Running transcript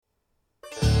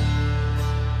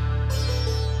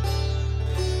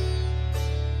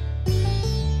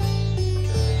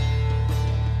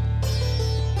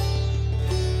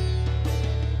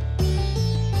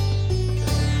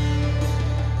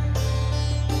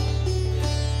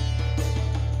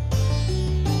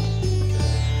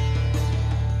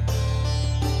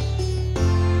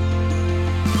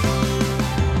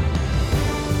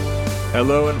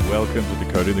Hello and welcome to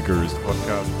Decoding the Gurus, the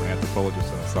podcast where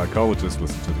anthropologists and psychologists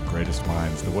listen to the greatest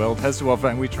minds the world has to offer,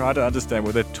 and we try to understand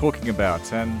what they're talking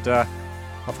about. And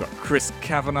I've got Chris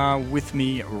Kavanagh with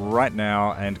me right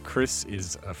now, and Chris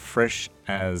is fresh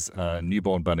as a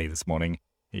newborn bunny this morning.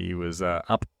 He was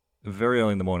up very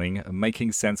early in the morning,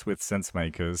 making sense with sense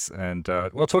makers, and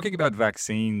talking about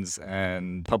vaccines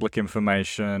and public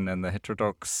information and the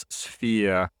heterodox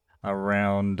sphere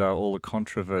around all the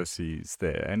controversies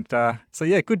there. And so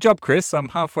yeah, good job, Chris. I'm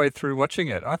halfway through watching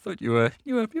it. I thought you were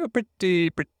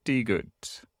pretty good.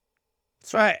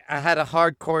 That's right. I had a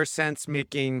hardcore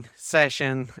sense-making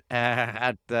session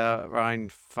at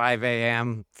around 5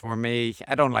 a.m. for me.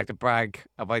 I don't like to brag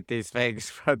about these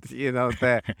things, but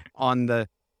on the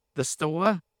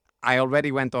Stoa, I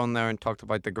already went on there and talked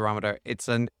about the Gurometer. It's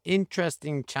an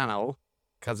interesting channel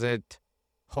because it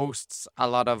hosts a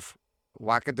lot of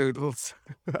wackadoodles.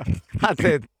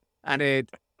 and it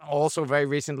also very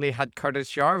recently had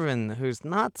Curtis Yarvin, who's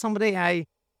not somebody I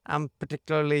am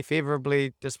particularly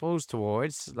favorably disposed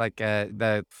towards, like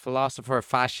the philosopher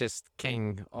fascist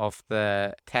king of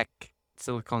the tech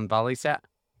Silicon Valley set.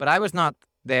 But I was not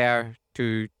there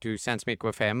to sense make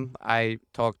with him. I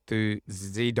talked to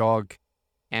Z-Dog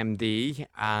MD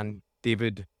and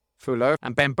David Fuller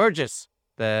and Ben Burgess,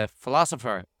 the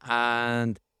philosopher,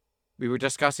 and we were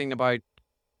discussing about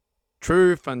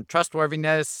truth and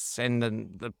trustworthiness in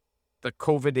the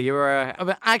COVID era.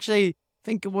 I actually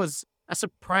think it was a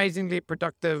surprisingly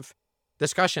productive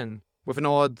discussion with an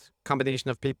odd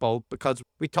combination of people, because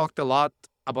we talked a lot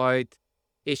about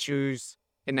issues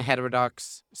in the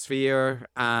heterodox sphere.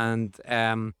 And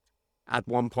at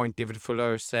one point, David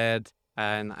Fuller said,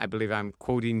 and I believe I'm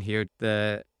quoting here,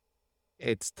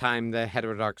 it's time the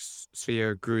heterodox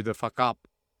sphere grew the fuck up.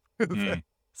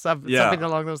 Something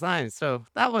along those lines. So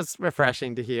that was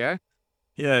refreshing to hear.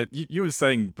 Yeah, you were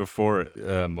saying before,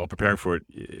 or preparing for it,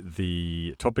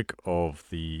 the topic of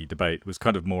the debate was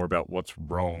kind of more about what's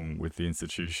wrong with the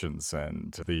institutions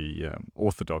and the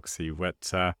orthodoxy. But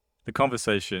the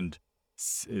conversation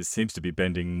seems to be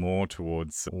bending more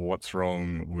towards what's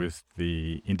wrong with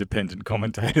the independent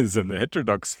commentators and the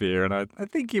heterodox sphere. And I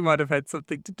think you might have had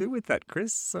something to do with that,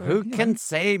 Chris. So, who can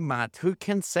say, Matt? Who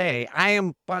can say? I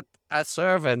am but a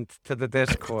servant to the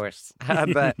discourse.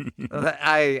 And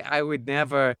I would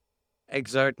never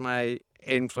exert my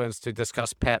influence to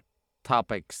discuss pet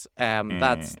topics.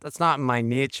 That's not my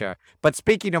nature. But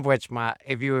speaking of which, Matt,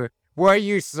 were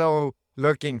you so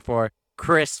looking for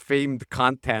Chris-themed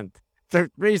content? There's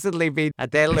recently been a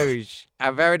deluge,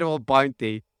 a veritable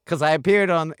bounty, because I appeared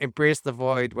on Embrace the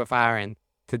Void with Aaron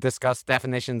to discuss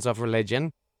definitions of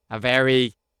religion, a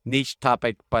very niche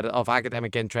topic, but of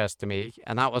academic interest to me,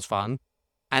 and that was fun.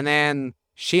 And then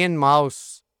Shane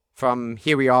Mouse from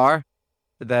Here We Are,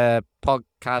 the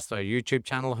podcast or YouTube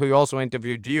channel, who also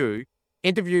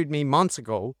interviewed me months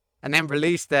ago, and then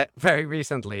released it very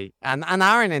recently. And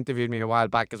Aaron interviewed me a while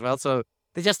back as well, so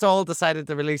they just all decided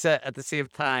to release it at the same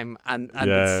time, and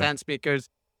the sense makers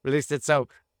released it. So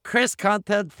Chris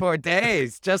content for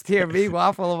days. Just hear me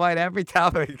waffle about every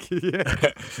topic.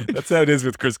 That's how it is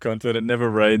with Chris content. It never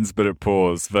rains, but it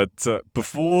pours. But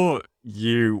before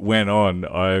you went on,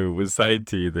 I was saying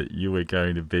to you that you were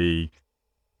going to be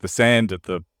the sand at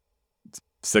the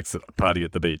sex party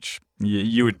at the beach.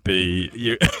 You would be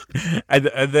you, and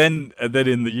then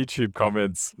in the YouTube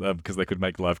comments, because they could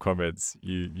make live comments,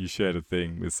 you shared a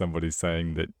thing with somebody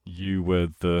saying that you were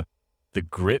the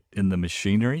grit in the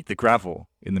machinery, the gravel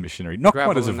in the machinery. Not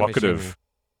quite as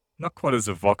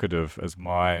evocative as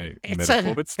my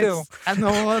metaphor, but still an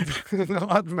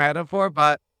odd metaphor.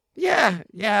 But yeah,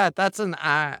 that's an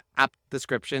apt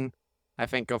description, I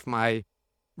think, of my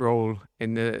role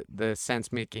in the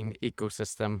sense-making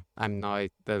ecosystem. I'm now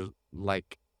the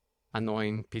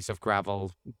annoying piece of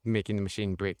gravel making the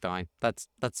machine break down. That's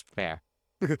fair.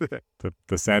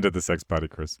 The sand at the sex party,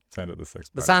 Chris. Sand at the sex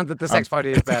party. The sand at the sex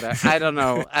party is better. I don't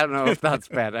know if that's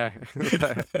better.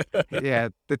 Yeah,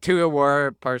 the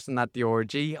two-aware person at the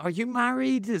orgy. Are you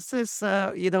married? Is this,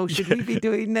 should we be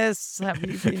doing this? Have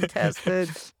you been tested?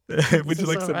 Would you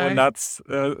like some more nuts?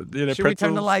 Should we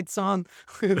turn the lights on?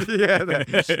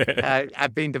 Yeah.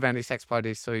 I've been to many sex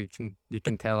parties, so you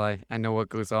can tell I know what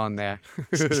goes on there.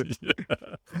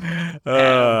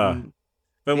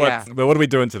 But what are we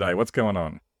doing today? What's going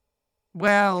on?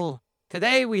 Well,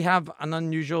 today we have an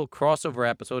unusual crossover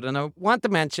episode, and I want to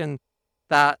mention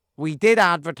that we did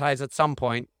advertise at some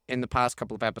point in the past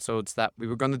couple of episodes that we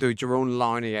were going to do Jeroen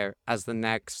Lanier as the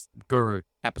next guru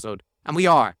episode, and we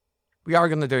are. We are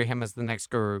going to do him as the next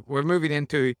guru. We're moving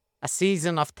into a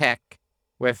season of tech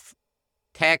with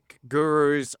tech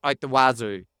gurus out the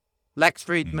wazoo. Lex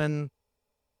Friedman,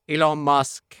 Elon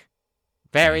Musk,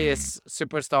 various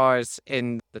superstars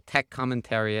in the tech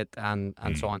commentariat and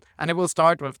so on. And it will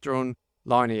start with Drone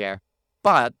Larnier.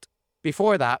 But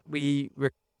before that, we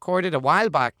recorded a while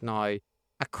back now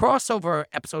a crossover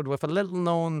episode with a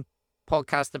little-known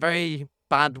podcast, The Very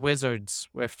Bad Wizards,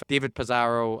 with David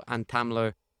Pizarro and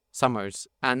Tamla Summers.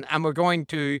 And we're going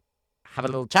to have a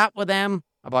little chat with them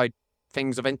about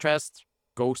things of interest.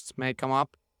 Ghosts may come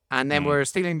up. And then we're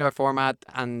stealing their format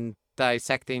and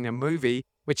dissecting a movie,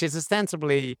 which is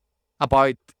ostensibly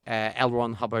about L.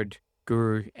 Ron Hubbard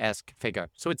guru-esque figure.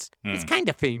 So it's kind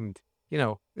of themed, you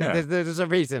know. Yeah. There's a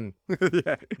reason.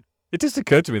 Yeah. It just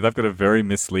occurred to me they've got a very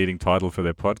misleading title for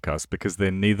their podcast because they're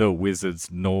neither wizards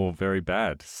nor very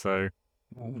bad. So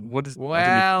what is...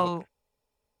 Well,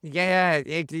 yeah,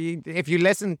 if you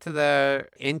listen to the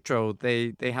intro,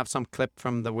 they have some clip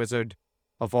from The Wizard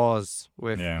of Oz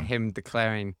with him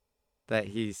declaring that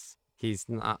he's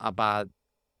not a bad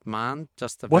man,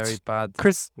 just a very bad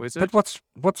Chris, wizard. But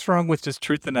what's wrong with just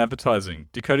truth in advertising?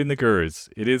 Decoding the Gurus.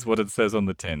 It is what it says on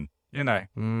the tin. You know,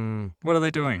 what are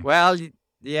they doing? Well,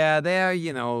 yeah,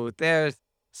 they're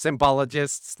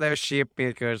symbologists, they're shape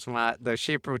makers, Matt. They're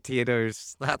shape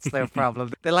rotators. That's their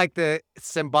problem. They like to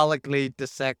symbolically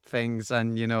dissect things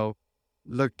and, you know,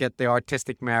 look at the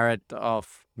artistic merit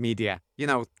of media. You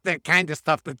know, the kind of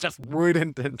stuff that just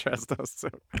wouldn't interest us. So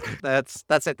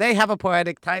that's it. They have a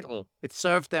poetic title. It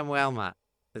served them well, Matt.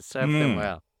 It served them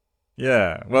well.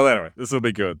 Yeah. Well, anyway, this will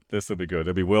be good.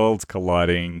 It'll be worlds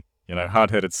colliding. You know,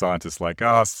 hard-headed scientists like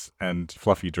us and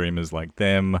fluffy dreamers like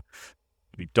them.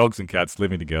 It'll be dogs and cats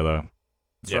living together.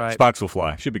 That's right. Sparks will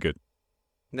fly. Should be good.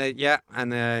 Yeah,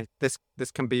 and this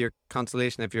can be your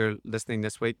consolation if you're listening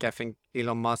this week. I think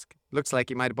Elon Musk looks like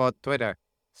he might have bought Twitter.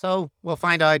 So we'll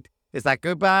find out. Is that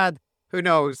good, bad? Who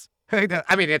knows?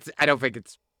 I mean, I don't think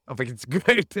it's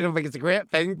great. I don't think it's a great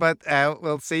thing, but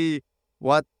we'll see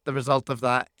what the result of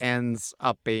that ends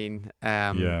up being.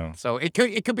 So it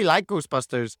could be like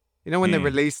Ghostbusters. You know, when they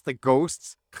release the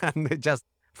ghosts and they're just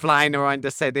flying around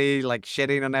the city, like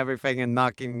shitting on everything and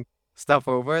knocking stuff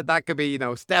over. That could be, you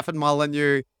know, Stefan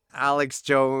Molyneux, Alex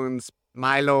Jones,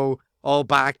 Milo, all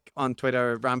back on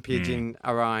Twitter, rampaging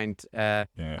around. I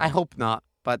hope not,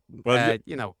 but,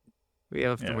 you know, we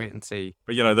have to wait and see.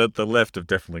 But, you know, the left have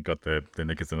definitely got their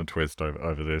knickers in a twist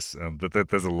over this.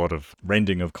 There's a lot of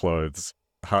rending of clothes,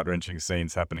 heart-wrenching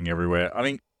scenes happening everywhere. I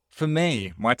mean, for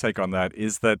me, my take on that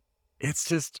is that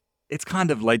it's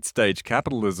kind of late-stage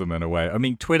capitalism in a way. I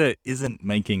mean, Twitter isn't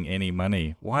making any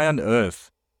money. Why on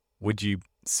earth would you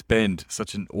spend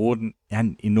such an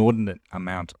inordinate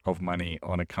amount of money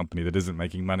on a company that isn't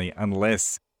making money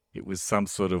unless it was some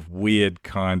sort of weird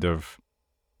kind of,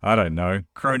 I don't know,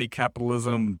 crony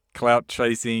capitalism, clout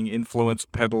chasing, influence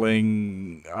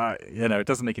peddling? You know, it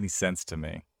doesn't make any sense to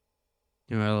me.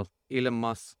 Well, Elon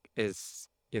Musk is,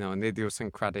 you know, an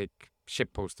idiosyncratic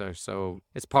shitposter, so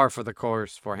it's par for the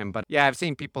course for him. But yeah, I've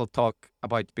seen people talk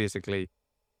about basically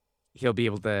he'll be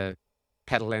able to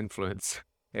peddle influence.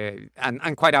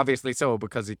 And quite obviously so,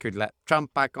 because he could let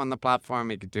Trump back on the platform.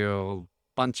 He could do a whole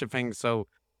bunch of things. So,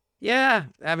 yeah,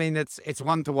 I mean, it's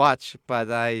one to watch,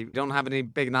 but I don't have any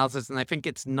big analysis. And I think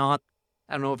it's not,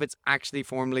 I don't know if it's actually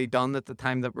formally done at the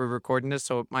time that we're recording this.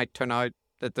 So it might turn out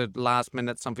that the last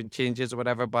minute something changes or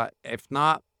whatever. But if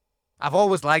not, I've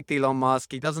always liked Elon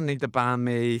Musk. He doesn't need to ban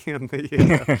me.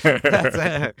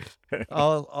 Teslas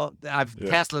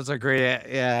are great.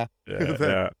 Yeah.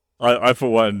 Yeah. I,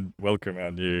 for one, welcome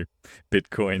our new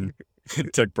Bitcoin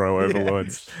tech bro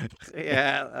overlords.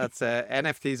 Yeah, that's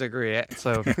NFTs are great.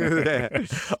 So,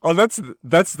 oh, that's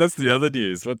the other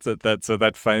news. What's it?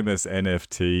 That famous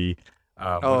NFT.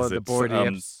 The Bored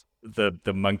Apes.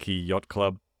 The Monkey Yacht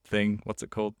Club thing. What's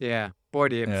it called? Yeah,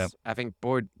 Bored Apes. Yeah. I think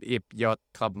Bored Ape Yacht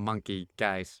Club Monkey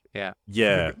guys. Yeah.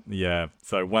 Yeah.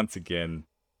 So once again,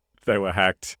 they were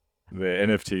hacked. Their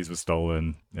NFTs were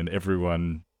stolen, and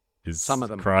everyone is some of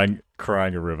them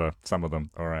crying a river. Some of them.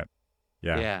 All right.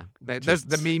 Yeah.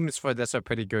 The memes for this are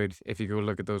pretty good. If you go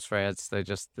look at those threads,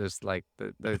 there's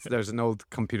an old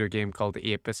computer game called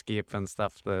Ape Escape and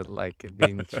stuff that like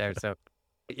being shared. So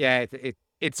yeah,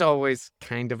 it's always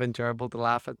kind of enjoyable to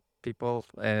laugh at people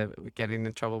getting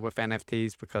in trouble with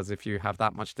NFTs, because if you have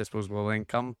that much disposable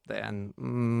income, then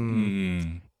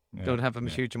don't have a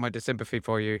huge amount of sympathy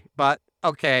for you. But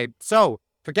okay, so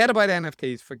forget about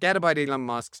NFTs, forget about Elon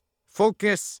Musk's.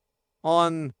 Focus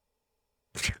on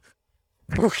the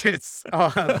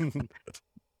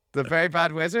Very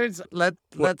Bad Wizards.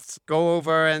 Let's go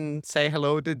over and say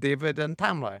hello to David and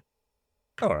Tamla.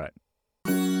 All right.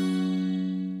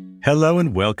 Hello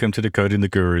and welcome to Decoding the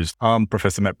Gurus. I'm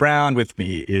Professor Matt Brown. With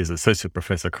me is Associate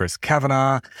Professor Chris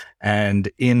Kavanagh. And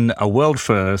in a world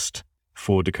first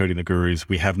for Decoding the Gurus,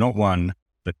 we have not one,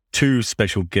 but two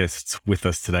special guests with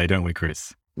us today, don't we,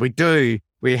 Chris? We do.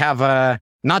 We have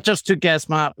not just two guests,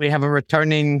 Matt. We have a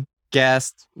returning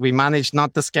guest. We managed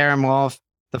not to scare him off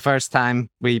the first time.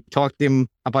 We talked to him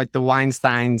about the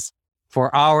Weinsteins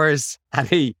for hours, and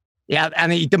he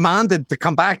demanded to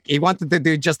come back. He wanted to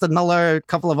do just another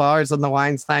couple of hours on the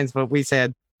Weinsteins, but we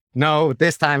said, no,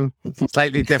 this time,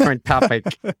 slightly different topic.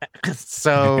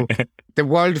 So the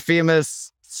world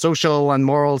famous social and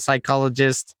moral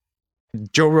psychologist,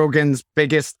 Joe Rogan's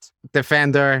biggest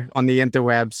defender on the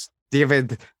interwebs,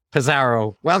 David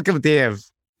Pizarro. Welcome, Dave.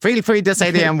 Feel free to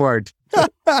say the M word. Well,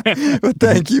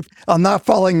 thank you. I'm not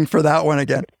falling for that one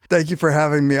again. Thank you for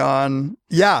having me on.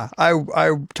 Yeah,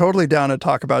 I'm totally down to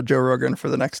talk about Joe Rogan for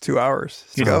the next 2 hours.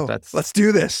 Let's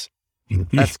do this.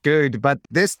 That's good. But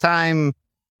this time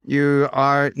you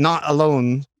are not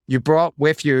alone. You brought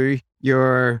with you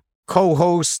your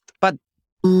co-host, but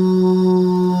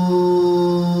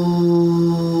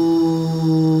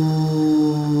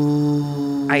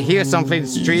I hear something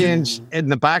strange in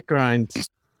the background.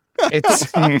 It's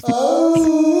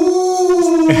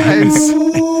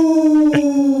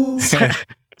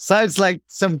sounds like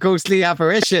some ghostly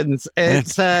apparitions.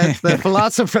 It's the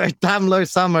philosopher Tamler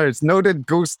Sommers, noted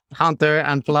ghost hunter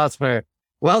and philosopher.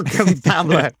 Welcome,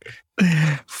 Tamler.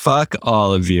 Fuck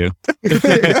all of you.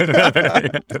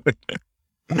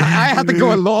 I had to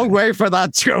go a long way for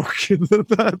that joke.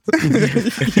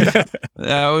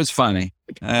 That was funny.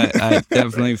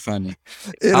 Definitely funny.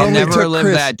 It I'll only never took live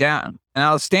Chris- that down. And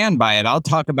I'll stand by it. I'll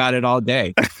talk about it all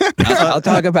day. I'll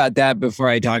talk about that before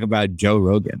I talk about Joe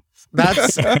Rogan.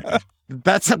 That's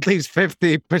at least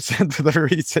 50% of the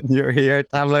reason you're here,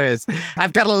 Tamler. Is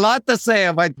I've got a lot to say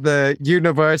about the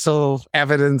universal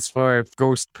evidence for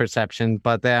ghost perception.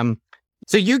 But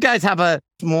so you guys have a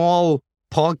small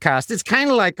podcast. It's kind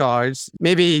of like ours,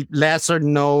 maybe lesser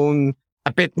known,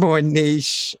 a bit more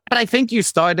niche. But I think you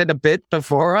started a bit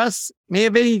before us,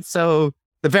 maybe. So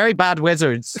The Very Bad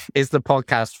Wizards is the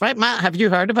podcast, right, Matt? Have you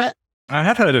heard of it? I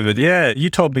have heard of it. Yeah, you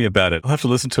told me about it. I'll have to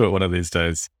listen to it one of these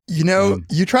days. You know,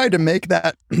 you tried to make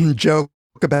that joke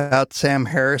about Sam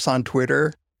Harris on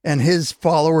Twitter, and his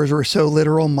followers were so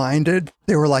literal minded.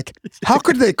 They were like, how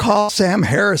could they call Sam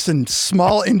Harris a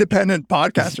small independent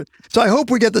podcaster? So I hope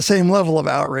we get the same level of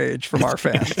outrage from our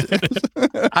fans.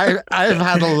 I've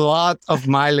had a lot of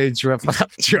mileage with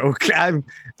that joke. I'm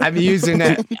using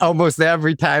it almost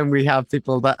every time we have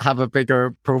people that have a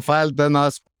bigger profile than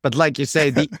us. But like you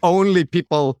say, the only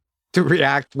people to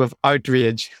react with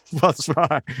outrage was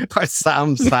our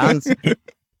Sam's fans.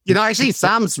 You know, actually,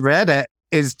 Sam's Reddit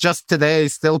is just today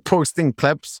still posting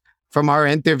clips from our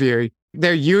interview.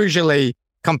 They're usually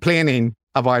complaining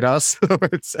about us. We're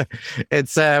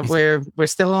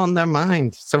still on their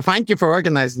mind. So thank you for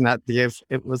organizing that, Dave.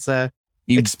 It was You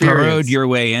experience. burrowed your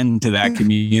way into that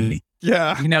community.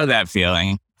 Yeah. You know that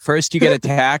feeling. First you get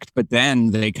attacked, but then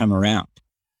they come around.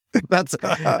 That's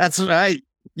right.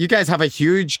 You guys have a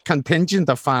huge contingent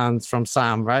of fans from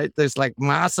Sam, right? There's like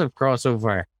massive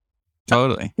crossover.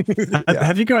 Totally.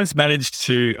 Have you guys managed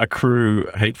to accrue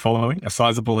a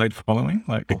sizable hate following,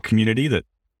 like a community that...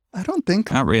 I don't think.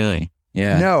 Not really.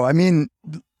 Yeah. No, I mean,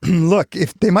 look,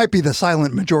 if they might be the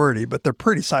silent majority, but they're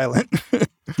pretty silent.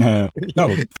 no,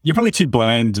 you're probably too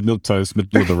bland, milquetoast,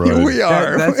 middle of the road. We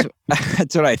are.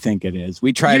 That's what I think it is.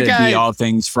 We try You to guys- be all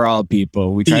things for all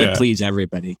people. We try Yeah. to please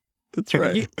everybody. That's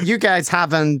right. You guys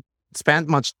haven't spent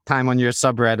much time on your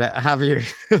subreddit, have you?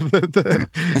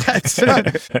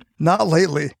 Not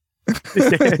lately.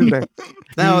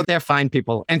 No, they're fine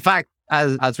people. In fact,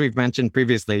 as we've mentioned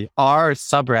previously, our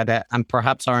subreddit and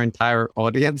perhaps our entire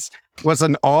audience was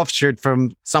an offshoot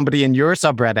from somebody in your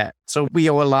subreddit. So we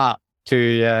owe a lot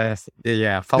to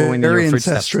following Very your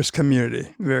footsteps. incestuous community.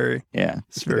 Very. Yeah.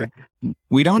 It's very.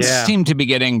 We don't Yeah. seem to be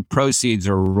getting proceeds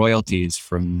or royalties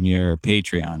from your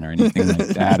Patreon or anything like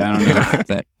that. I don't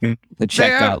know if the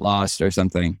check They're- got lost or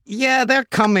something. Yeah, they're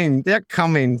coming. They're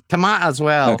coming. Tomat as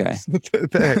well. Okay.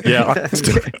 Yeah,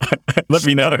 let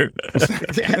me know.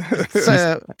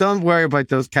 So don't worry about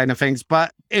those kind of things.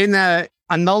 But in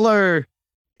another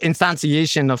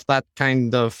instantiation of that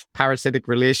kind of parasitic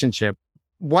relationship,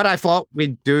 what I thought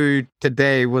we'd do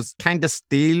today was kind of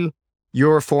steal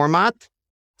your format.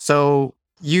 So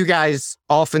you guys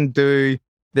often do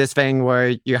this thing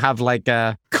where you have like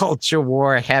a culture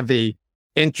war heavy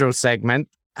intro segment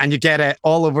and you get it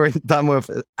all over and done with.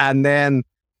 And then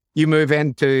you move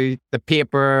into the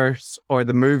papers or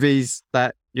the movies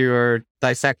that you're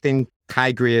dissecting,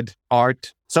 high grade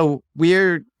art. So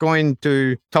we're going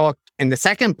to talk in the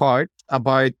second part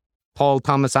about Paul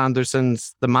Thomas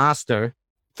Anderson's The Master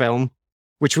film,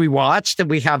 which we watched and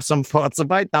we have some thoughts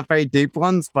about, not very deep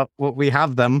ones, but we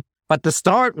have them. But to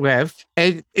start with,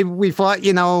 we thought,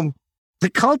 the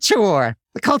culture war.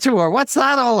 The culture war, what's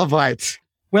that all about?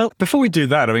 Well, before we do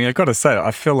that, I mean, I've got to say,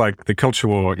 I feel like the culture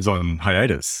war is on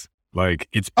hiatus. Like,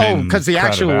 it's been because the crowded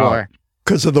actual out. war.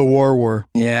 Because of the war.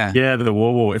 Yeah. Yeah, the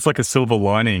war. It's like a silver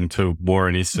lining to war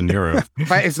in Eastern Europe.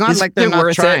 But it's not Is like it they're not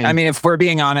worth trying. it? I mean, if we're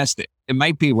being honest, it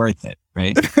might be worth it,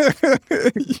 right?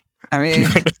 I mean,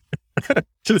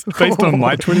 Just based on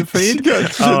my Twitter feed.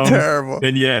 Terrible.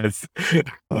 Then yes.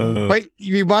 But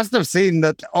you must have seen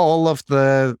that all of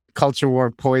the culture war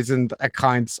poisoned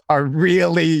accounts are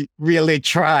really, really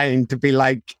trying to be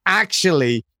like,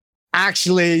 actually,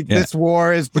 this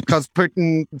war is because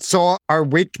Putin saw our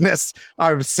weakness,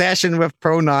 our obsession with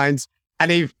pronouns,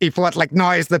 and he thought like,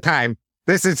 now is the time.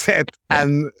 This is it.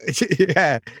 And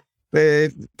yeah,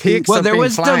 the peaks well, have there been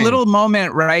was flying. the little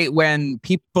moment, right, when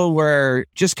people were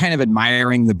just kind of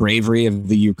admiring the bravery of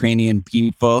the Ukrainian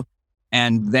people.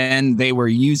 And then they were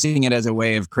using it as a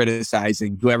way of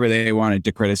criticizing whoever they wanted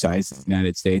to criticize the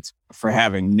United States for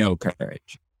having no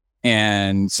courage.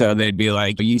 And so they'd be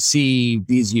like, you see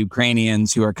these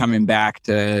Ukrainians who are coming back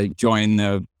to join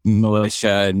the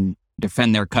militia and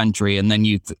defend their country. And then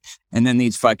and then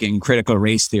these fucking critical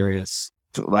race theorists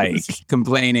like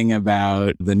complaining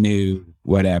about the new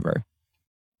whatever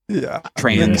Yeah.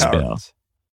 trans bill.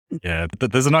 Yeah,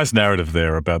 there's a nice narrative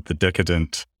there about the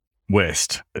decadent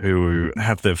West who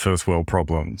have their first world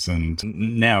problems and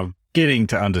now getting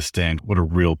to understand what a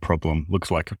real problem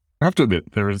looks like. I have to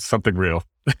admit, there is something real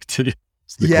to the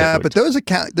Yeah, conflict. but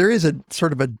those there is a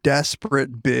sort of a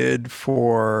desperate bid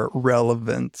for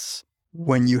relevance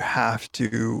when you have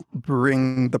to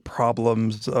bring the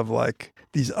problems of like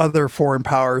these other foreign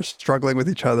powers struggling with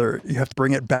each other. You have to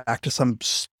bring it back to some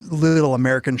little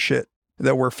American shit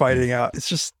that we're fighting out. It's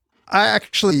just, I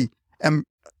actually am,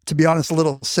 to be honest, a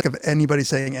little sick of anybody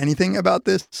saying anything about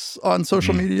this on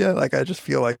social media. Like, I just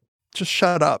feel like, just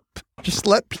shut up. Just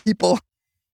let people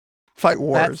fight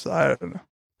wars. I don't know.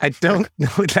 I don't know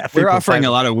that We're people offering fight-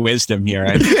 a lot of wisdom here.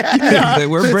 Yeah.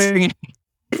 We're bringing.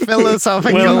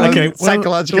 philosophical and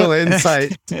psychological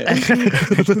insight.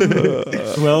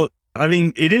 Well, I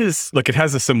mean, it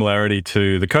has a similarity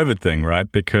to the COVID thing,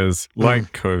 right? Because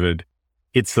like COVID,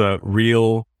 it's a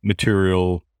real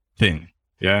material thing.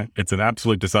 Yeah. It's an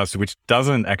absolute disaster, which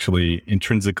doesn't actually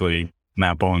intrinsically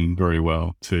map on very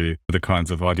well to the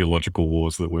kinds of ideological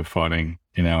wars that we're fighting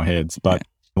in our heads. But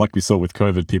like we saw with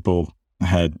COVID, people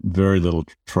had very little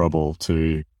trouble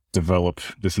to develop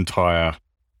this entire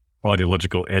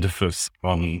ideological edifice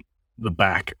on the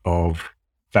back of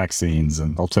vaccines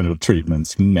and alternative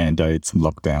treatments, mandates and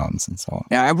lockdowns and so on.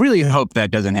 Yeah, I really hope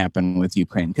that doesn't happen with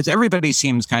Ukraine because everybody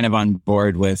seems kind of on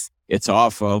board with it's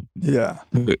awful. Yeah.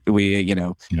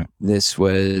 This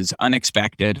was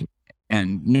unexpected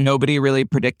and nobody really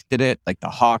predicted it. Like the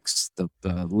hawks, the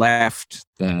left,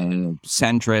 the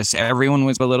centrists, everyone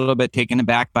was a little bit taken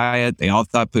aback by it. They all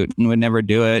thought Putin would never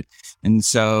do it. And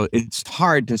so it's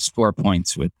hard to score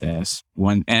points with this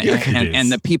one. And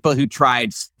the people who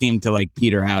tried seem to like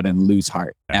peter out and lose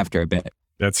heart after a bit.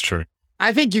 That's true.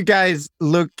 I think you guys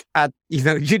look at, you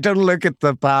don't look at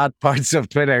the bad parts of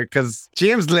Twitter because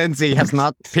James Lindsay has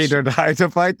not petered out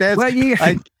about this. Well,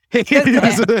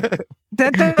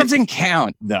 that doesn't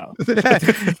count, though.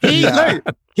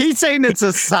 He's saying it's a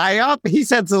psyop. He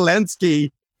said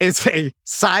Zelensky is a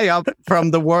psyop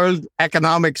from the World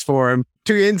Economics Forum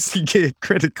to instigate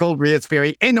critical race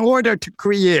theory in order to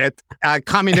create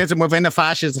communism within a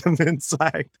fascism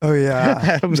inside Oh,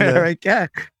 yeah. America.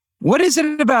 What is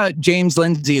it about James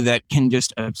Lindsay that can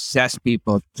just obsess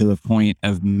people to the point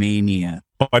of mania?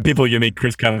 By people, you mean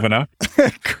Chris Kavanagh?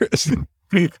 Chris.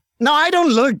 No,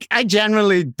 I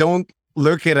generally don't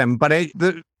look at him, but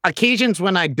the occasions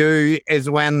when I do is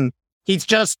when he's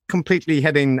just completely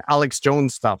hitting Alex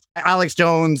Jones stuff. Alex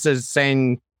Jones is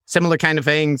saying similar kind of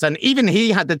things. And even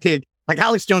he had to take, like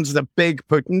Alex Jones is a big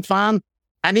Putin fan.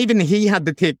 And even he had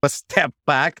to take a step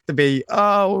back to be,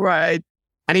 oh, right.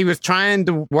 And he was trying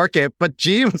to work it, but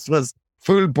James was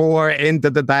full bore into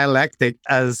the dialectic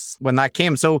as when that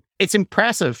came. So it's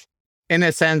impressive in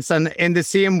a sense. And in the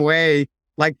same way,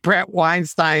 like Brett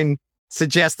Weinstein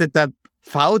suggested that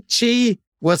Fauci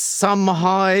was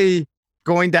somehow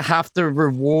going to have to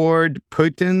reward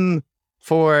Putin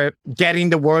for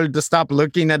getting the world to stop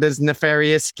looking at his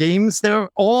nefarious schemes.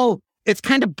 It's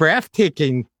kind of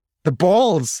breathtaking, the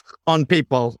balls on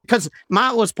people. Because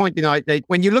Matt was pointing out that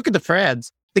when you look at the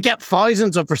threads, they get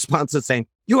thousands of responses saying,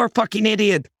 "You are a fucking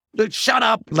idiot. shut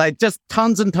up. Like just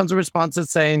tons and tons of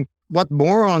responses saying what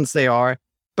morons they are.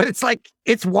 But it's like,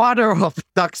 it's water off a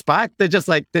duck's back. They're just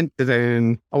like, dun, dun,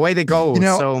 dun, away they go.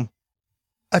 So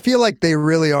I feel like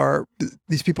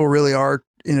these people really are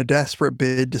in a desperate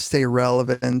bid to stay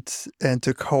relevant and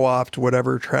to co-opt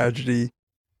whatever tragedy.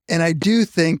 And I do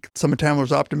think some of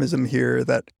Tamler's optimism here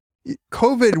that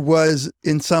COVID was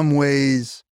in some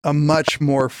ways a much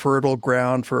more fertile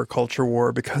ground for a culture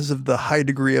war because of the high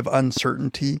degree of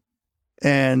uncertainty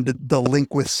and the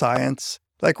link with science.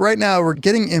 Like right now, we're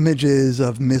getting images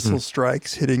of missile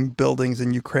strikes hitting buildings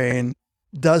in Ukraine.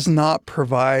 Does not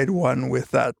provide one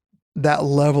with that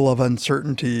level of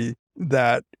uncertainty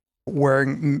that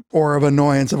wearing, or of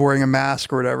annoyance of wearing a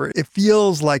mask or whatever. It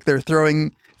feels like they're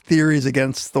throwing theories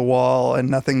against the wall and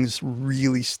nothing's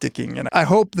really sticking. And I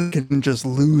hope they can just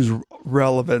lose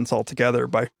relevance altogether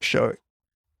by showing,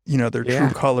 their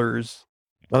true colors.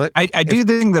 Well, I do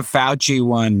think the Fauci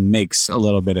one makes a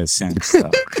little bit of sense, though.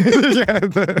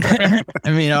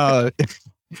 I mean,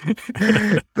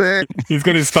 he's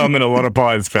got his thumb in a lot of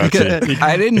pies, Fauci.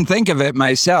 I didn't think of it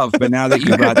myself, but now that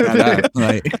you brought that up,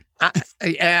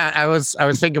 I was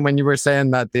thinking when you were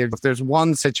saying that if there's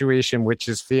one situation which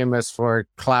is famous for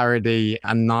clarity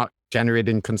and not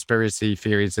generating conspiracy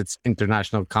theories, it's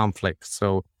international conflict.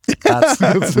 So that's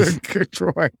a good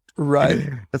one. Right.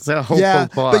 That's a hopeful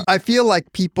thought. But I feel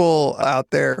like people out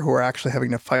there who are actually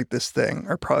having to fight this thing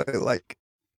are probably like,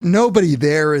 nobody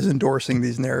there is endorsing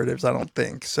these narratives, I don't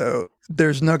think. So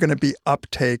there's not going to be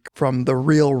uptake from the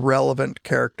real relevant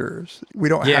characters. We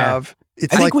don't have...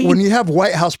 It's like when you have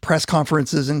White House press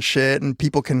conferences and shit, and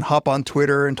people can hop on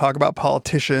Twitter and talk about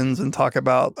politicians and talk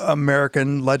about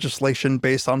American legislation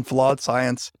based on flawed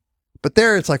science. But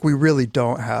there, it's like we really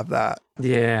don't have that.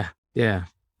 Yeah.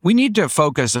 We need to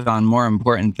focus on more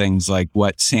important things like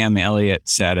what Sam Elliott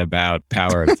said about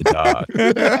Power of the Dog.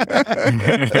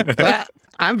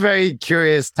 I'm very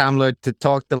curious, Tamler, to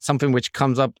talk to something which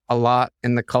comes up a lot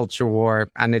in the culture war,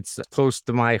 and it's close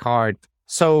to my heart.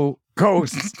 So,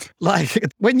 ghosts. Like,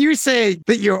 when you say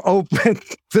that you're open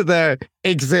to their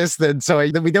existence, so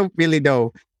that we don't really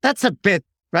know, that's a bit,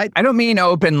 right? I don't mean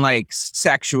open like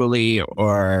sexually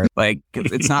or like,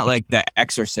 it's not like The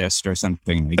Exorcist or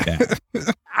something like that.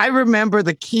 I remember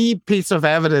the key piece of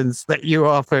evidence that you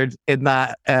offered in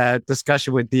that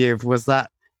discussion with Dave was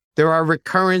that there are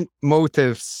recurrent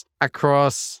motives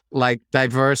across like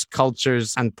diverse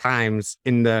cultures and times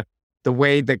in the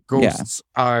way that ghosts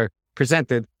are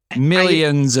presented.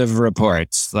 Millions of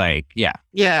reports,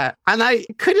 Yeah. And I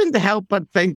couldn't help but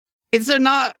think, is there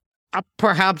not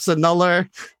perhaps another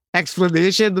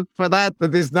explanation for that?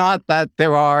 That is not that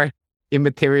there are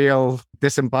immaterial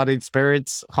disembodied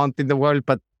spirits haunting the world,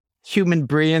 but human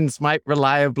brains might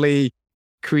reliably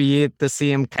create the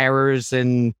same errors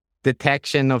in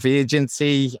detection of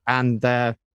agency, and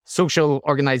social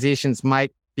organizations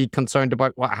might be concerned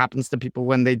about what happens to people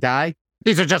when they die.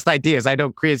 These are just ideas. I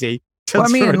don't crazy. Well, I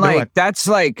mean, that's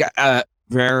like a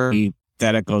very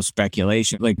hypothetical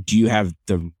speculation. Like, do you have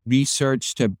the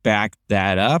research to back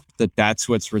that up? That's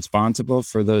what's responsible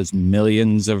for those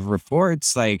millions of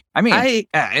reports? Like, I mean,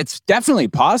 it's definitely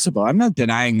possible. I'm not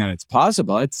denying that it's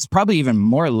possible. It's probably even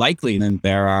more likely than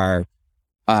there are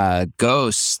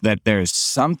ghosts that there's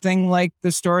something like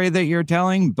the story that you're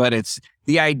telling. But it's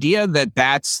the idea that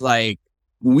that's like,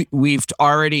 we've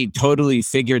already totally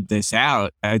figured this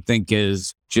out, I think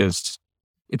is just,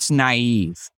 it's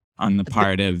naive on the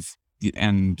part of,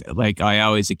 and like I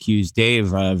always accuse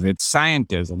Dave of, it's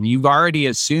scientism. You've already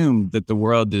assumed that the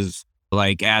world is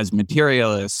like as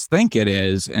materialists think it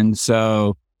is. And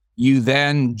so you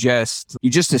then just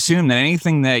assume that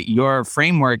anything that your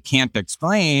framework can't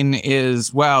explain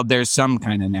is, well, there's some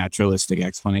kind of naturalistic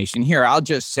explanation here. I'll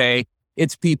just say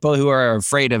it's people who are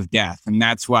afraid of death. And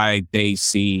that's why they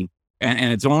see,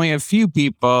 and it's only a few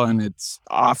people and it's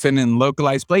often in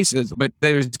localized places, but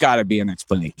there's got to be an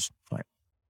explanation for it.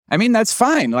 I mean, that's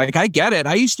fine. Like, I get it.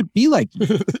 I used to be like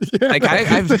you. Like,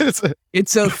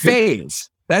 it's a phase.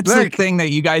 That's the thing that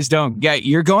you guys don't get.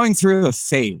 You're going through a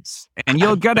phase and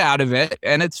you'll get out of it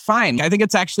and it's fine. I think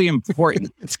it's actually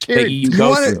important that you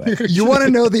go through it. You want to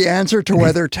know the answer to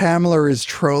whether Tamler is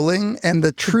trolling. And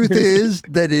the truth is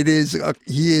that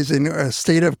he is in a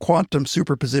state of quantum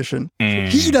superposition.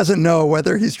 He doesn't know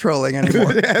whether he's trolling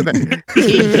anymore.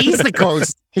 He's the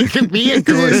ghost. He can be a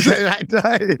ghost.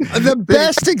 The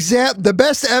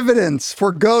best evidence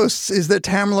for ghosts is that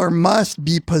Tamler must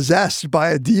be possessed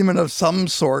by a demon of some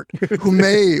sort who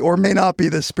may or may not be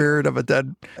the spirit of a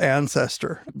dead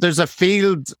ancestor. There's a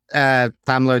field,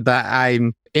 Tamler, that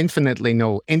I'm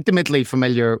intimately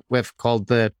familiar with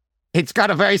called it's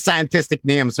got a very scientific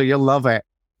name, so you'll love it.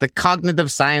 The Cognitive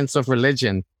Science of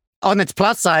Religion. On its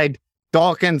plus side,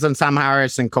 Dawkins and Sam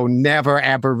Harris and co never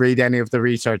ever read any of the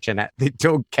research in it. They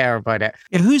don't care about it.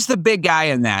 Yeah, who's the big guy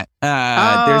in that?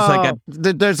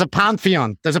 There's a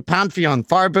pantheon. There's a pantheon.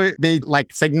 Far be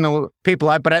like signal people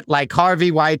out, but like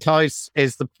Harvey Whitehouse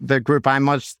is the group I'm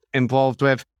most involved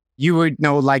with. You would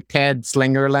know like Ted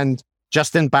Slingerland,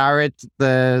 Justin Barrett,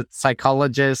 the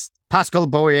psychologist, Pascal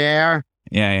Boyer.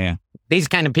 Yeah. These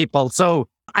kind of people. So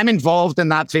I'm involved in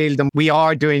that field, and we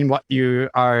are doing what you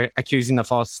are accusing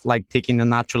of us, like taking a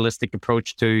naturalistic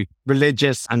approach to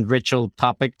religious and ritual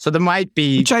topics. So there might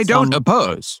be... Which I don't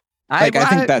oppose. I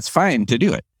think that's fine to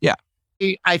do it. Yeah.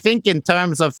 I think in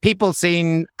terms of people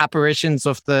seeing apparitions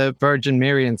of the Virgin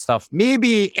Mary and stuff,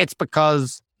 maybe it's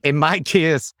because in my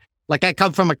case, like I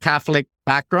come from a Catholic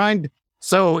background,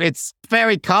 so it's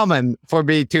very common for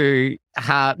me to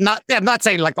have, I'm not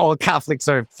saying like all Catholics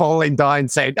are falling down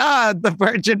saying, the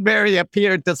Virgin Mary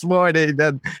appeared this morning.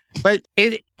 But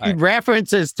it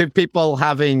references to people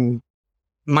having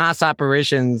mass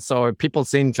apparitions or people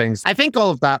seeing things. I think all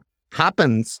of that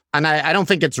happens, and I don't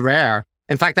think it's rare.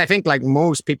 In fact, I think like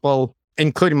most people,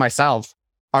 including myself,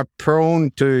 are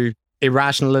prone to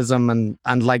irrationalism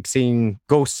and like seeing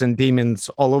ghosts and demons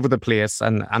all over the place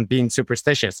and being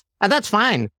superstitious. And that's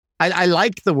fine. I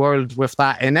like the world with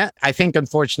that in it. I think,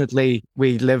 unfortunately,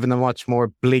 we live in a much more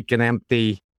bleak and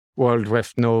empty world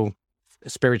with no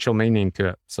spiritual meaning to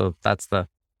it. So that's the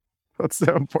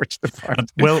unfortunate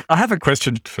part. Well, I have a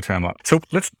question for Tamla. So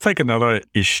let's take another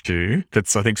issue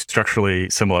that's, I think, structurally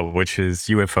similar, which is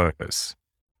UFOs.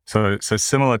 So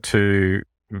similar to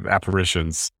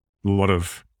apparitions, a lot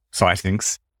of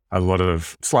sightings, a lot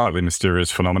of slightly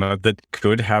mysterious phenomena that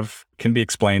can be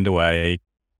explained away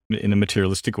in a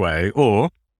materialistic way, or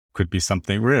could be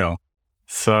something real.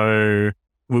 So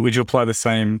would you apply the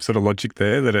same sort of logic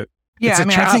there that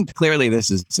I think clearly this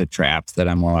is a trap that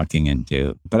I'm walking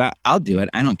into, but I'll do it.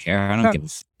 I don't care. I don't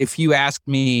give. If you ask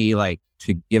me like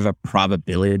to give a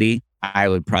probability, I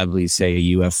would probably say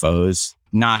UFOs,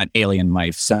 not alien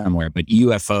life somewhere, but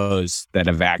UFOs that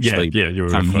have actually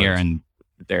come here, and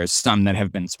there's some that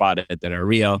have been spotted that are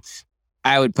real.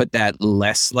 I would put that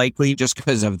less likely just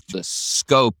because of the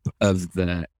scope of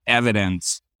the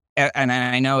evidence. And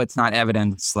I know it's not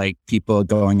evidence like people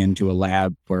going into a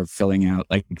lab or filling out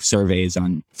like surveys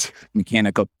on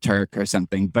Mechanical Turk or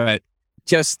something, but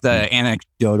just the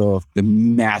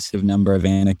massive number of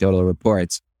anecdotal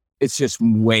reports. It's just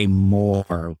way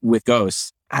more with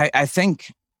ghosts. I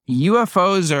think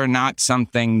UFOs are not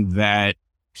something that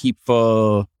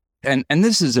people... And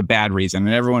this is a bad reason,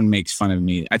 and everyone makes fun of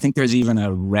me. I think there's even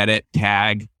a Reddit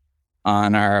tag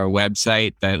on our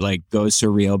website that like ghosts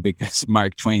are real because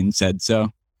Mark Twain said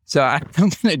so. So I'm going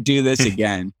to do this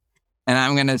again. And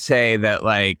I'm going to say that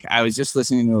like I was just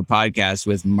listening to a podcast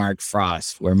with Mark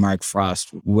Frost, where Mark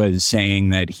Frost was saying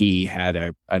that he had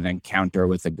an encounter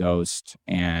with a ghost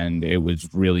and it was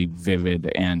really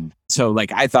vivid. And so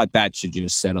like I thought that should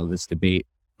just settle this debate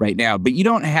right now, but you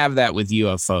don't have that with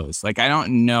UFOs. Like I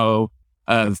don't know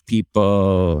of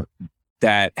people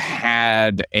that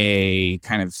had a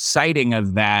kind of sighting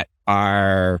of that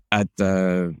are at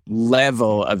the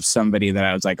level of somebody that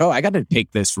I was like, I got to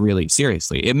take this really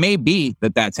seriously. It may be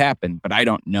that that's happened, but I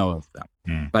don't know of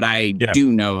them. But I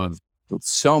do know of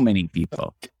so many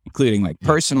people, including like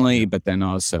personally, but then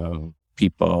also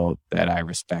people that I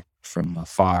respect from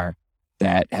afar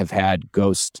that have had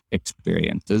ghost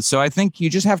experiences. So I think you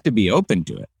just have to be open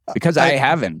to it, because I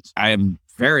haven't. I am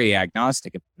very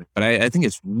agnostic about it, but I think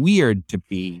it's weird to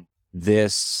be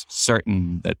this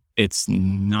certain that it's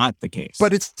not the case.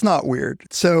 But it's not weird.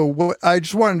 So I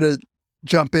just wanted to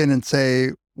jump in and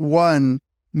say, one,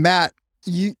 Matt,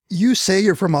 you say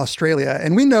you're from Australia,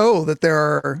 and we know that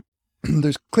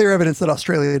there's clear evidence that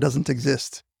Australia doesn't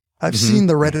exist. I've seen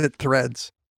the Reddit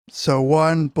threads. So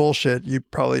one, bullshit, you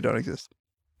probably don't exist.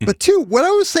 But two,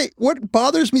 what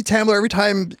bothers me, Tamler, every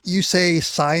time you say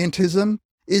scientism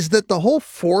is that the whole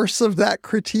force of that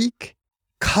critique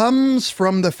comes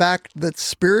from the fact that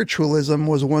spiritualism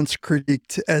was once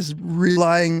critiqued as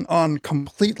relying on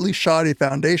completely shoddy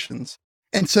foundations.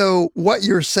 And so what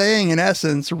you're saying in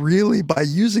essence, really by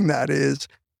using that is,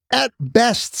 at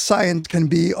best, science can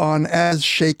be on as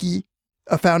shaky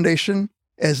a foundation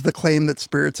as the claim that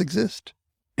spirits exist.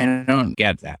 And I don't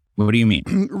get that. What do you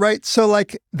mean? Right. So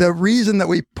like the reason that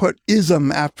we put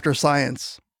ism after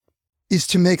science is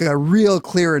to make a real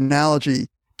clear analogy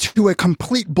to a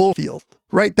complete bullfield,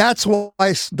 right? That's why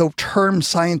the term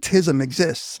scientism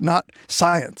exists, not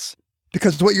science.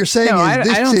 Because what you're saying I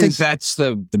don't think that's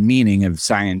the meaning of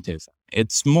scientism.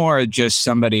 It's more just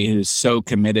somebody who's so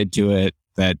committed to it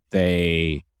that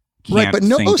they can't but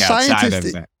no think outside scientist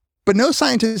of that. But no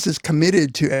scientist is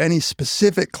committed to any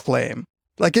specific claim.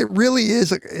 Like it really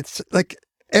is, it's like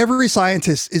every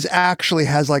scientist actually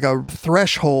has like a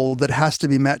threshold that has to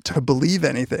be met to believe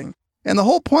anything. And the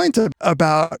whole point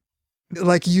about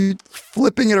like you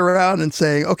flipping it around and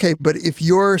saying, okay, but if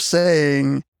you're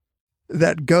saying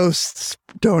that ghosts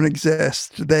don't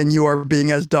exist, then you are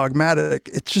being as dogmatic.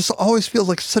 It just always feels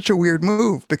like such a weird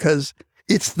move because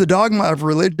it's the dogma of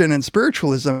religion and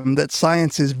spiritualism that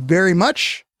science is very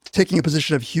much taking a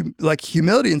position of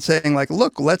humility and saying like,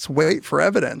 look, let's wait for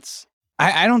evidence.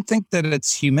 I don't think that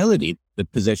it's humility, the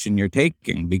position you're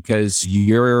taking, because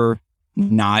you're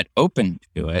not open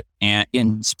to it. And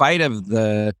in spite of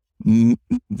the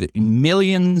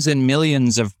millions and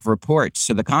millions of reports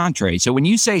to the contrary. So when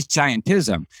you say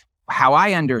scientism, how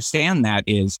I understand that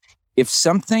is if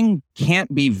something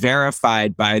can't be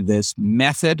verified by this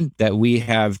method that we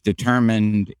have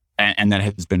determined and that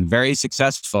has been very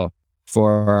successful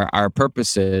for our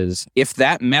purposes, if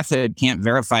that method can't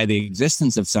verify the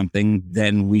existence of something,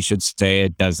 then we should say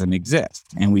it doesn't exist.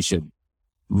 And we should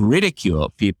ridicule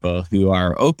people who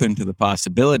are open to the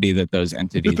possibility that those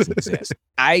entities exist.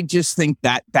 I just think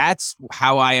that that's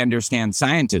how I understand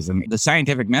scientism. The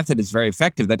scientific method is very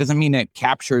effective. That doesn't mean it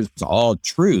captures all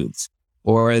truths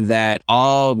or that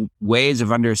all ways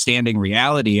of understanding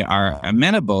reality are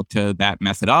amenable to that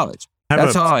methodology.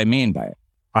 That's all I mean by it.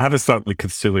 I have a slightly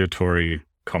conciliatory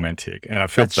comment here, and I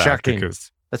feel That's bad shocking.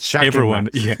 because That's shocking. everyone,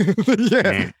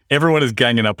 Yeah. everyone is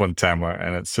ganging up on Tamla,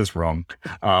 and it's just wrong.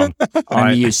 I'm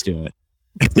used to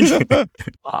it.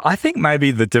 I think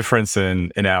maybe the difference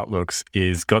in outlooks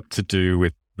is got to do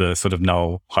with the sort of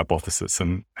null hypothesis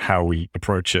and how we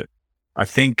approach it. I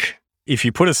think if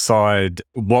you put aside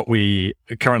what we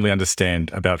currently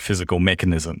understand about physical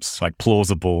mechanisms, like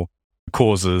plausible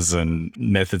causes and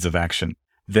methods of action,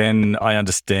 then I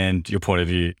understand your point of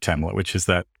view, Tamla, which is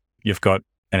that you've got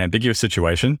an ambiguous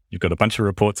situation. You've got a bunch of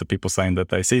reports of people saying that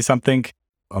they see something.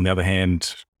 On the other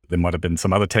hand, there might have been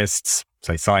some other tests,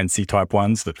 say sciencey type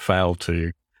ones, that fail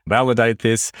to validate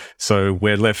this. So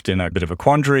we're left in a bit of a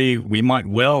quandary. We might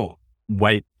well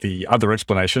weight the other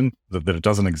explanation, that it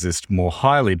doesn't exist, more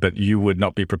highly, but you would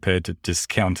not be prepared to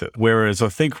discount it. Whereas I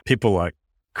think people like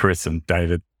Chris and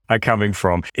David are coming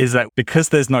from is that because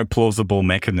there's no plausible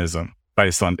mechanism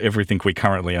based on everything we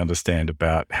currently understand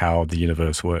about how the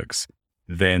universe works,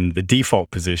 then the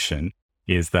default position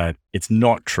is that it's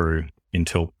not true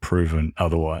until proven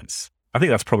otherwise. I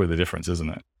think that's probably the difference, isn't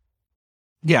it?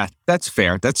 Yeah, that's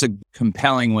fair. That's a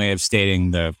compelling way of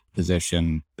stating the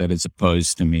position that is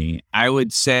opposed to me. I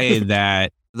would say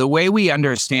that the way we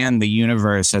understand the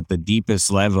universe at the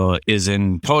deepest level is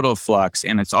in total flux,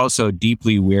 and it's also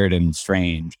deeply weird and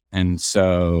strange. And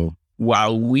so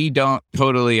while we don't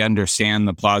totally understand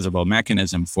the plausible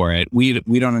mechanism for it, we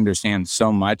don't understand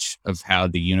so much of how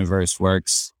the universe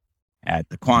works at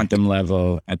the quantum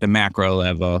level, at the macro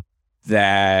level,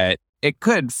 that it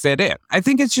could fit in. I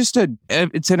think it's just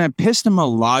it's an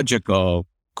epistemological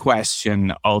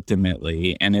question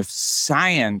ultimately. And if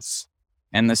science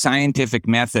and the scientific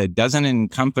method doesn't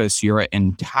encompass your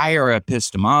entire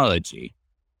epistemology,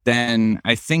 then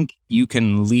I think you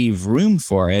can leave room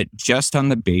for it just on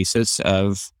the basis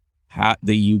of how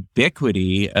the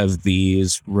ubiquity of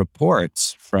these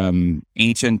reports from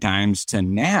ancient times to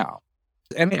now.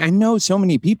 I mean, I know so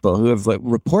many people who have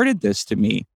reported this to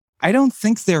me. I don't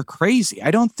think they're crazy.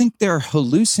 I don't think they're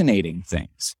hallucinating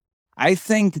things. I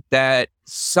think that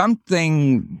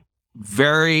something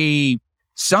for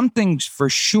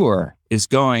sure is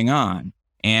going on,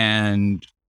 and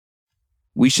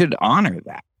we should honor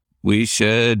that. We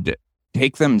should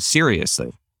take them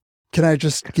seriously. Can I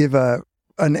just give an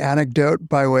anecdote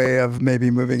by way of maybe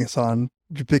moving us on?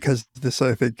 Because this,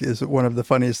 I think, is one of the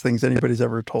funniest things anybody's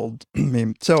ever told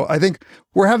me. So I think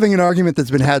we're having an argument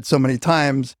that's been had so many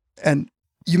times, and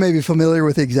you may be familiar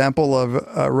with the example of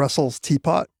Russell's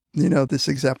teapot. You know this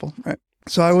example, right?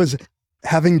 So I was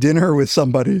having dinner with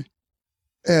somebody,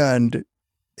 and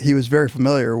he was very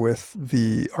familiar with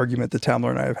the argument that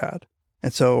Tamler and I have had.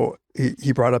 And so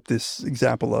he brought up this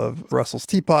example of Russell's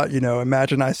teapot. You know,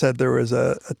 imagine I said there was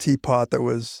a teapot that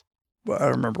was, well, I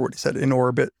don't remember what he said, in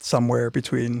orbit somewhere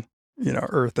between, you know,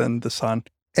 Earth and the sun.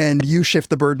 And you shift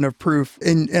the burden of proof.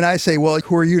 And I say, well,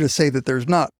 who are you to say that there's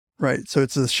not, right? So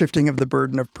it's a shifting of the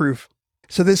burden of proof.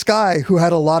 So this guy who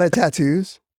had a lot of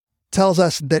tattoos tells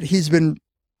us that he's been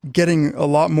getting a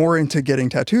lot more into getting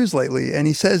tattoos lately. And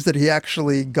he says that he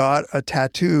actually got a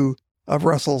tattoo of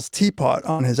Russell's teapot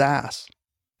on his ass.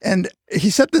 And he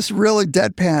said this really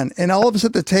deadpan. And all of us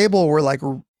at the table were like,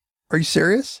 are you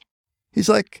serious? He's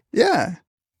like, yeah.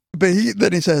 But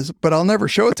then he says, but I'll never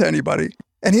show it to anybody.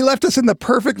 And he left us in the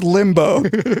perfect limbo.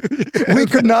 We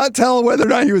could not tell whether or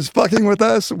not he was fucking with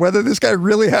us, whether this guy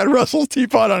really had Russell's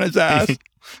teapot on his ass. It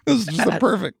was just the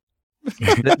perfect.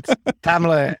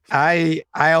 Tamla, I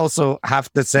also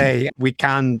have to say we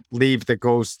can leave the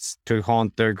ghosts to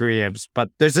haunt their graves, but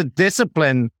there's a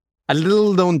discipline, a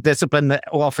little known discipline that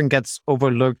often gets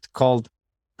overlooked called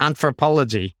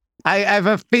anthropology. I have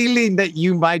a feeling that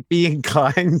you might be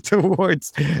inclined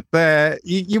towards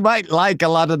you might like a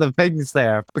lot of the things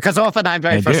there, because often I'm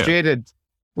very frustrated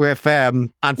with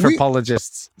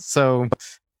anthropologists.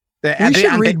 We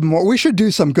should read more. We should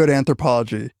do some good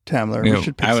anthropology, Tamler. We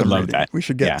should pick I would some love reading. that. We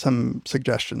should get some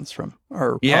suggestions from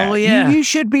our. Yeah. Oh, yeah. You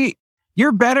should be.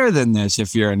 You're better than this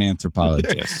if you're an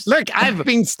anthropologist. Look, I've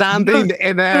been standing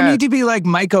in a. You need to be like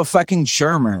Michael fucking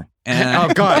Shermer.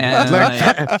 Oh God!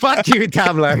 Look, fuck you,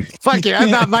 Tamler. Fuck you.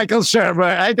 I'm not Michael Shermer.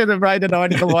 I didn't write an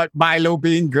article about Milo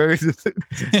being good.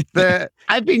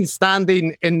 I've been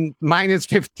standing in minus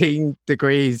 15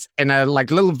 degrees in a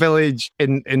little village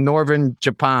in northern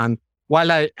Japan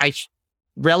while a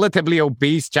relatively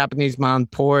obese Japanese man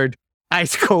poured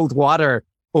ice cold water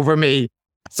over me.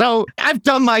 So I've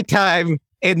done my time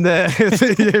in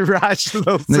the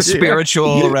irrational, the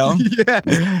spiritual realm.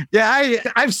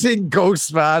 I've seen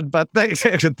ghosts, man, but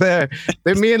they're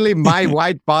mainly my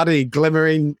white body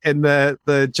glimmering in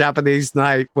the Japanese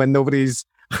night when nobody's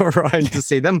around to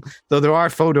see them. Though there are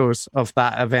photos of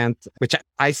that event, which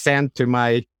I sent to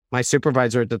my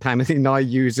supervisor at the time, and he now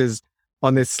uses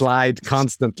on his slide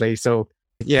constantly. So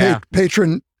yeah,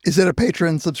 patron. Is it a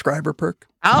patron subscriber perk?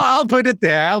 I'll put it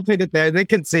there. They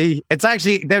can see. It's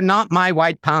actually, they're not my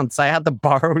white pants. I had to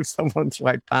borrow someone's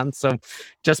white pants. So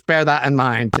just bear that in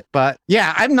mind. But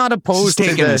yeah, I'm not opposed to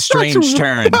taking a this. strange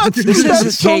turn.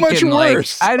 That's so much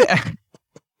worse.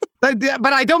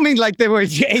 But I don't mean like they were in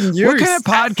use. What kind of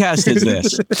podcast is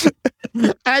this?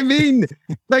 I mean,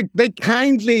 they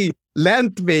kindly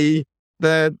lent me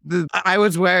I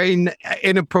was wearing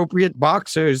inappropriate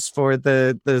boxers for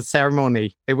the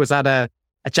ceremony. It was at a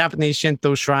Japanese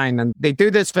Shinto shrine, and they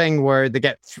do this thing where they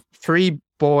get 3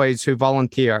 boys who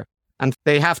volunteer, and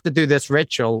they have to do this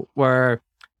ritual where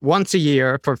once a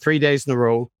year for 3 days in a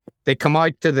row, they come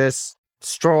out to this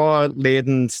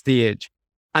straw-laden stage,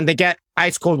 and they get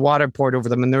ice cold water poured over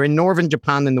them, and they're in northern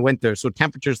Japan in the winter, so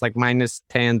temperatures like minus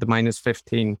 10 to minus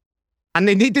 15, and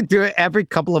they need to do it every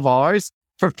couple of hours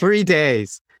for 3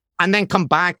 days, and then come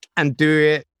back and do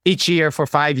it each year for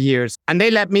 5 years. And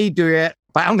they let me do it,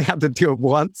 but I only had to do it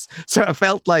once. So I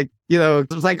felt like, it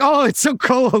was like, oh, it's so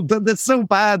cold and it's so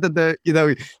bad. And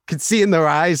you could see in their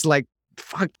eyes, like,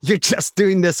 fuck, you're just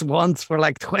doing this once for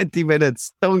like 20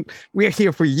 minutes. We're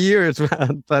here for years,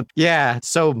 man. But yeah,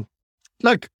 so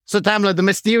look, Tamla, the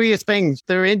mysterious things,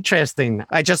 they're interesting.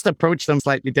 I just approach them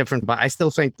slightly different, but I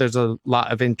still think there's a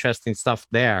lot of interesting stuff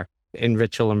there in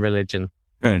ritual and religion.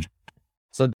 Good.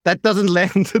 So that doesn't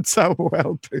lend itself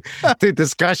well to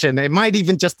discussion. It might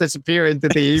even just disappear into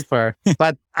the ether.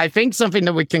 But I think something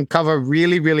that we can cover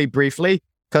really, really briefly,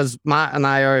 because Matt and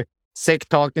I are sick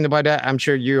talking about it, I'm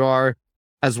sure you are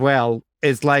as well,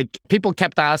 is like people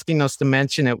kept asking us to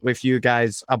mention it with you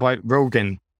guys about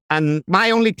Rogan. And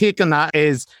my only take on that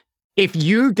is if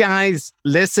you guys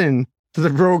listen to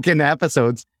the Rogan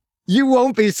episodes, you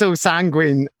won't be so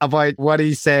sanguine about what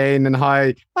he's saying and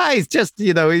how he's just,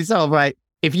 he's all right.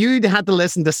 If you had to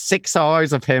listen to 6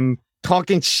 hours of him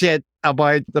talking shit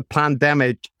about the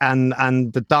pandemic and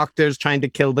the doctors trying to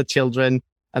kill the children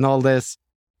and all this,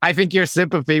 I think your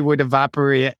sympathy would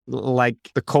evaporate like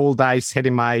the cold ice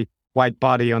hitting my white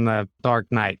body on a dark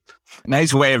night.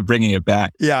 Nice way of bringing it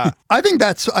back. Yeah, I think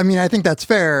that's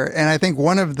fair. And I think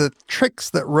one of the tricks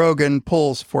that Rogan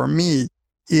pulls for me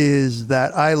is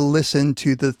that I listen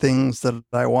to the things that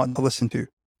I want to listen to,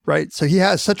 right? So he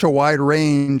has such a wide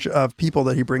range of people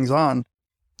that he brings on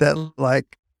that,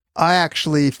 like, I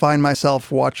actually find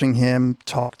myself watching him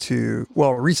talk to,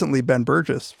 recently Ben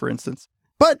Burgess, for instance,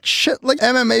 but shit like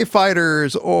MMA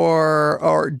fighters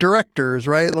or directors,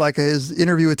 right? Like his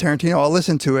interview with Tarantino, I'll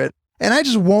listen to it and I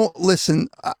just won't listen.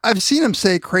 I've seen him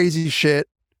say crazy shit.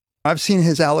 I've seen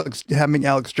having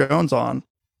Alex Jones on.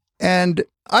 And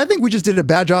I think we just did a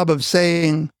bad job of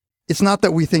saying it's not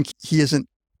that we think he isn't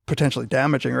potentially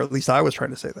damaging, or at least I was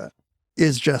trying to say that.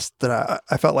 Is just that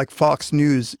I felt like Fox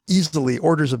News easily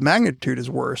orders of magnitude is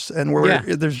worse. And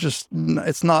there's just,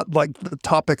 it's not like the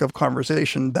topic of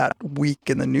conversation that week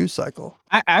in the news cycle.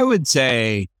 I would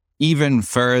say even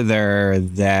further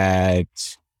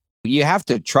that you have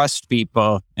to trust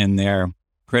people and their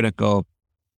critical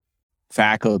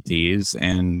faculties,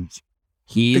 and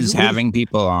he's having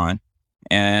people on.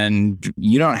 And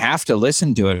you don't have to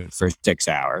listen to it for 6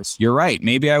 hours. You're right.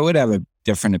 Maybe I would have a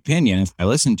different opinion if I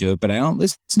listened to it, but I don't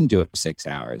listen to it for 6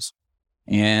 hours.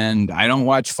 And I don't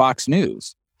watch Fox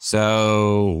News.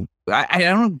 So I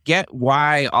don't get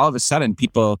why all of a sudden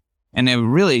people, and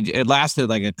it lasted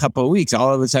like a couple of weeks.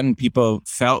 All of a sudden people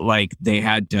felt like they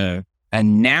had to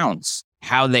announce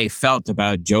how they felt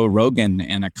about Joe Rogan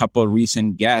and a couple of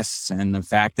recent guests and the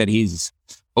fact that he's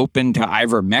open to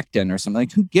ivermectin or something.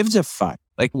 Like, who gives a fuck?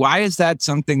 Like, why is that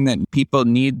something that people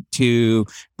need to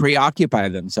preoccupy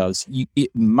themselves? It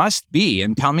must be,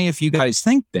 and tell me if you guys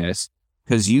think this,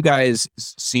 because you guys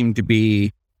seem to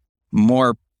be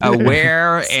more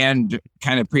aware and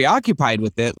kind of preoccupied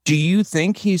with it. Do you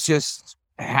think he's just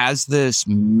has this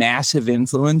massive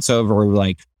influence over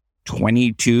like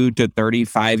 22 to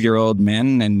 35-year-old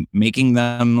men and making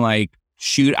them like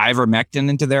shoot ivermectin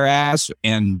into their ass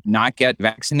and not get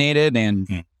vaccinated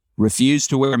and refuse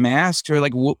to wear masks? Or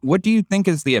like, what do you think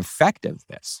is the effect of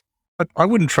this? I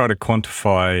wouldn't try to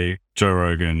quantify Joe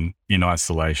Rogan in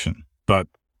isolation, but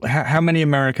how many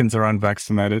Americans are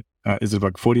unvaccinated? Is it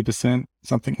like 40%,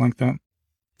 something like that? I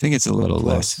think it's a little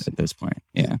less at this point.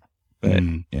 Yeah. But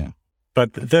yeah.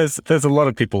 But there's a lot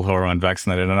of people who are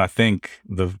unvaccinated, and I think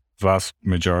the vast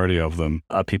majority of them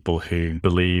are people who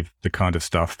believe the kind of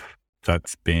stuff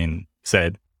that's been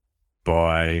said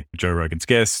by Joe Rogan's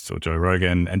guests or Joe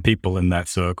Rogan and people in that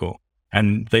circle.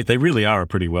 And they really are a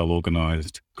pretty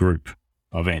well-organized group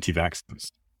of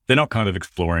anti-vaxxers. They're not kind of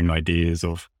exploring ideas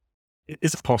of,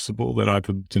 is it possible that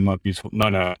ivermectin might be useful?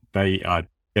 No, they are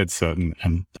dead certain,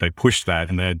 and they push that,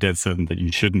 and they're dead certain that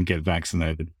you shouldn't get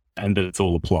vaccinated and that it's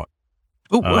all a plot.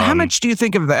 Well, how much do you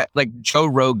think of that? Like, Joe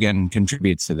Rogan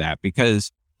contributes to that,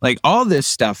 because like all this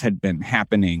stuff had been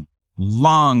happening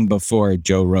long before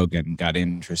Joe Rogan got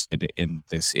interested in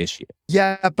this issue.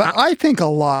 Yeah, but I think a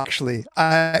lot, actually.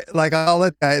 I'll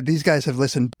let these guys have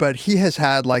listened, but he has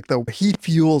had he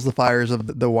fuels the fires of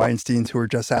the Weinsteins who are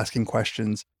just asking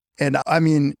questions. And I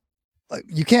mean,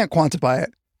 you can't quantify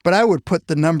it, but I would put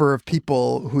the number of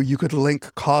people who you could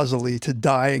link causally to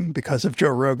dying because of Joe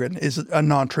Rogan is a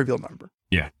non-trivial number.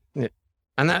 Yeah.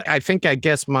 And I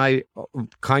guess my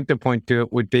counterpoint to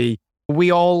it would be, we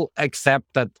all accept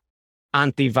that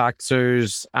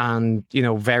anti-vaxxers and,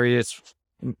 various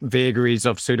vagaries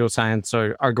of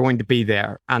pseudoscience are going to be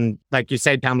there. And like you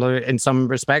said, Kamala, in some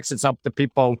respects, it's up to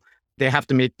people. They have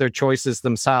to make their choices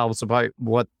themselves about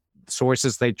what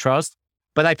sources they trust.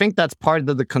 But I think that's part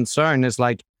of the concern is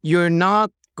like, you're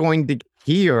not going to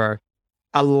hear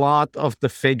a lot of the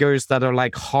figures that are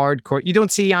like hardcore. You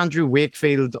don't see Andrew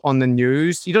Wakefield on the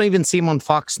news. You don't even see him on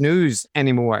Fox News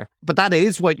anymore. But that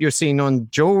is what you're seeing on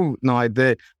Joe now,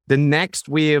 the next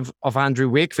wave of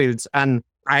Andrew Wakefields. And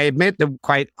I admit that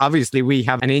quite obviously we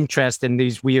have an interest in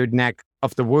these weird neck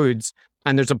of the woods.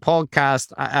 And there's a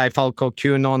podcast I follow called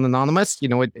QAnon Anonymous.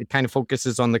 It kind of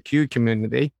focuses on the Q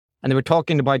community. And they were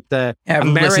talking about the I've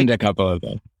listened to a couple of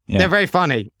them. Yeah. They're very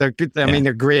funny. They're good. I mean,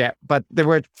 they're great. But they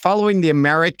were following the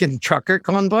American trucker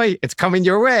convoy. It's coming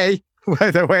your way,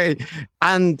 by the way.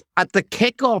 And at the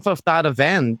kickoff of that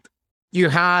event, you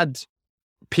had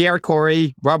Pierre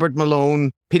Corey, Robert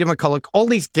Malone, Peter McCulloch, all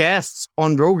these guests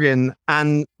on Rogan.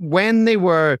 And when they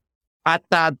were at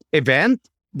that event,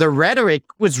 the rhetoric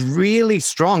was really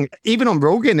strong. Even on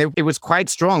Rogan, it was quite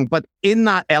strong. But in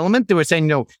that element, they were saying,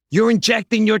 you're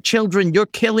injecting your children. You're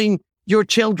killing your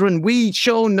children. We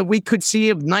shown that we could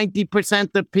save 90%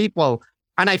 of people.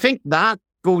 And I think that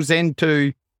goes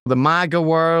into the MAGA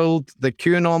world, the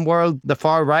QAnon world, the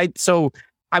far right. So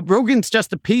Rogan's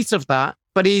just a piece of that,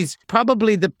 but he's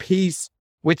probably the piece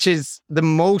which is the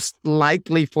most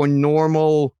likely for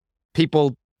normal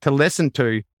people to listen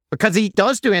to, because he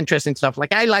does do interesting stuff.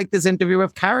 Like, I liked this interview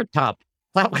with Carrot Top.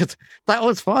 That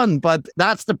was fun, but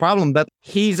that's the problem, that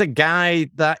he's a guy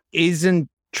that isn't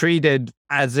treated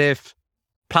as if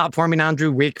platforming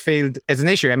Andrew Wakefield is an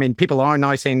issue. I mean, people are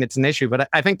now saying it's an issue, but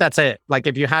I think that's it. Like,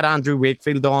 if you had Andrew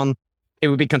Wakefield on, it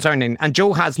would be concerning. And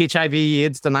Joe has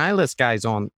HIV/AIDS denialist guys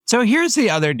on. So here's the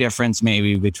other difference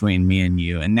maybe between me and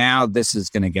you. And now this is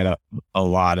going to get a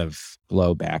lot of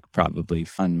blowback probably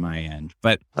on my end.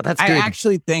 But that's I good.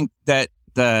 actually think that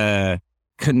the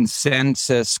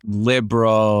consensus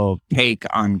liberal take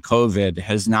on COVID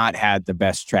has not had the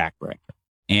best track record.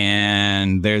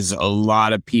 And there's a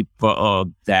lot of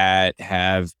people that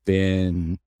have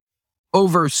been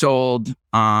oversold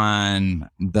on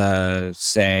the,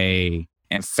 say,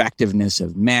 effectiveness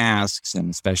of masks, and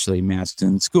especially masks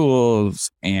in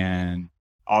schools. And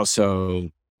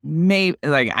also maybe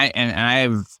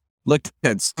I've looked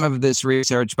at some of this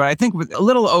research, but I think a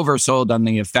little oversold on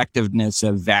the effectiveness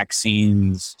of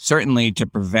vaccines, certainly to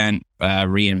prevent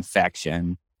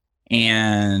reinfection.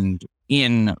 And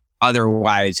in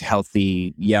otherwise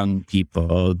healthy young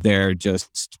people, their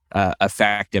just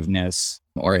effectiveness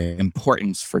or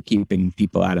importance for keeping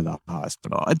people out of the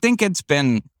hospital. I think it's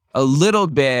been a little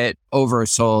bit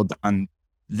oversold on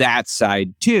that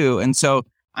side too. And so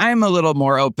I'm a little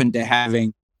more open to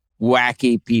having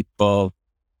wacky people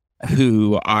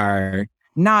who are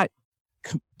not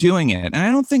doing it. And I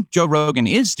don't think Joe Rogan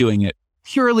is doing it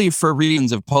purely for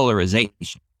reasons of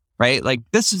polarization, right? Like,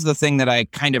 this is the thing that I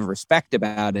kind of respect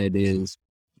about it is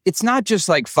it's not just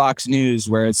like Fox News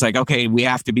where it's like, okay, we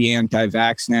have to be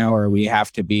anti-vax now, or we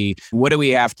have to be, what do we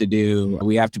have to do?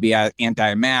 We have to be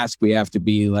anti-mask. We have to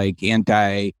be like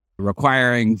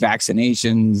anti-requiring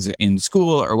vaccinations in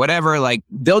school or whatever. Like,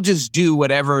 they'll just do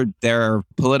whatever their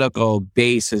political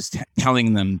base is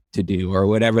telling them to do, or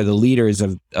whatever the leaders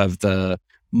of the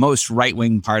most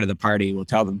right-wing part of the party will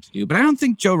tell them to do. But I don't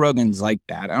think Joe Rogan's like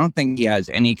that. I don't think he has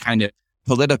any kind of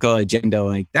political agenda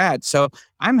like that. So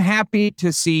I'm happy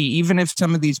to see, even if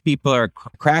some of these people are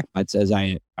crackpots, as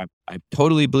I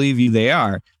totally believe you they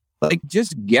are, like,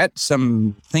 just get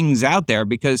some things out there,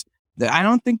 because I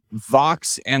don't think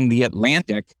Vox and The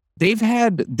Atlantic, they've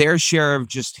had their share of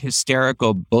just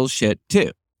hysterical bullshit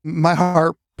too. My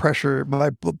heart pressure, my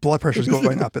blood pressure is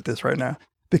going up at this right now,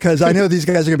 because I know these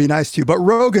guys are going to be nice to you, but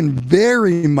Rogan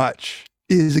very much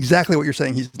is exactly what you're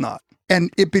saying he's not. And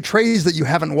it betrays that you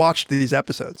haven't watched these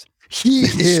episodes. He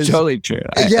is totally true.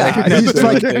 Yeah, he's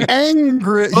like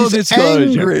angry. He's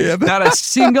angry. Not a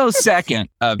single second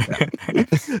of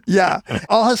that. Yeah.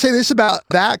 I'll say this about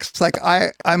vax. Like,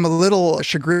 I'm a little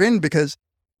chagrined because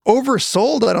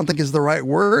oversold, I don't think is the right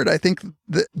word. I think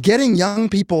that getting young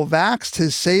people vaxxed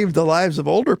has saved the lives of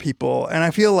older people. And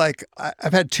I feel like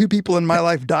I've had 2 people in my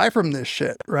life die from this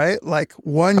shit, right? Like,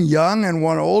 one young and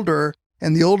one older.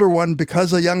 And the older one,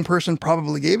 because a young person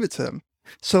probably gave it to him.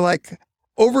 So, like,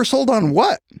 oversold on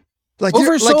what? Like,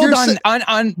 oversold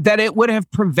on that it would have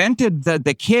prevented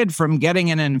the kid from getting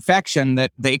an infection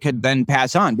that they could then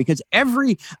pass on. Because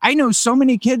I know so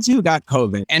many kids who got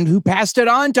COVID and who passed it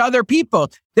on to other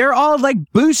people. They're all like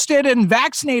boosted and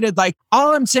vaccinated. Like,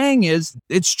 all I'm saying is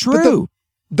it's true.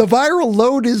 The viral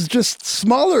load is just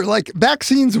smaller. Like,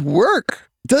 vaccines work.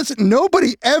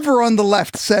 Nobody ever on the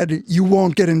left said you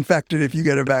won't get infected if you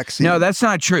get a vaccine? No, that's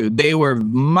not true. They were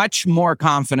much more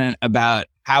confident about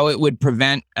how it would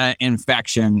prevent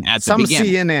infection at the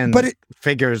beginning. Some CNN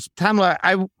figures. Tamla,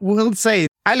 I will say,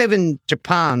 I live in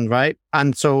Japan, right?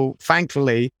 And so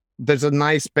thankfully, there's a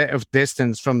nice bit of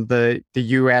distance from the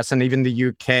US and even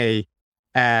the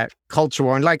UK culture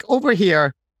war. And like, over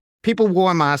here, people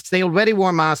wore masks. They already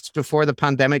wore masks before the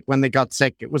pandemic when they got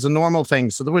sick. It was a normal thing.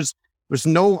 So there was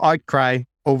no outcry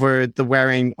over the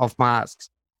wearing of masks.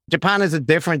 Japan is a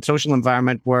different social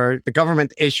environment where the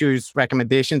government issues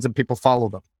recommendations and people follow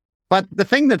them. But the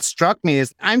thing that struck me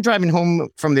is I'm driving home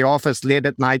from the office late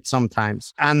at night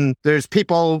sometimes, and there's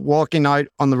people walking out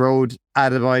on the road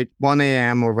at about 1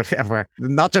 a.m. or whatever,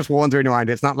 not just wandering around.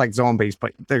 It's not like zombies,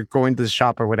 but they're going to the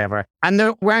shop or whatever, and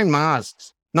they're wearing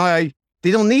masks. Now,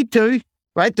 they don't need to,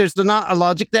 right? There's not a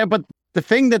logic there, but the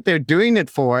thing that they're doing it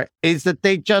for is that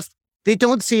they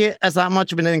don't see it as that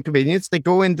much of an inconvenience. They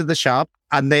go into the shop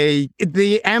and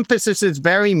the emphasis is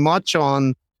very much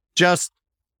on just,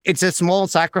 it's a small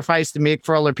sacrifice to make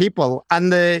for other people.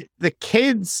 And the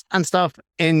kids and stuff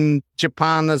in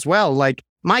Japan as well. Like,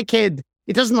 my kid,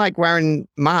 he doesn't like wearing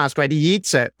mask, right? He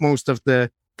eats it most of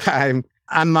the time.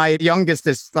 And my youngest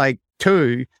is like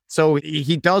 2. So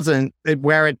he doesn't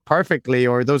wear it perfectly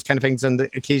or those kind of things on the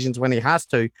occasions when he has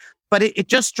to. But it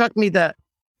just struck me that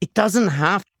it doesn't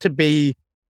have to be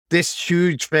this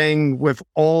huge thing with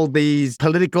all these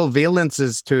political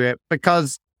valences to it,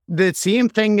 because the same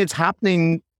thing is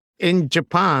happening in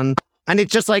Japan. And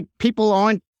it's just like, people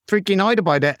aren't freaking out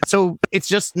about it. So it's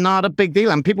just not a big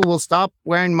deal. And people will stop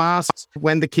wearing masks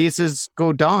when the cases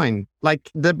go down.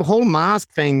 Like, the whole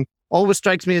mask thing always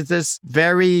strikes me as this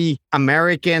very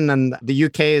American, and the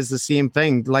UK is the same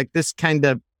thing. Like, this kind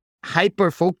of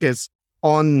hyper focus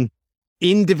on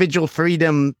individual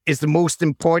freedom is the most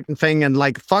important thing. And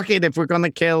like, fuck it, if we're going to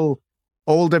kill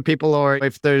older people, or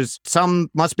if there's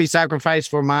some must be sacrificed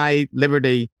for my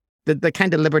liberty, the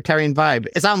kind of libertarian vibe.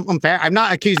 Is that unfair? I'm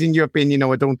not accusing you of being,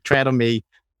 don't tread on me,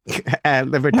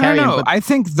 libertarian. No, I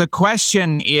think the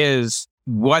question is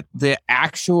what the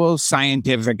actual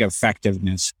scientific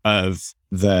effectiveness of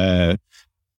the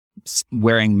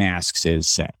wearing masks is,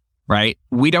 say. right?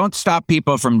 We don't stop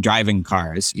people from driving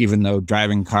cars, even though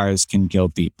driving cars can kill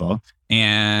people.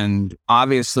 And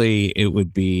obviously, it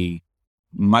would be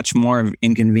much more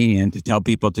inconvenient to tell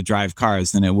people to drive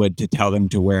cars than it would to tell them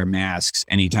to wear masks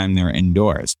anytime they're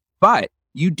indoors. But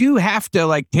you do have to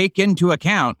like take into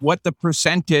account what the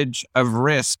percentage of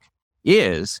risk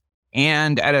is.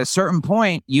 And at a certain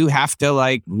point, you have to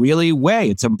like really weigh.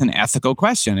 It's an ethical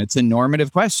question. It's a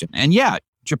normative question. And yeah,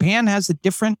 Japan has a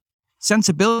different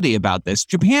sensibility about this.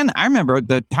 Japan, I remember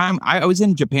the time I was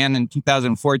in Japan in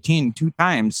 2014, 2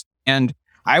 times, and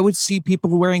I would see people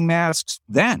wearing masks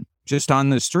then just on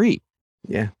the street.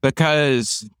 Yeah.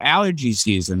 Because allergy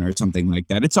season or something like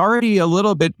that. It's already a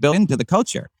little bit built into the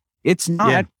culture. It's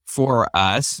not for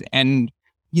us. And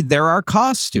there are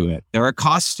costs to it. There are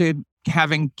costs to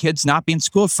having kids not be in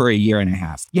school for a year and a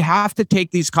half. You have to take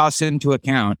these costs into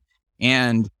account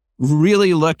and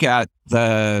really look at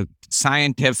the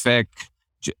scientific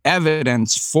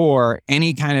evidence for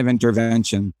any kind of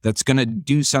intervention that's going to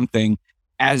do something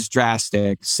as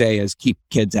drastic, say, as keep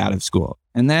kids out of school.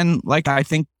 And then, like, I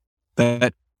think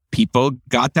that people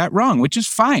got that wrong, which is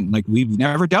fine. Like, we've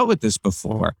never dealt with this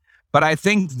before. But I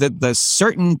think that the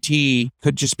certainty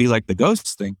could just be like the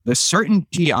ghost thing. The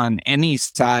certainty on any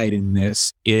side in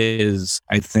this is,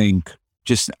 I think,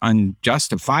 just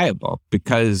unjustifiable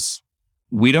because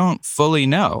we don't fully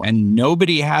know. And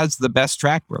nobody has the best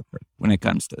track record when it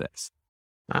comes to this.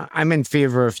 I'm in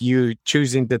favor of you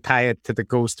choosing to tie it to the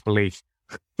ghost belief.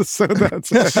 So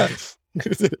that's...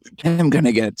 I'm going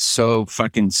to get so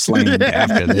fucking slammed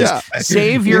after this. Yeah.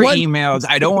 Save your emails.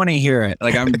 I don't want to hear it.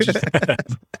 Like, I'm just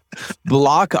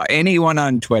block anyone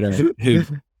on Twitter who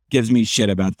gives me shit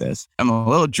about this. I'm a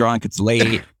little drunk. It's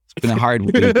late. It's been a hard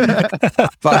week.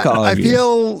 Fuck all of you. I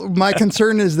feel my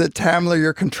concern is that, Tamler,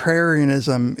 your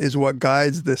contrarianism is what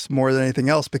guides this more than anything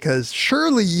else, because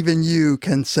surely even you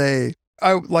can say,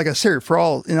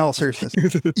 in all seriousness,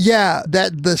 yeah,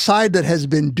 that the side that has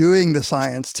been doing the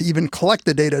science to even collect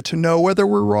the data to know whether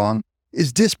we're wrong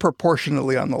is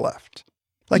disproportionately on the left.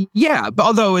 Like, yeah, but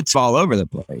although it's all over the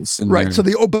place. Right. So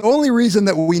the only reason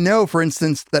that we know, for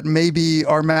instance, that maybe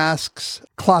our masks,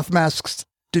 cloth masks,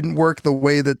 didn't work the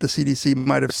way that the CDC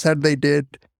might have said they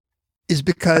did is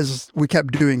because we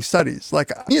kept doing studies.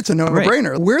 Like, it's a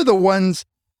no-brainer. Right. We're the ones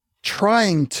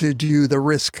trying to do the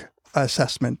risk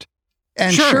assessment.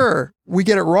 And sure, we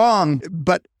get it wrong,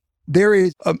 but there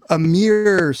is a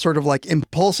mere sort of like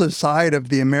impulsive side of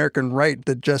the American right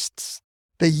that just,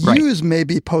 they use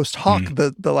maybe post hoc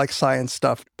the like science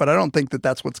stuff, but I don't think that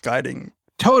that's what's guiding.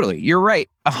 Totally. You're right.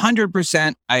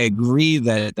 100%. I agree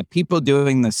that the people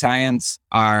doing the science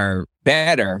are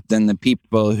better than the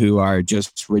people who are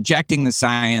just rejecting the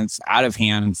science out of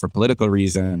hand for political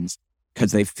reasons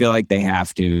because they feel like they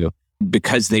have to,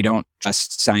 because they don't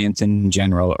trust science in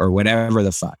general or whatever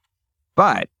the fuck.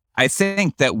 But I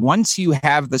think that once you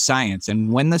have the science,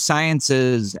 and when the science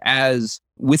is as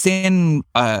within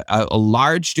a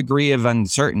large degree of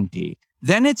uncertainty,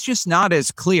 then it's just not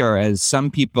as clear as some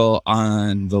people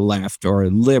on the left, or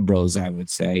liberals, I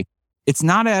would say. It's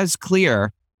not as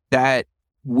clear that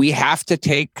we have to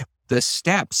take the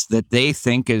steps that they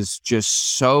think is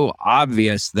just so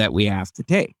obvious that we have to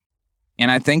take.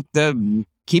 And I think the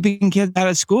keeping kids out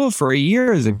of school for a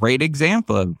year is a great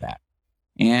example of that.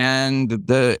 And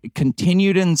the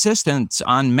continued insistence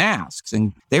on masks,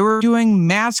 and they were doing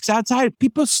masks outside.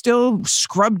 People still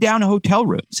scrub down hotel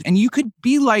rooms. And you could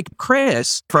be like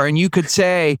Chris, and you could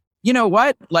say, you know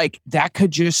what? Like, that could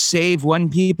just save one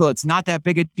people. It's not that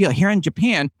big a deal. Here in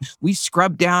Japan, we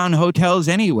scrub down hotels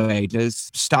anyway to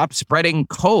stop spreading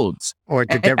colds. Or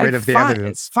to get rid of the evidence.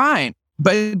 It's fine.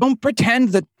 But don't pretend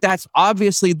that that's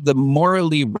obviously the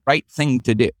morally right thing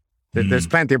to do. There's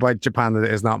plenty about Japan that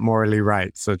is not morally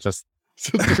right. So just...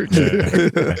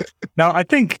 No, I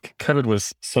think COVID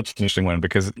was such an interesting one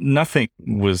because nothing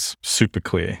was super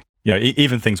clear. You know,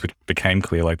 even things which became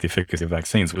clear, like the efficacy of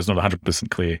vaccines, was not 100%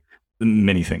 clear.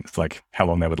 Many things, like how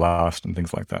long they would last and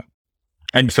things like that.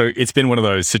 And so it's been one of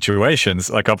those situations,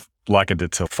 like I've likened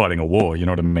it to fighting a war, you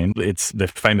know what I mean? They're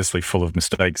famously full of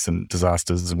mistakes and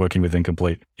disasters and working with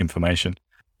incomplete information.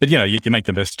 But, you know, you make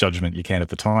the best judgment you can at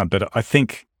the time. But I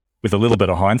think with a little bit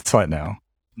of hindsight now,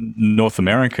 North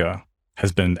America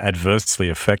has been adversely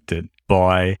affected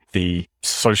by the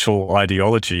social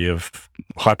ideology of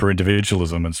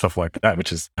hyper-individualism and stuff like that,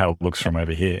 which is how it looks from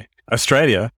over here.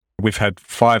 Australia, we've had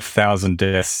 5,000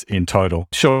 deaths in total.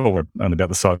 Sure, we're only about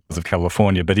the size of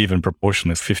California, but even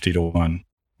proportionally, it's 50 to 1.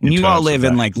 You all live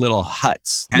in like little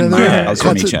huts. No,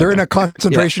 they're in a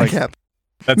concentration camp.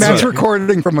 That's Matt's right.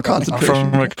 recording from a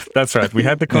concentration camp. That's right. We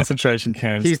had the concentration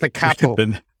camps. He's the capo.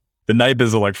 The the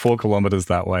neighbors are like 4 kilometers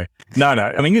that way. No.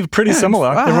 I mean, it's pretty similar.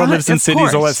 Well, Everyone lives in of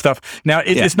cities, all that course. stuff. Now,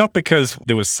 it's not because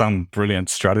there was some brilliant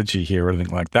strategy here or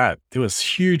anything like that. There was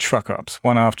huge fuck-ups,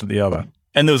 one after the other.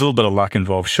 And there was a little bit of luck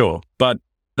involved, sure. But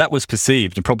that was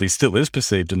perceived, and probably still is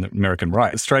perceived in the American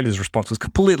right. Australia's response was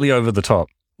completely over the top.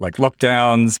 Like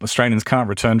lockdowns, Australians can't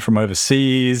return from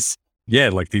overseas. Yeah,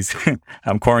 like these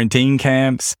quarantine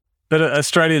camps. But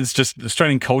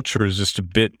Australian culture is just a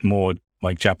bit more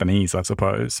like Japanese, I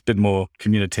suppose, a bit more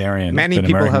communitarian. Many than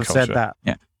people American have culture. said that.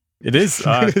 Yeah. It is.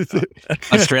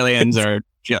 Australians are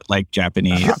like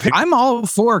Japanese. I'm all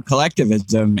for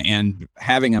collectivism and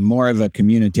having a more of a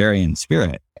communitarian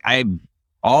spirit. I'm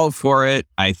all for it.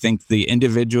 I think the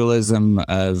individualism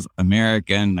of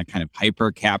American, a kind of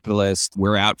hyper-capitalist,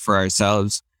 we're out for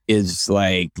ourselves, is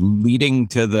like leading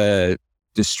to the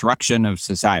destruction of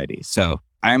society. So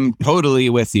I'm totally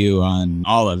with you on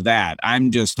all of that. I'm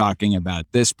just talking about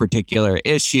this particular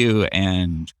issue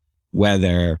and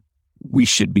whether we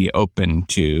should be open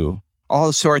to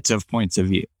all sorts of points of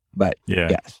view. But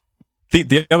yes.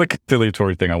 The other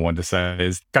conciliatory thing I wanted to say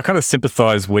is I kind of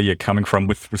sympathize where you're coming from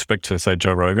with respect to, say,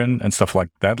 Joe Rogan and stuff like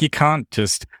that. You can't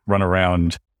just run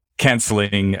around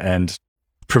canceling and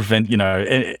prevent,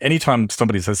 anytime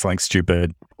somebody says something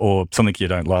stupid or something you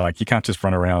don't like, you can't just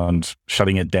run around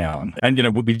shutting it down. And,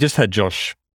 we just had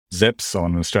Josh Zepps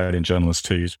on, an Australian journalist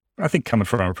who's, I think, coming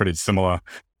from a pretty similar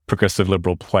progressive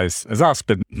liberal place as us,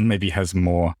 but maybe has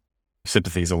more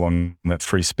sympathies along that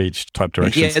free speech type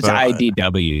direction. He has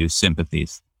IDW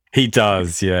sympathies. He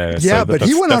does, yeah. Yeah, So but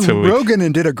he went on Rogan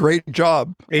and did a great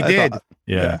job. He I did. thought.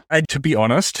 Yeah. And to be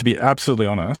absolutely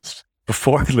honest,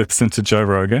 before I listened to Joe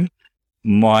Rogan,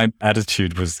 my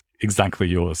attitude was exactly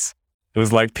yours. It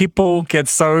was like people get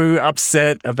so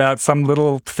upset about some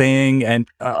little thing, and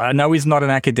I know he's not an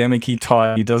academic-y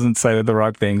type. He doesn't say the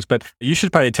right things, but you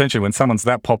should pay attention when someone's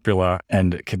that popular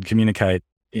and can communicate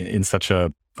in such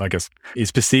a, I guess,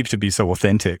 is perceived to be so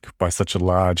authentic by such a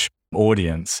large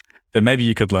audience that maybe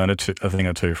you could learn a thing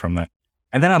or two from that.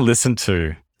 And then I listened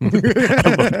to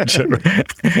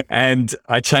and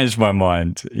I changed my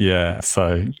mind. Yeah.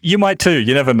 So you might too.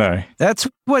 You never know. That's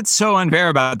what's so unfair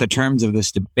about the terms of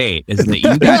this debate is that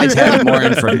you guys have more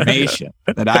information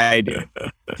than I do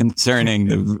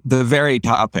concerning the very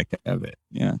topic of it.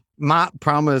 Yeah. Matt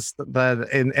promised that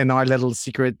in our little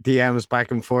secret DMs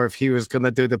back and forth, he was going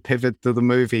to do the pivot to the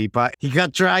movie, but he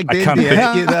got dragged into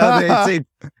it,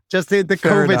 just in the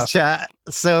Fair COVID enough. chat.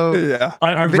 So Yeah.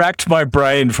 I racked my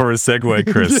brain for a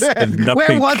segue, Chris. Yeah. And nothing.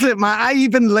 Where was it, Matt? I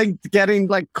even linked getting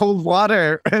like cold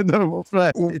water.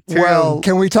 Well,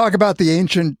 can we talk about the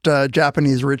ancient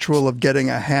Japanese ritual of getting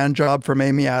a hand job from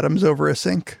Amy Adams over a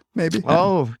sink? Maybe.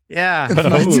 Oh, yeah.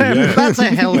 yeah. That's a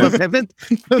hell of a pivot.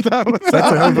 That's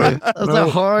a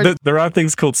hard. There are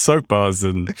things called soap bars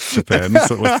in Japan.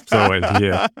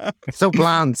 Yeah. So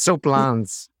bland.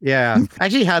 Yeah. I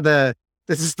actually had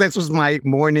this was my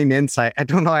morning insight. I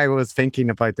don't know why I was thinking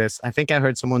about this. I think I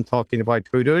heard someone talking about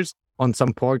Hooters on some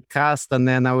podcast. And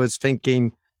then I was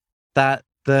thinking that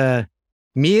the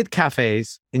maid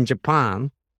cafes in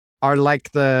Japan are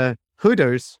like the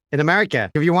Hooters in America.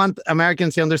 If you want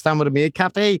Americans to understand what a maid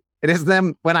cafe, it is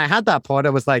them. When I had that thought, I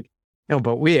was like, no,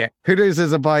 but wait, Hooters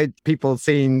is about people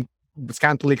seeing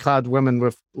scantily clad women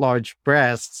with large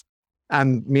breasts,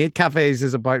 and maid cafes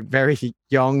is about very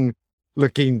young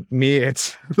looking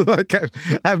maids. Like,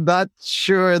 I'm not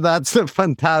sure that's a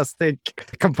fantastic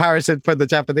comparison for the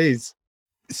Japanese.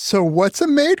 So what's a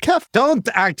maid cafe? Don't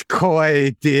act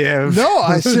coy, Dave. No,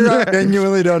 I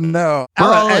genuinely don't know. We're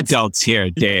all it's- adults here,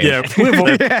 Dave. Yeah.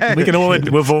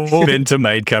 We've all been to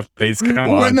maid cafes. Come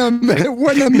When on.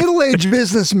 a middle-aged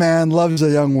businessman loves a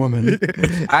young woman.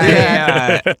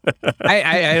 I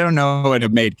don't know what a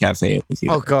maid cafe is.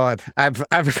 either. Oh God, I've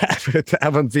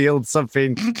unveiled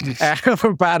something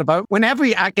bad about. When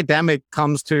every academic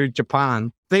comes to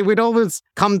Japan, they would always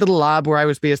come to the lab where I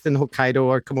was based in Hokkaido,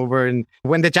 or come over. And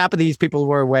when the Japanese people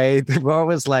were away, they were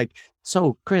always like,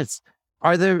 "So, Chris,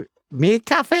 are there maid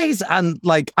cafes?" And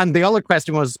the other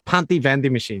question was panty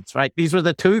vending machines. Right? These were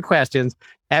the two questions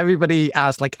everybody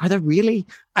asked. Like, are there really?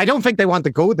 I don't think they want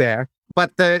to go there.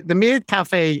 But the maid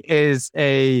cafe is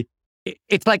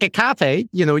it's like a cafe.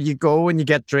 You go and you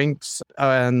get drinks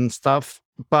and stuff.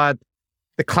 But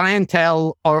the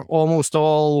clientele are almost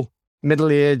all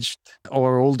middle-aged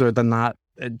or older than that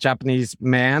Japanese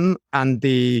men, and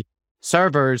the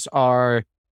servers are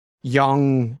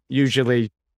young,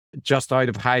 usually just out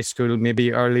of high school,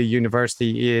 maybe early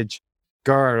university age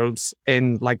girls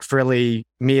in like frilly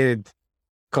maid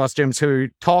costumes who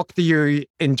talk to you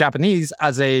in Japanese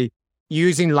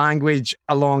using language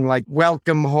along like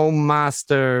 "welcome home,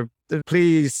 master,"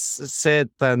 please sit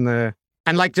and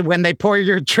like when they pour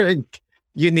your drink,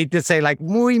 you need to say like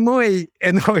muy muy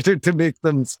in order to make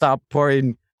them stop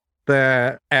pouring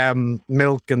the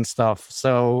milk and stuff.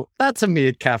 So that's a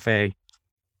mead cafe.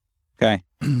 Okay.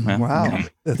 Well, Wow. okay.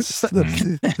 That's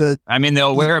the I mean,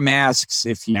 they'll wear masks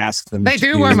if you ask them. They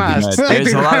do to, wear but masks. They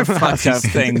There's do a lot wear of fucked up masks.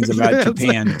 things about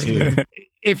Japan too.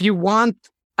 If you want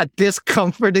a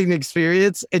discomforting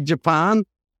experience in Japan,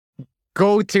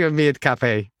 go to a mead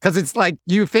cafe, because it's like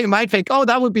you might think, oh,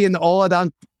 that would be an odd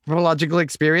anthropological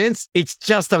experience. It's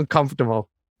just uncomfortable.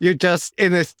 You're just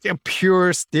in a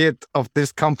pure state of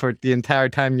discomfort the entire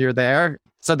time you're there.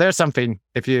 So there's something,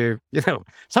 if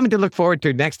something to look forward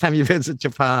to next time you visit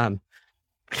Japan.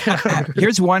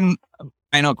 Here's one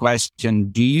final question.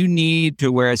 Do you need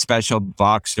to wear special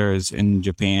boxers in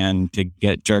Japan to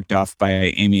get jerked off by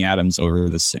Amy Adams over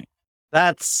the sink?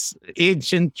 That's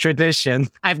ancient tradition.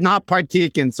 I've not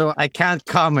partaken, so I can't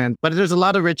comment, but there's a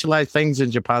lot of ritualized things in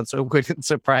Japan, so it wouldn't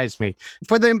surprise me.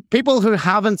 For the people who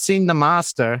haven't seen The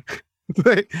Master,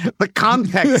 the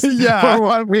context Yeah. for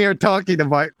what we are talking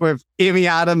about with Amy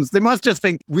Adams, they must just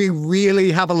think we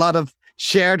really have a lot of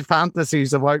shared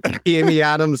fantasies about Amy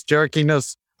Adams jerking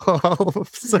us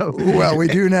off. So, well, we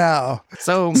do now.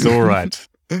 so It's all right.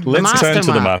 Let's Master, turn to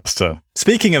the Matt. master.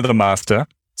 Speaking of the master,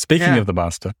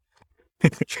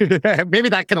 maybe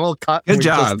that can all cut. Good We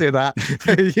just job. do that.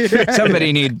 Yeah.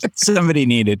 Somebody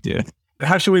needed to.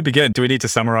 how should we begin? Do we need to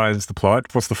summarize the plot?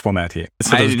 What's the format here?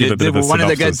 Sort of give a bit of a One of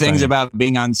the good synopsis things saying- about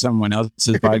being on someone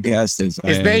else's podcast is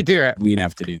They do it. we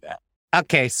have to do that.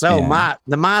 Okay, so Yeah. Matt,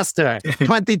 The Master,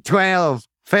 2012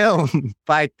 film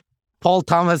by Paul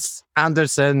Thomas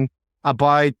Anderson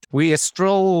about Wee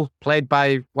Stroll, played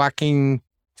by Joaquin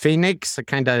Phoenix, a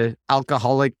kind of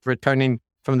alcoholic returning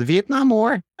from the Vietnam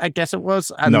War, I guess it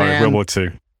was. And No, then, World War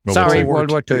II. sorry, War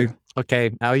World War II. II.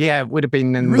 Okay, oh yeah, it would have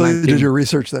been in Really 19 did your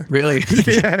research there. Really?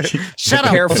 Yeah. Shut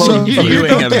up. Careful So-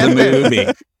 viewing of the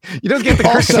movie. You don't get the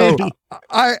Also, credit.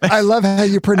 I love how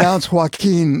you pronounce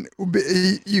Joaquin.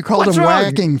 You called What's him wrong?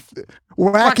 whacking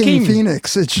Joaquin.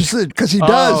 Phoenix. It's just because he Oh,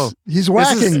 does. He's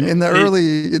whacking in the it-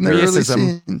 early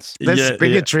racism. scenes. This Yeah,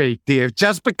 bigotry, dear.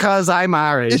 Just because I'm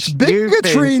Irish. It's you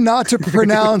bigotry think- not to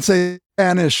pronounce a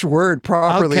Spanish word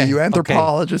properly. Okay, You okay.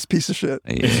 anthropologist piece of shit.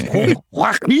 Yeah.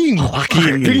 Joaquin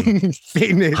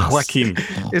Phoenix. Joaquin.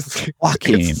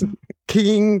 Joaquin.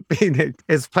 King Phoenix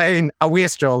is playing a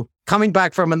wastrel coming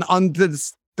back from an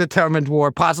undetermined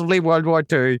war, possibly World War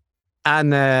II.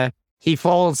 And he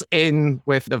falls in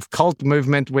with the cult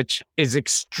movement, which is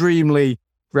extremely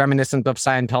reminiscent of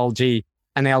Scientology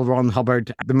and L. Ron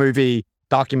Hubbard. The movie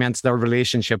documents their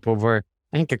relationship over,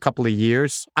 I think, a couple of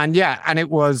years. And yeah, and it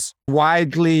was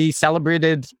widely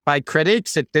celebrated by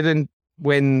critics. It didn't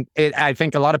win it. I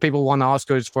think a lot of people won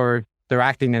Oscars for their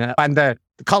acting in it. And the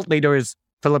cult leader is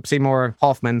Philip Seymour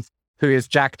Hoffman, who is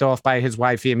jacked off by his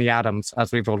wife, Amy Adams,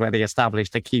 as we've already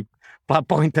established, a key plot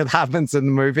point that happens in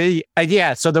the movie.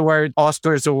 Yeah, so there were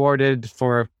Oscars awarded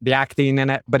for the acting in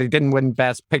it, but it didn't win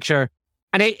Best Picture.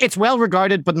 And it's well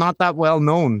regarded, but not that well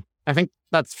known. I think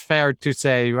that's fair to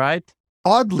say, right?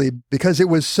 Oddly, because it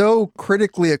was so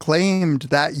critically acclaimed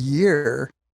that year,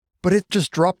 but it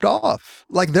just dropped off.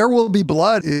 Like There Will Be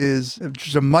Blood is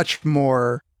just a much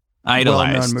more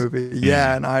Idolized. well-known movie.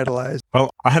 Yeah, and idolized. Well,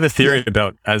 I have a theory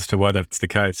about as to why that's the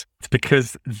case. It's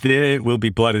because There Will Be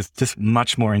Blood is just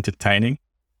much more entertaining.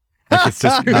 Like it's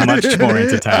just much more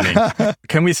entertaining.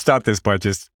 Can we start this by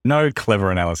just no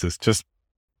clever analysis? Just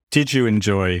did you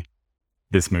enjoy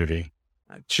this movie?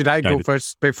 Should I go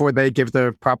first before they give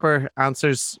the proper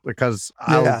answers? Because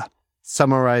I'll Yeah.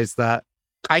 summarize that.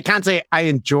 I can't say I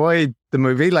enjoyed the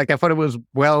movie. Like I thought it was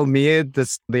well made.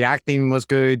 The acting was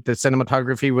good. The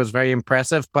cinematography was very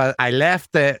impressive. But I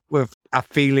left it with a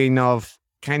feeling of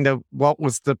kind of what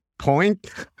was the point,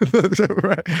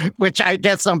 which I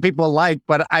guess some people like.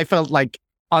 But I felt like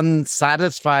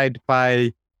unsatisfied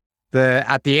by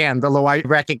at the end. Although I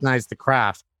recognized the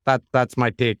craft. That's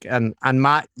my take. And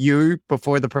Matt, you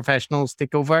before the professionals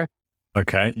take over.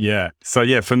 Okay, yeah. So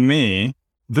yeah, for me,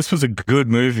 this was a good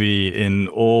movie in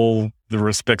all the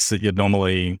respects that you'd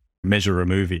normally measure a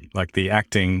movie. Like the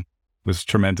acting was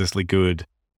tremendously good.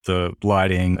 The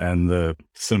lighting and the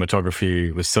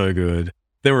cinematography was so good.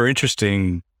 There were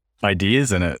interesting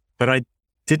ideas in it, but I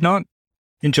did not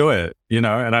enjoy it, and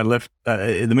I left,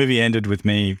 the movie ended with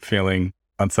me feeling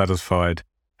unsatisfied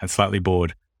and slightly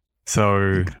bored.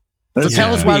 So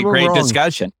tell us why we're great wrong.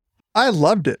 discussion. I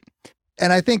loved it.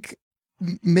 And I think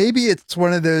maybe it's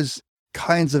one of those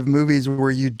kinds of movies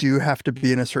where you do have to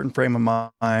be in a certain frame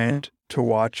of mind to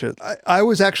watch it. I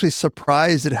was actually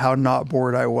surprised at how not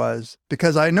bored I was,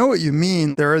 because I know what you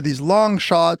mean. There are these long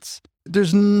shots.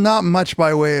 There's not much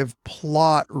by way of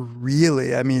plot,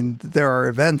 really. I mean, there are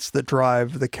events that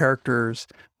drive the characters,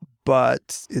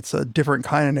 but it's a different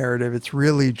kind of narrative. It's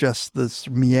really just this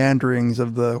meanderings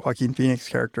of the Joaquin Phoenix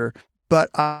character. But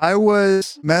I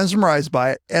was mesmerized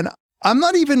by it. And I'm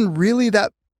not even really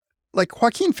that, like,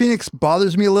 Joaquin Phoenix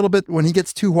bothers me a little bit when he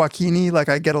gets too Joaquin-y. Like,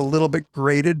 I get a little bit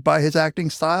grated by his acting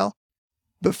style.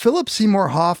 But Philip Seymour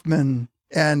Hoffman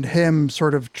and him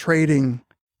sort of trading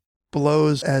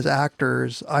blows as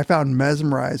actors, I found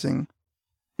mesmerizing.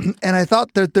 And I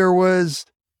thought that there was,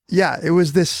 it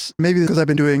was this, maybe because I've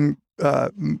been doing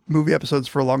movie episodes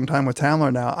for a long time with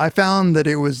Tamler now, I found that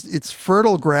it's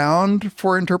fertile ground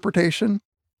for interpretation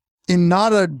in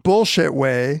not a bullshit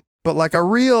way, but like a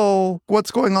real,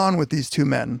 what's going on with these two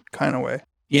men kind of way.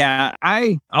 Yeah,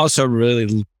 I also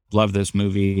really love this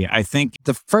movie. I think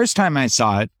the first time I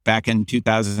saw it back in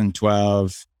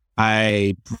 2012,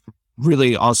 I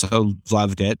really also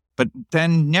loved it, but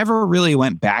then never really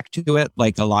went back to it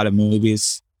like a lot of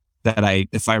movies that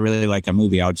if I really like a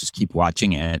movie, I'll just keep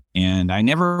watching it. And I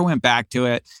never went back to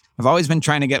it. I've always been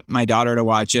trying to get my daughter to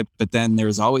watch it, but then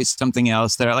there's always something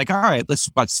else that are like, all right, let's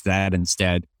watch that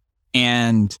instead.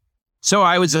 And so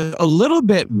I was a little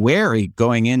bit wary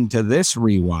going into this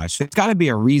rewatch. There's got to be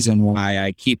a reason why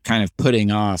I keep kind of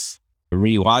putting off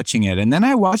rewatching it. And then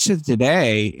I watched it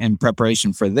today in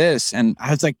preparation for this, and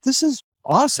I was like, this is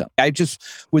awesome. I just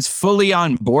was fully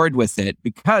on board with it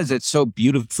because it's so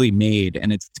beautifully made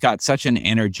and it's got such an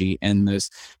energy, and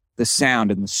the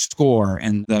sound and the score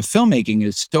and the filmmaking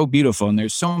is so beautiful. And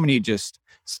there's so many just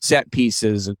set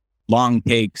pieces, long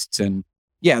takes, and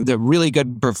the really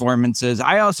good performances.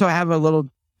 I also have a little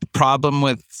problem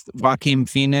with Joaquin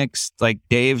Phoenix, like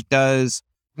Dave does.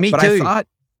 Me but too. I thought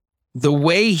the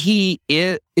way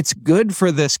it's good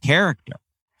for this character,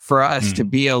 for us to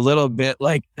be a little bit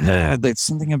like, there's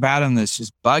something about him that's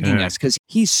just bugging us, because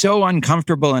he's so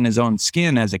uncomfortable in his own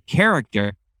skin as a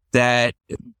character that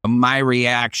my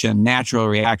natural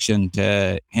reaction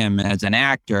to him as an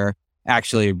actor,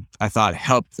 actually, I thought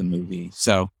helped the movie.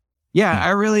 So, I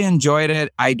really enjoyed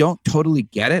it. I don't totally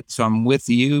get it. So I'm with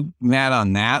you, Matt,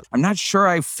 on that. I'm not sure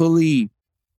I fully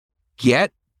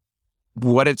get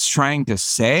what it's trying to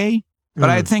say, but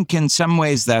I think in some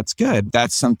ways that's good.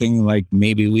 That's something like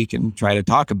maybe we can try to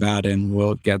talk about and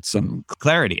we'll get some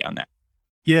clarity on that.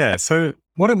 Yeah. So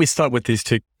why don't we start with these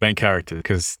two main characters?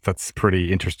 Because that's a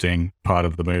pretty interesting part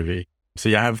of the movie. So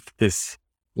you have this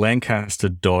Lancaster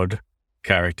Dodd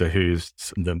character who's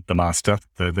the master,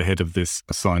 the head of this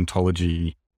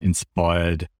Scientology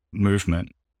inspired movement.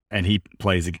 And he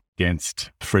plays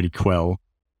against Freddie Quell,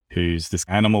 who's this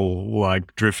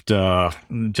animal-like drifter,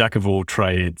 jack of all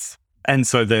trades. And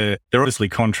so they're obviously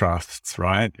contrasts,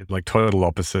 right? Like total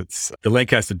opposites. The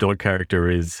Lancaster Dodd character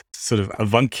is sort of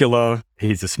avuncular.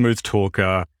 He's a smooth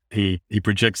talker. He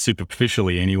projects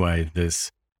superficially anyway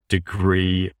this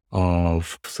degree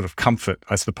of sort of comfort,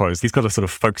 I suppose. He's got a sort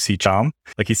of folksy charm.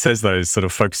 Like he says those sort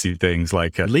of folksy things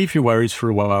like, leave your worries for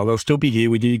a while. They'll still be here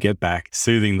when you get back,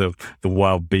 soothing the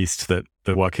wild beast that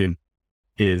Joaquin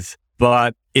is.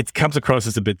 But it comes across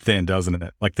as a bit thin, doesn't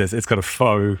it? Like it's got a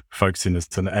faux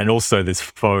folksiness and also this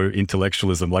faux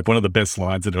intellectualism. Like one of the best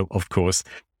lines, of course,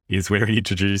 is where he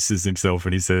introduces himself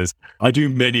and he says, I do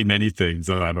many, many things.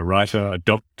 I'm a writer, a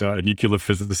doctor, a nuclear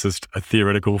physicist, a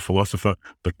theoretical philosopher,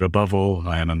 but above all,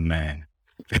 I am a man.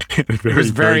 It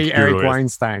was very Eric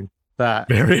Weinstein.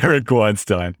 Very Eric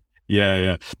Weinstein.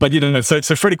 Yeah. But, so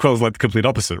Freddie Quell's like the complete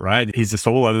opposite, right? He's just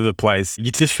all over the place. You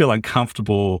just feel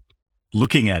uncomfortable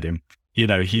looking at him.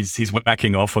 He's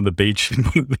whacking off on the beach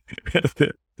at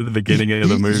the beginning of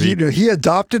the movie. He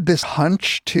adopted this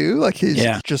hunch too. Like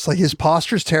just like his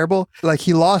posture's terrible. Like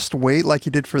he lost weight like he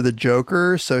did for the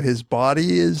Joker. So his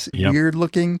body is weird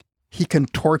looking. He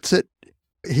contorts it.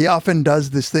 He often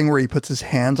does this thing where he puts his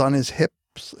hands on his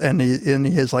hips and he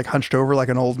is like hunched over like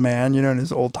an old man, in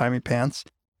his old timey pants.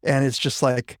 And it's just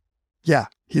like,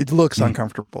 he looks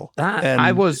uncomfortable.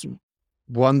 I was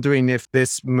wondering if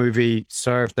this movie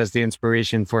served as the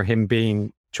inspiration for him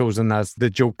being chosen as the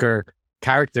Joker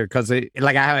character, because I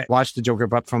haven't watched the Joker,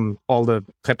 but from all the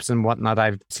clips and whatnot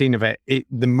I've seen of it,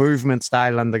 the movement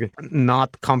style and the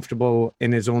not comfortable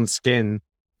in his own skin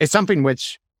is something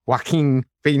which Joaquin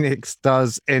Phoenix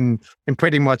does in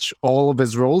pretty much all of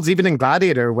his roles, even in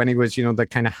Gladiator when he was, the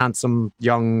kind of handsome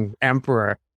young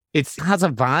emperor. It has a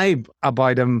vibe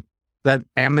about him that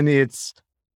emanates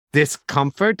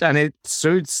discomfort, and it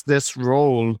suits this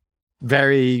role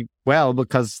very well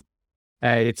because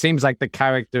It seems like the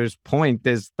character's point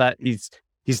is that he's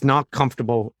not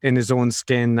comfortable in his own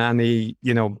skin, and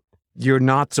you're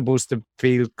not supposed to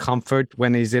feel comfort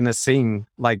when he's in a scene,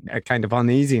 like a kind of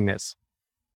uneasiness.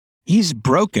 He's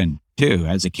broken too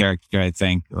as a character, I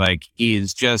think. Like,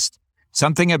 he's just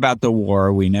something about the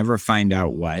war, we never find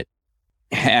out what,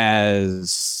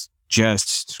 has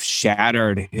just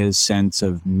shattered his sense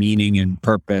of meaning and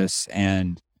purpose,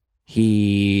 and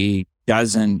he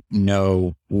doesn't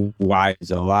know why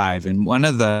he's alive. And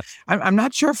I'm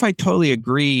not sure if I totally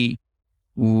agree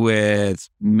with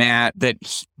Matt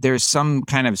that there's some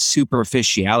kind of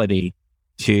superficiality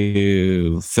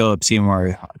to Philip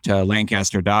Seymour, to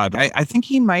Lancaster Dodd. I think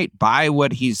he might buy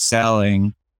what he's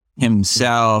selling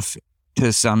himself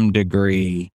to some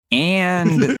degree.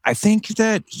 And I think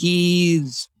that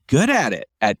he's good at it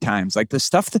at times. Like the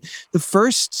stuff, the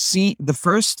first scene, the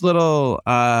first little,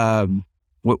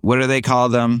 what do they call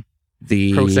them?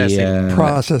 The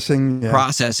processing.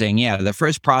 Yeah. The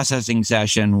first processing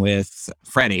session with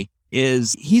Freddy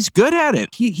he's good at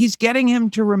it. He's getting him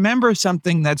to remember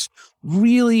something that's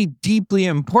really deeply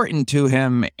important to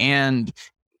him and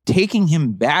taking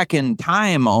him back in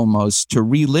time almost to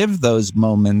relive those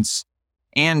moments.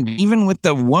 And even with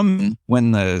the woman,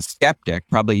 when the skeptic,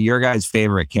 probably your guy's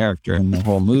favorite character in the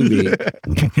whole movie,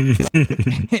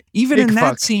 even in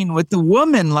that scene with the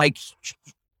woman, like,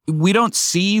 we don't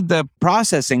see the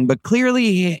processing, but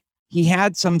clearly he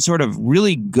had some sort of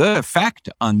really good effect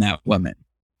on that woman.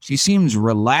 She seems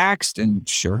relaxed and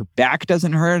sure her back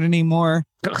doesn't hurt anymore.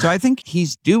 So I think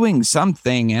he's doing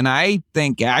something, and I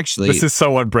think actually this is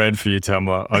so on brand for you,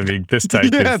 Tamla. I mean, this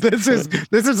take this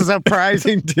is a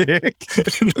surprising take.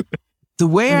 The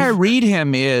way I read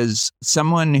him is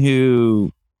someone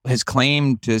who has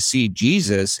claimed to see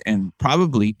Jesus and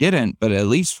probably didn't, but at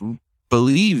least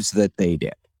believes that they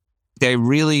did. They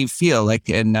really feel like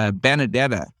in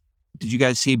Benedetta. Did you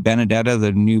guys see Benedetta,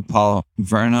 the new Paul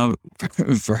Verhoeven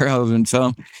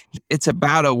film? It's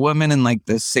about a woman in like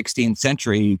the 16th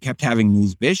century who kept having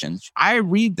these visions. I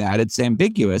read that. It's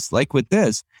ambiguous. Like with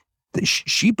this,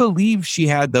 she believes she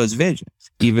had those visions,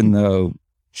 even though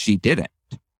she didn't.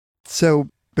 So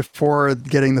before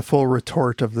getting the full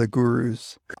retort of the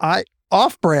gurus,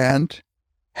 Off-Brand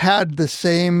had the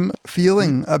same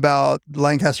feeling about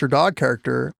Lancaster Dodd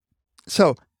character.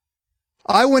 So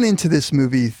I went into this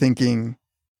movie thinking,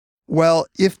 well,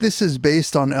 if this is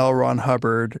based on L. Ron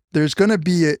Hubbard, there's going to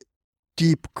be a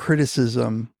deep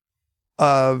criticism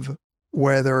of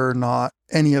whether or not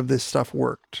any of this stuff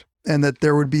worked, and that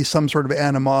there would be some sort of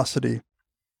animosity.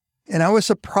 And I was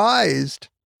surprised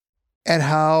at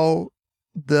how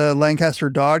the Lancaster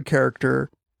Dodd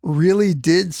character really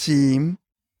did seem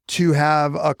to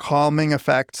have a calming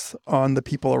effect on the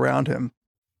people around him.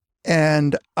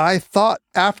 And I thought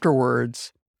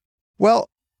afterwards, well,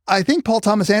 I think Paul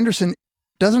Thomas Anderson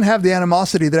doesn't have the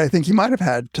animosity that I think he might have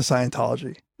had to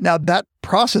Scientology. Now, that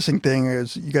processing thing,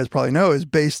 as you guys probably know, is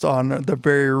based on the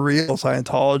very real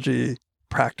Scientology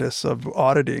practice of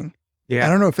auditing. Yeah. I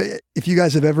don't know if you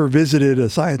guys have ever visited a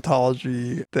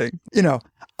Scientology thing.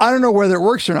 I don't know whether it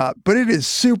works or not, but it is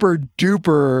super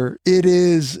duper.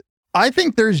 I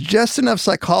think there's just enough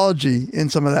psychology in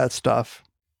some of that stuff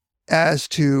as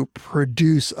to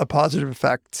produce a positive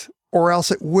effect, or else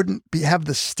it wouldn't have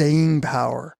the staying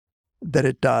power that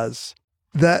it does.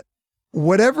 That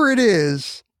whatever it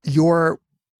is, you're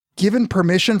given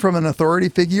permission from an authority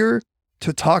figure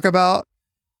to talk about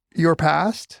your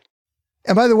past.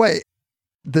 And by the way,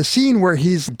 the scene where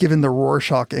he's given the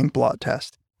Rorschach inkblot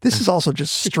test, this is also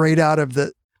just straight out of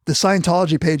the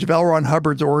Scientology page of L. Ron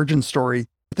Hubbard's origin story,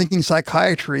 thinking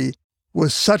psychiatry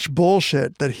was such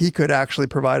bullshit that he could actually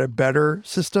provide a better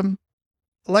system.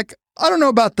 Like, I don't know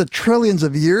about the trillions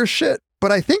of years shit,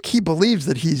 but I think he believes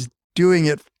that he's doing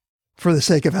it for the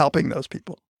sake of helping those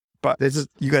people. But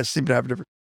you guys seem to have a different.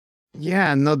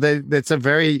 Yeah, no, that's a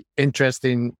very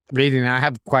interesting reading. I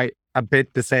have quite a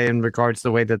bit to say in regards to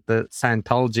the way that the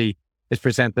Scientology is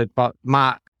presented. But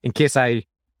Matt, in case I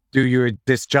do you a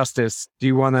disjustice, do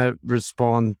you want to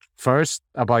respond first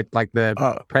about like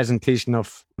the presentation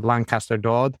of Lancaster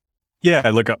Dodd? Yeah,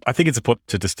 look, I think it's important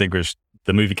to distinguish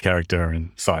the movie character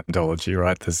and Scientology,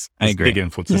 right? There's big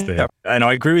influences there. And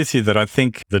I agree with you that I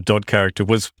think the Dodd character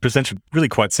was presented really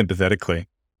quite sympathetically.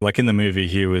 Like in the movie,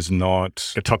 he was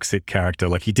not a toxic character.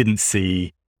 Like he didn't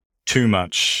see too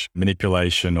much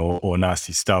manipulation or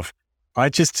nasty stuff.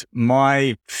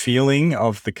 My feeling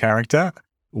of the character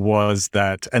was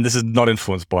that, and this is not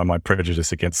influenced by my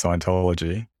prejudice against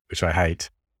Scientology, which I hate,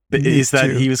 but is that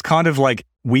he was kind of like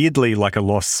weirdly like a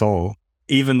lost soul.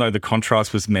 even though the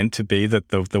contrast was meant to be that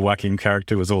the Joaquin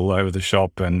character was all over the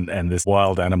shop and this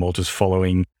wild animal just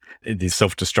following this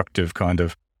self-destructive kind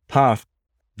of path,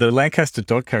 the Lancaster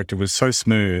Dodd character was so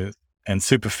smooth and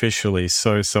superficially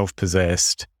so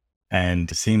self-possessed, and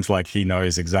it seems like he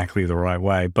knows exactly the right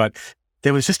way. But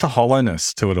there was just a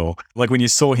hollowness to it all. Like when you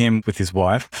saw him with his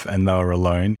wife and they were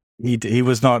alone, he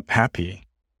was not happy.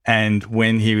 And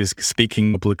when he was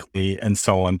speaking obliquely and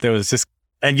so on, there was just,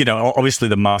 and obviously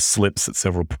the mask slips at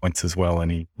several points as well,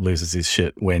 and he loses his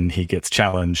shit when he gets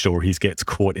challenged or he gets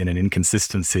caught in an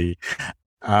inconsistency.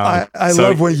 I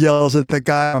love when he yells at the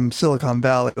guy from Silicon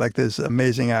Valley, like this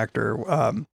amazing actor.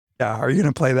 Are you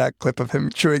going to play that clip of him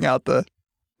chewing out the...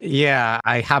 Yeah,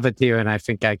 I have it here, and I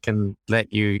think I can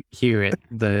let you hear it.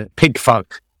 The pig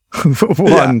fuck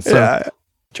one.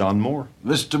 John Moore.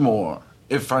 Mr. Moore,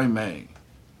 if I may,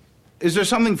 is there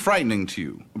something frightening to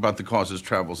you about the cause's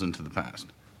travels into the past?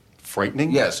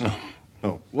 Frightening? Yes.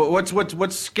 No.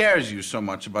 What scares you so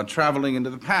much about traveling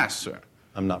into the past, sir?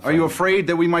 I'm not frightened. Are you afraid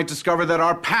that we might discover that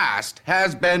our past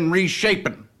has been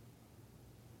reshapen,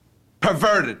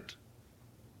 perverted,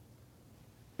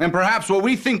 and perhaps what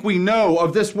we think we know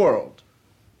of this world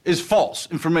is false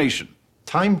information?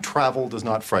 Time travel does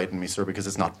not frighten me, sir, because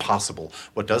it's not possible.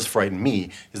 What does frighten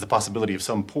me is the possibility of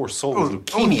some poor soul with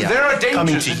leukemia there are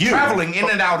coming dangers to in you. traveling in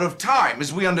and out of time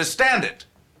as we understand it.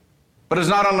 But it's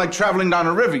not unlike traveling down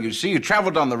a river, you see. You travel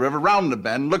down the river, round the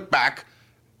bend, look back,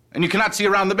 and you cannot see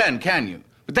around the bend, can you?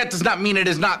 But that does not mean it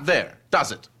is not there,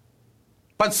 does it?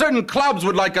 But certain clubs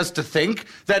would like us to think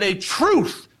that a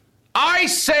truth, I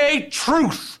say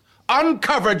truth,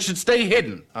 uncovered should stay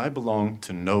hidden. I belong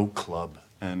to no club,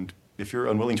 and if you're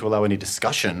unwilling to allow any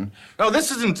discussion... No,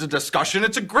 this isn't a discussion,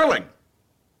 it's a grilling.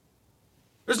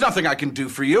 There's nothing I can do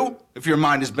for you if your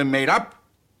mind has been made up.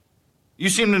 You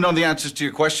seem to know the answers to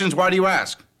your questions. Why do you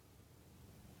ask?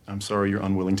 I'm sorry you're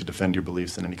unwilling to defend your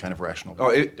beliefs in any kind of rational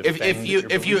way. Oh,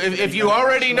 if you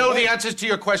already know the answers to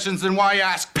your questions, then why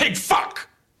ask? Pig fuck!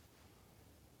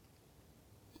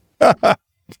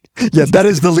 Yeah, that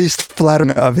is the least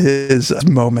flattering of his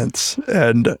moments.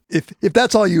 And if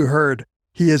that's all you heard,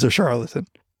 he is a charlatan.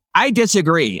 I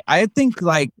disagree. I think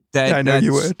like that. Yeah, I know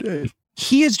you would.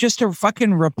 He is just a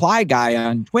fucking reply guy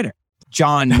on Twitter,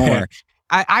 John Moore.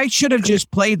 I should have just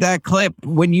played that clip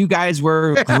when you guys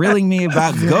were grilling me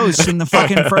about ghosts in the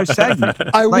fucking first segment.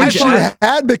 I wish you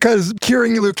had, because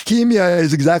curing leukemia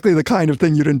is exactly the kind of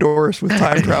thing you'd endorse with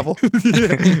time travel.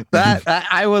 That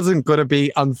I wasn't going to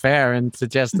be unfair and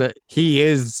suggest that he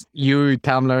is you,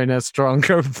 Tamler, in a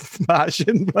stronger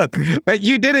fashion, but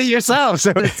you did it yourself,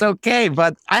 so it's okay.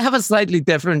 But I have a slightly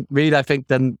different read, I think,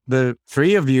 than the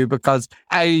three of you, because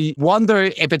I wonder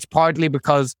if it's partly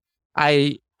because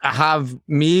I have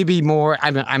maybe more,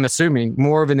 I'm assuming,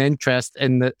 more of an interest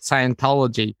in the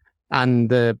Scientology and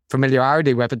the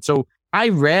familiarity with it. So I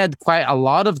read quite a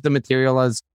lot of the material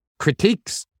as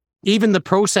critiques, even the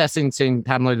processing scene,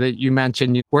 Tamler, that you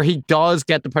mentioned, where he does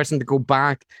get the person to go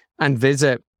back and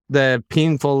visit the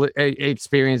painful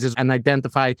experiences and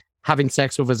identify having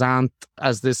sex with his aunt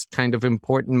as this kind of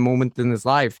important moment in his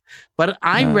life. But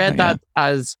I read that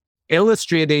as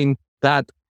illustrating that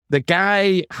the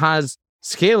guy has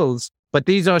skills, but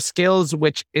these are skills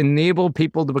which enable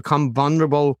people to become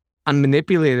vulnerable and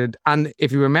manipulated. And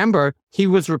if you remember, he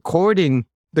was recording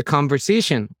the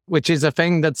conversation, which is a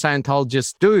thing that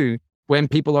Scientologists do when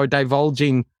people are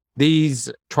divulging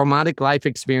these traumatic life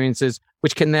experiences,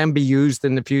 which can then be used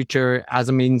in the future as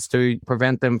a means to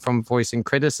prevent them from voicing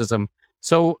criticism.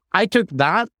 So I took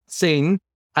that scene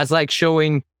as like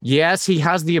showing, yes, he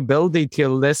has the ability to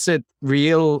elicit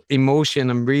real emotion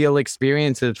and real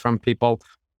experiences from people,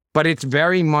 but it's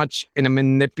very much in a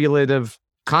manipulative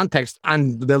context.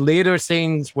 And the later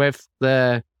scenes with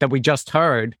that we just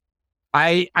heard,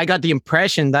 I got the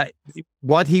impression that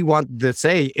what he wanted to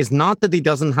say is not that he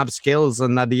doesn't have skills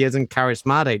and that he isn't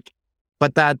charismatic,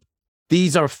 but that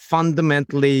these are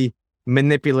fundamentally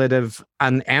manipulative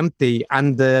and empty.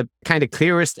 And the kind of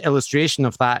clearest illustration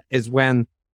of that is when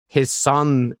his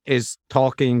son is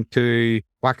talking to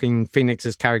Joaquin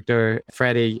Phoenix's character,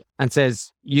 Freddie, and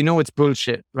says, it's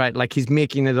bullshit, right? Like he's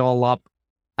making it all up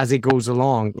as he goes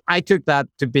along. I took that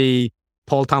to be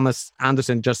Paul Thomas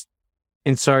Anderson just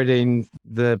inserting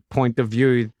the point of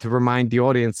view to remind the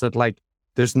audience that like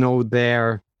there's no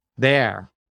there.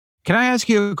 Can I ask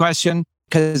you a question?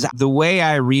 Because the way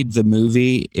I read the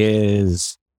movie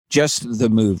is just the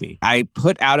movie. I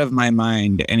put out of my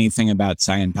mind anything about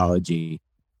Scientology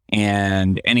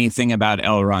and anything about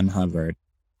L. Ron Hubbard.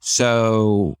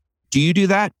 So do you do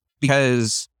that?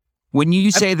 Because when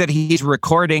you say that he's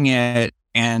recording it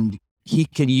and he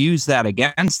can use that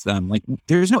against them. Like,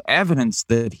 there's no evidence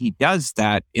that he does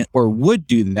that or would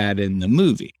do that in the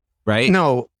movie, right?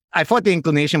 No, I thought the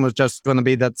inclination was just going to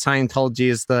be that Scientology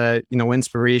is the,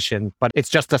 inspiration, but it's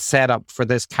just a setup for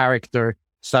this character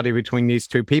study between these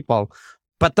two people.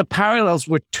 But the parallels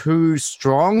were too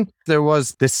strong. There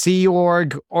was the Sea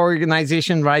Org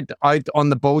organization right out on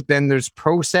the boat. Then there's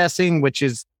processing, which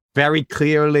is very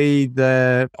clearly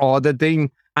the auditing.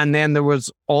 And then there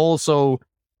was also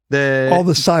all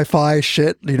the sci-fi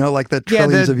shit, like the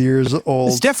trillions of years old.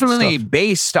 It's definitely stuff.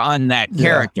 Based on that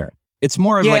character. It's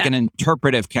more of like an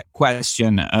interpretive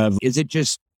question of, is it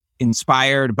just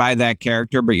inspired by that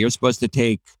character, but you're supposed to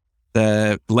take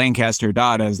the Lancaster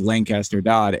Dodd as Lancaster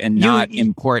Dodd and not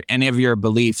import any of your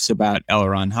beliefs about L.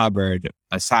 Ron Hubbard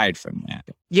aside from that.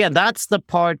 Yeah, that's the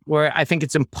part where I think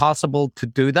it's impossible to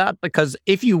do that, because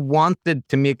if you wanted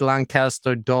to make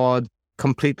Lancaster Dodd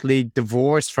completely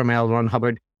divorced from L. Ron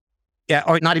Hubbard,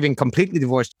 or not even completely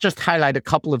divorced, just highlight a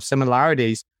couple of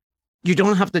similarities, you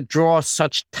don't have to draw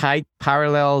such tight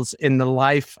parallels in the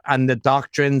life and the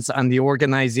doctrines and the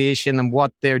organization and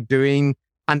what they're doing.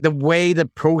 And the way the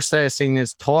processing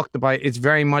is talked about is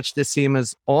very much the same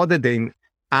as auditing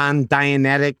and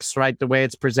Dianetics, right? The way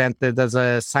it's presented as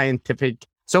a scientific.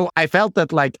 So I felt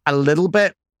that like a little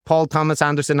bit, Paul Thomas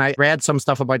Anderson, I read some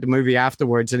stuff about the movie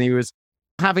afterwards, and he was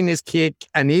having his cake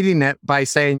and eating it by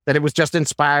saying that it was just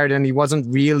inspired and he wasn't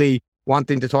really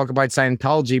wanting to talk about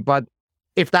Scientology. But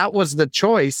if that was the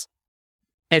choice,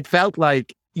 it felt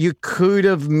like you could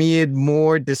have made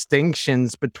more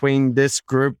distinctions between this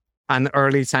group and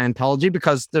early Scientology,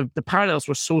 because the parallels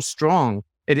were so strong.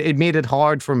 It made it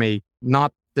hard for me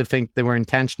not to think they were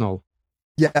intentional.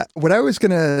 Yeah, what I was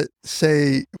going to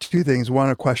say, two things. One,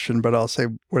 a question, but I'll say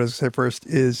what I was going to say first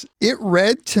is it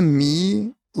read to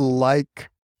me like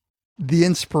the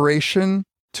inspiration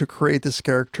to create this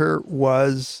character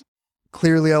was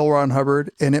clearly L. Ron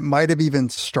Hubbard, and it might have even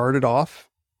started off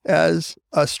as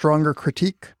a stronger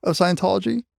critique of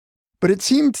Scientology, but it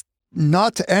seemed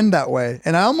not to end that way.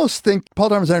 And I almost think Paul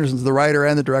Thomas Anderson's the writer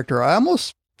and the director. I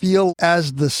almost feel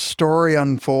as the story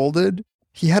unfolded,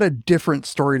 he had a different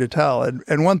story to tell.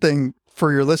 And one thing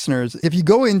for your listeners, if you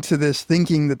go into this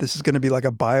thinking that this is going to be like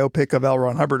a biopic of L.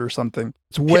 Ron Hubbard or something,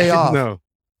 it's way off. No.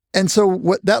 And so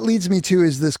what that leads me to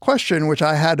is this question, which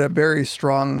I had a very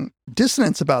strong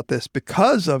dissonance about this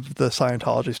because of the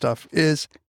Scientology stuff, is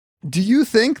do you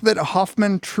think that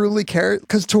Hoffman truly cared?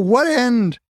 Because to what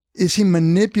end is he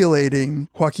manipulating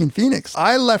Joaquin Phoenix?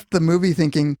 I left the movie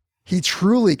thinking he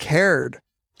truly cared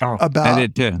about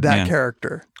that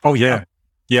character. Oh, yeah.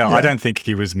 Yeah, I don't think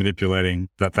he was manipulating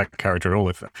that character at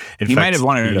all. He might have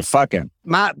wanted to fuck him.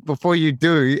 Matt, before you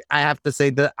do, I have to say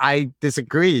that I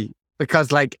disagree,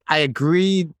 because I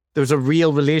agree there's a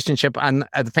real relationship, and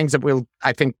the things that we'll,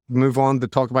 I think, move on to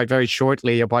talk about very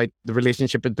shortly about the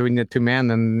relationship between the two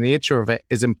men and the nature of it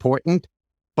is important.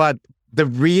 But the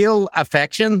real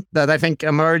affection that I think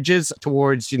emerges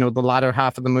towards, the latter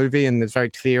half of the movie, and it's very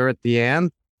clear at the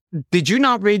end. Did you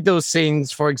not read those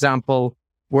scenes, for example,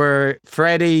 where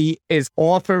Freddie is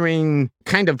offering,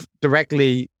 kind of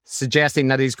directly suggesting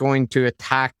that he's going to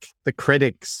attack the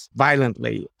critics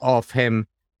violently of him,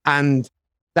 and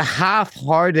the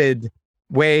half-hearted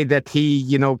way that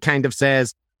he, kind of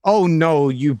says, "Oh no,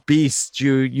 you beast,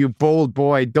 you bold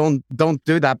boy, don't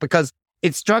do that," because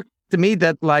it struck to me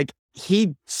that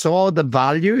he saw the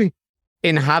value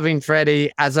in having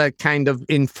Freddie as a kind of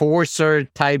enforcer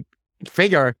type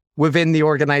figure within the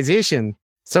organization.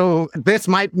 So this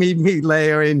might be me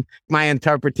layering my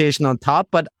interpretation on top,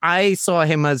 but I saw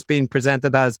him as being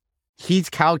presented as he's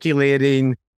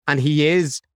calculating and he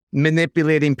is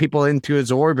manipulating people into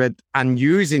his orbit and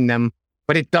using them,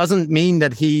 but it doesn't mean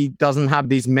that he doesn't have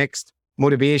these mixed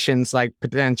motivations, like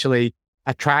potentially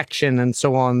attraction and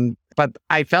so on. But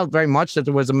I felt very much that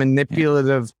there was a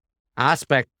manipulative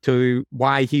aspect to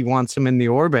why he wants him in the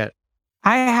orbit.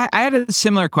 I had a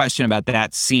similar question about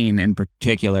that scene in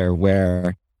particular,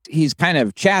 where he's kind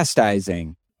of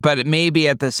chastising, but maybe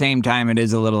at the same time it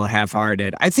is a little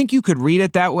half-hearted. I think you could read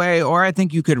it that way, or I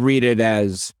think you could read it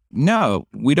as, no,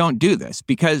 we don't do this,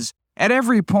 because at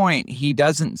every point he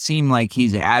doesn't seem like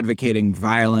he's advocating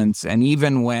violence. And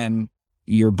even when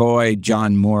your boy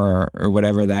John Moore or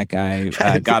whatever that guy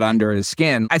got under his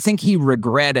skin, I think he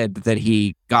regretted that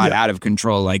he got out of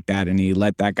control like that, and he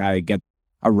let that guy get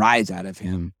a rise out of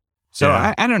him. So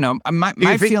I don't know.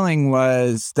 My feeling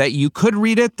was that you could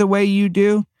read it the way you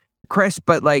do, Chris,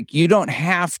 but you don't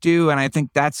have to. And I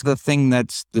think that's the thing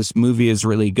that this movie is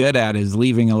really good at, is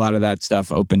leaving a lot of that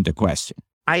stuff open to question.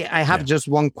 I have just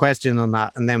one question on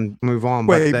that and then move on.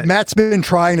 Wait, Matt's been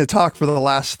trying to talk for the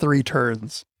last 3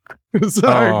 turns.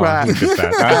 Sorry, man. Look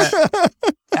at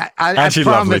that. Aren't you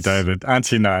lovely, David?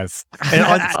 Aren't you nice? And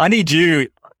I need you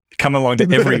come along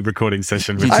to every recording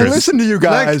session with I Chris. listen to you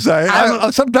guys.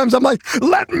 Sometimes I'm like,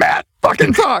 let Matt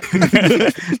fucking talk.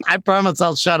 I promise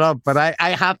I'll shut up, but I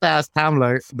have to ask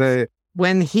Tamler,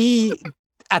 when he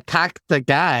attacked the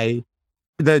guy,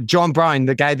 the John Brown,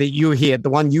 the guy that you hit, the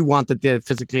one you wanted to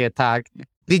physically attack,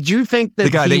 did you think that the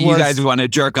guy that you guys want to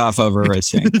jerk off over a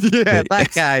thing? Yeah,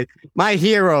 that guy, my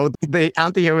hero, the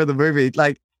anti-hero of the movie,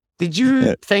 like, did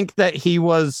you think that he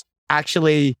was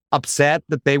actually upset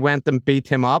that they went and beat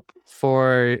him up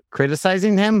for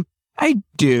criticizing him? I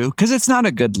do, because it's not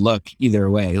a good look either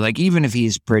way. Like, even if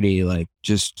he's pretty, like,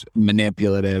 just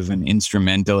manipulative and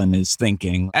instrumental in his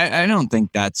thinking, I don't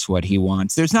think that's what he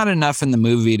wants. There's not enough in the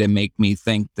movie to make me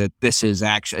think that this is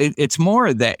actually... It's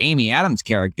more that Amy Adams'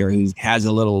 character, who has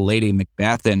a little Lady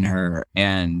Macbeth in her,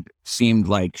 and seemed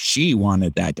like she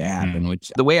wanted that to happen,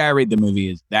 which the way I read the movie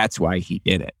is that's why he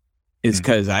did it, is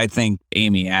because I think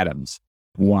Amy Adams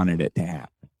wanted it to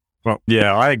happen. Well,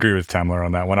 yeah, I agree with Tamler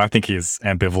on that one. I think he's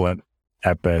ambivalent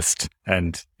at best,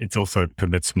 and it also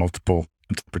permits multiple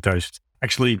interpretations.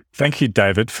 Actually, thank you,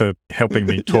 David, for helping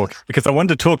me talk, because I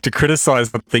wanted to talk to criticize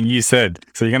something you said,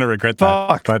 so you're going to regret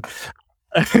that. But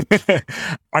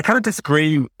I kind of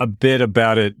disagree a bit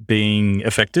about it being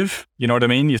effective. You know what I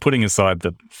mean? You're putting aside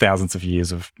the thousands of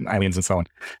years of aliens and so on,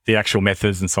 the actual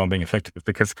methods and so on being effective,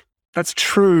 because that's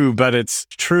true, but it's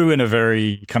true in a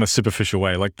very kind of superficial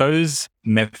way. Like those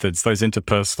methods, those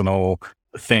interpersonal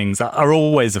things are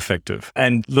always effective,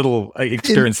 and little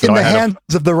experience in the hands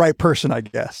of the right person, I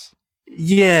guess.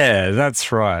 Yeah,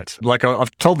 that's right. Like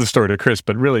I've told this story to Chris,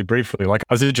 but really briefly, like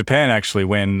I was in Japan actually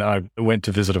when I went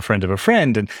to visit a friend of a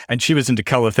friend, and she was into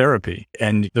color therapy,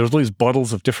 and there was all these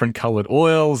bottles of different colored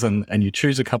oils, and you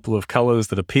choose a couple of colors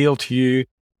that appeal to you,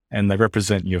 and they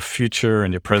represent your future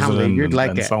and your present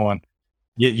and so on.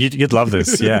 You'd love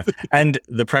this, yeah. And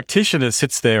the practitioner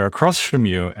sits there across from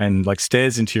you and like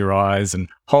stares into your eyes and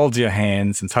holds your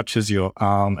hands and touches your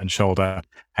arm and shoulder,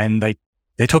 and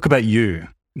they talk about you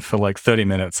for like 30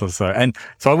 minutes or so. And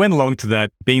so I went along to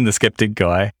that, being the skeptic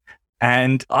guy,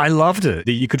 and I loved it.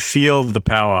 You could feel the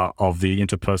power of the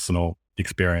interpersonal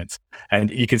experience, and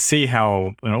you could see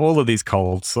how all of these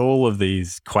cults, all of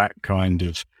these quack kind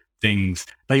of things,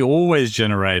 they always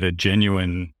generate a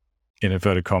genuine, in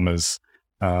inverted commas,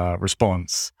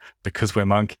 response, because we're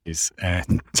monkeys,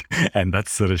 and that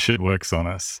sort of shit works on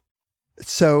us.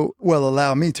 So, well,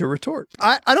 allow me to retort.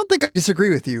 I don't think I disagree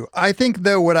with you. I think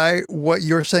though what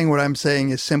you're saying, what I'm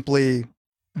saying is simply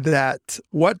that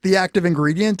what the active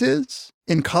ingredient is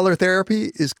in color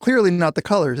therapy is clearly not the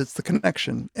colors, it's the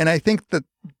connection. And I think that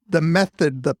the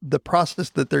method, the process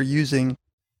that they're using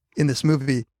in this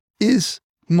movie is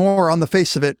more on the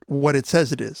face of it what it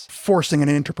says it is, forcing an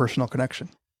interpersonal connection.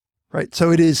 Right.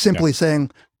 So it is simply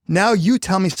saying, now you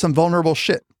tell me some vulnerable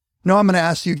shit. No, I'm going to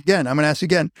ask you again. I'm going to ask you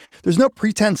again. There's no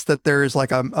pretense that there is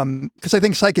like because I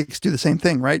think psychics do the same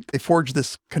thing, right? They forge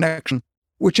this connection,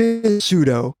 which is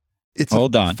pseudo. It's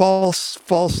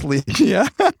falsely. Yeah.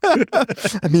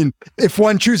 I mean, if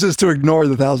one chooses to ignore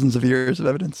the thousands of years of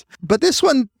evidence, but this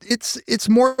one, it's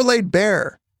more laid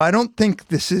bare. I don't think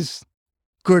this is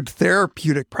good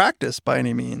therapeutic practice by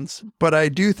any means, but I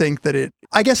do think that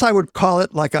I guess I would call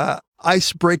it like a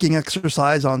ice-breaking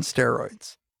exercise on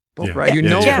steroids,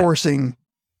 right? Forcing.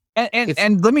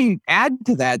 And let me add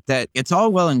to that it's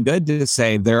all well and good to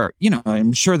say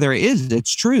I'm sure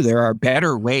it's true. There are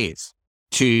better ways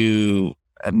to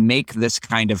make this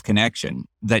kind of connection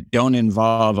that don't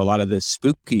involve a lot of this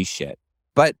spooky shit,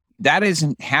 but that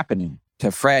isn't happening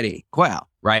to Freddie Quell.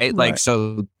 Right? Like,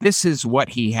 so this is what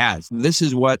he has. This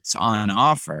is what's on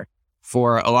offer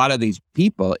for a lot of these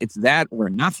people. It's that or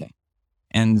nothing.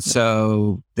 And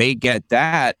so they get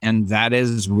that. And that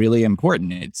is really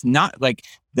important. It's not like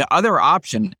the other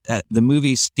option that the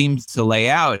movie seems to lay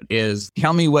out is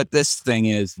tell me what this thing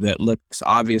is that looks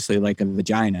obviously like a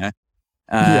vagina.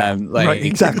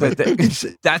 Exactly.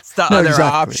 That's the other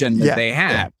option that they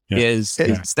have is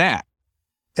that.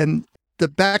 And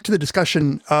back to the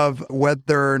discussion of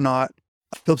whether or not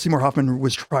Philip Seymour Hoffman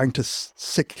was trying to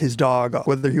sick his dog,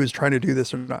 whether he was trying to do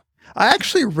this or not. I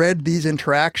actually read these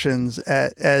interactions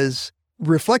as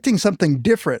reflecting something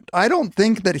different. I don't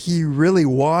think that he really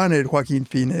wanted Joaquin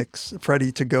Phoenix,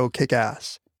 Freddy, to go kick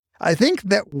ass. I think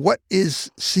that what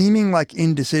is seeming like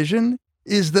indecision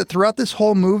is that throughout this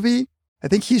whole movie, I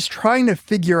think he's trying to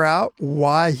figure out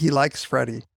why he likes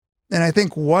Freddy. And I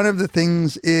think one of the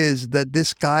things is that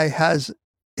this guy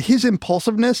his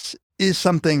impulsiveness is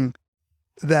something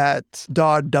that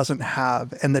Dodd doesn't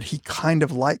have and that he kind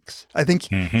of likes. I think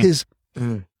his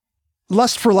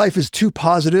lust for life is too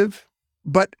positive,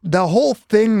 but the whole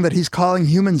thing that he's calling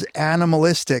humans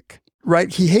animalistic,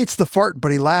 right? He hates the fart,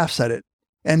 but he laughs at it.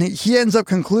 And he ends up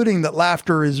concluding that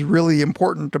laughter is really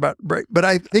important but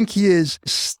I think he is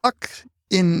stuck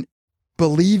in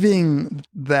believing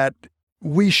that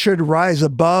we should rise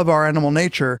above our animal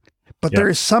nature. But there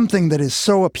is something that is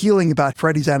so appealing about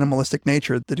Freddy's animalistic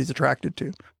nature that he's attracted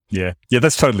to. Yeah,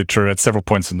 that's totally true. At several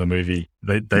points in the movie,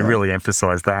 they really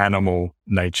emphasize the animal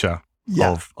nature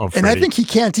of Freddy. And I think he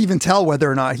can't even tell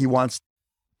whether or not he wants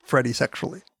Freddy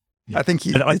sexually. Yeah. I think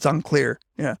it's unclear.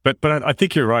 Yeah. But I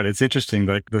think you're right. It's interesting.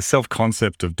 Like the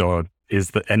self-concept of Dodd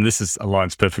is that, and this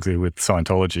aligns perfectly with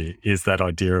Scientology, is that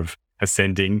idea of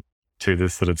ascending to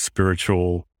this sort of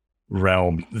spiritual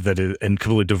realm that is and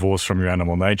completely divorced from your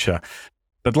animal nature.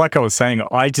 But like I was saying,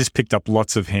 I just picked up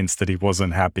lots of hints that he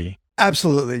wasn't happy.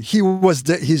 Absolutely.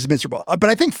 He's miserable. But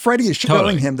I think Freddy is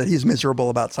showing him that he's miserable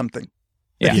about something.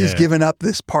 That he's given up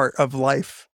this part of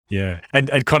life. Yeah. And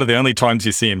kind of the only times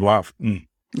you see him laugh.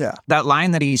 Yeah. That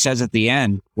line that he says at the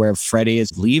end where Freddy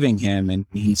is leaving him and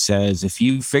he says, if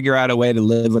you figure out a way to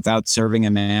live without serving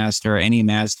a master, any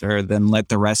master, then let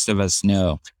the rest of us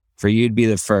know. For you'd be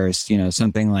the first,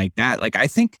 something like that. Like, I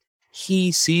think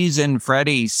he sees in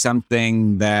Freddy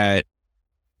something that,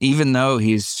 even though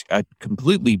he's a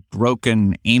completely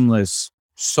broken, aimless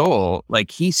soul,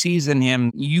 like he sees in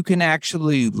him, you can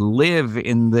actually live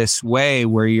in this way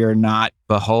where you're not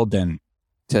beholden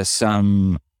to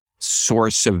some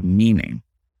source of meaning.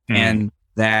 And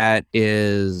that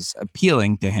is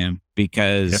appealing to him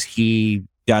because he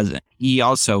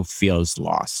also feels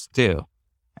lost too.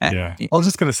 Yeah. I was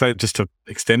just going to say, just to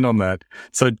extend on that.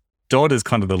 So Dodd is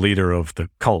kind of the leader of the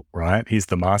cult, right? He's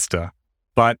the master.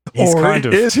 But he's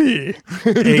is he?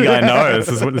 I know. This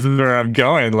is where I'm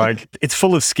going. Like, it's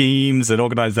full of schemes and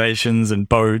organizations and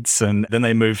boats. And then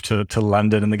they move to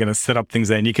London and they're going to set up things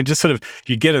there. And you can just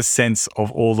you get a sense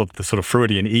of all of the sort of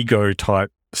Freudian ego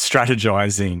type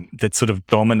strategizing that sort of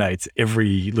dominates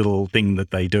every little thing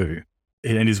that they do.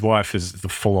 And his wife is the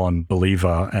full-on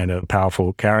believer and a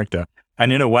powerful character.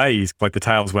 And in a way, he's like the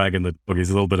tails wagging the dog. He's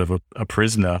a little bit of a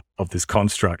prisoner of this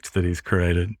construct that he's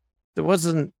created. There was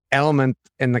an element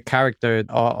in the character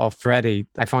of Freddy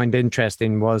I find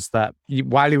interesting was that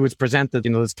while he was presented,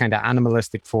 this kind of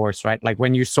animalistic force, right? Like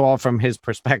when you saw from his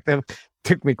perspective, it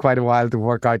took me quite a while to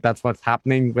work out that's what's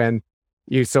happening when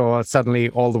you saw suddenly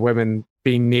all the women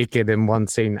being naked in one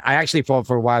scene. I actually thought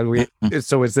for a while,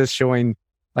 so is this showing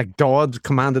like Dodd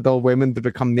commanded all women to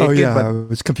become naked? Oh yeah, I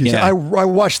was confused. Yeah. I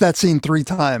watched that scene 3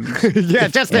 times.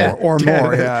 Or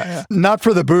more. Yeah. Not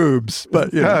for the boobs,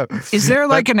 but Is there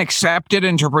like an accepted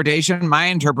interpretation? My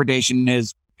interpretation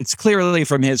is it's clearly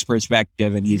from his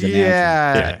perspective, and he's an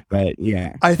actor. But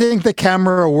I think the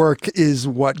camera work is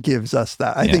what gives us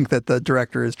that. I think that the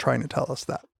director is trying to tell us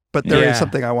that. But there is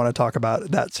something I want to talk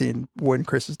about that scene when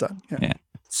Chris is done. Yeah.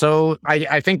 So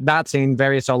I think that scene,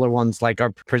 various other ones like are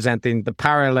presenting the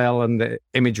parallel and the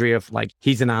imagery of like,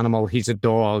 he's an animal, he's a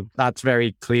dog. That's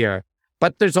very clear.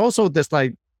 But there's also this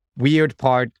like weird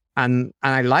part. And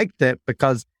I liked it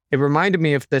because it reminded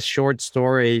me of this short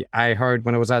story I heard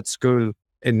when I was at school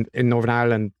in Northern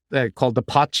Ireland called The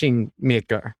Potching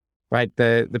Maker, right?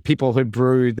 The people who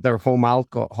brewed their home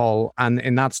alcohol. And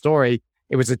in that story,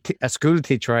 it was a school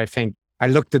teacher, I think. I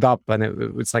looked it up and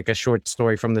it was like a short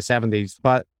story from the 70s.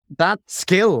 But that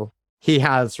skill he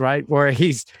has, right, where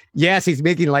he's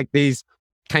making like these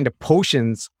kind of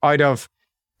potions out of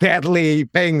deadly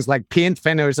things like paint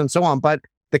thinners and so on. But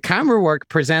the camera work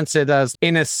presents it as,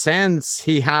 in a sense,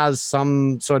 he has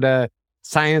some sort of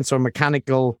science or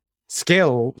mechanical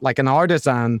skill, like an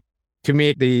artisan, to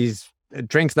make these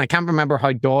drinks. And I can't remember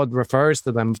how Dodd refers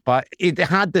to them, but it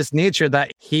had this nature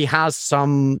that he has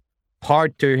some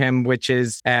part to him which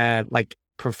is like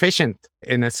proficient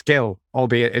in a skill,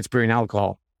 albeit it's brewing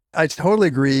alcohol. I totally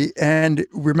agree. And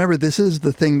remember, this is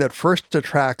the thing that first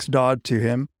attracts Dodd to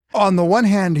him. On the one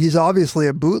hand, he's obviously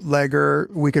a bootlegger.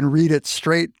 We can read it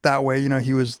straight that way.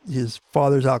 He was his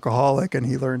father's alcoholic and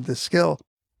he learned this skill.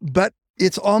 But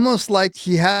it's almost like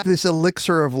he has this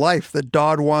elixir of life that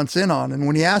Dodd wants in on. And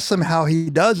when he asks him how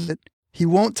he does it, he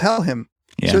won't tell him.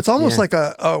 So it's almost like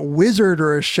a wizard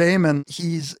or a shaman.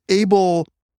 He's able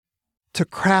to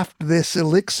craft this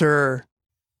elixir,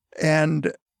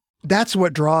 and that's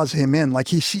what draws him in. Like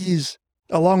he sees,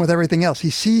 along with everything else,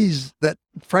 he sees that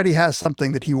Freddy has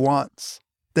something that he wants,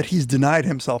 that he's denied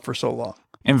himself for so long.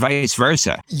 And vice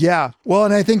versa. Yeah. Well,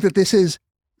 and I think that this is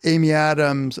Amy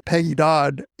Adams, Peggy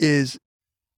Dodd, is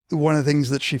one of the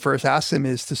things that she first asks him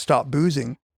is to stop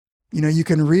boozing. You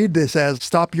can read this as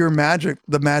stop your magic,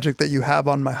 the magic that you have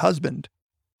on my husband.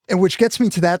 And which gets me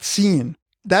to that scene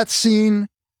that scene,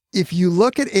 if you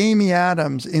look at Amy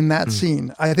Adams in that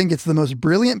scene, I think it's the most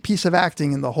brilliant piece of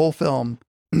acting in the whole film.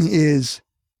 Is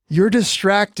you're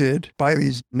distracted by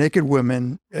these naked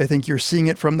women. I think you're seeing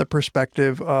it from the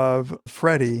perspective of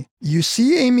Freddy. You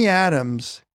see Amy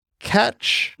Adams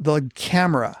catch the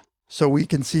camera so we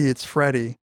can see it's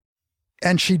Freddy.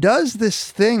 And she does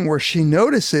this thing where she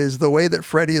notices the way that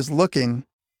Freddy is looking,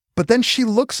 but then she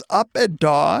looks up at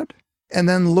Dodd and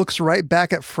then looks right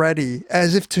back at Freddy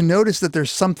as if to notice that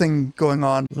there's something going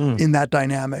on in that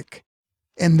dynamic.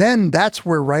 And then that's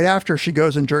where right after she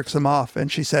goes and jerks him off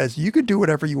and she says, you could do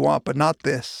whatever you want, but not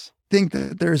this. I think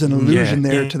that there's an allusion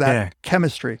there to that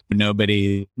chemistry.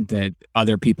 Nobody that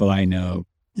other people I know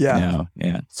know.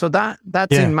 Yeah. So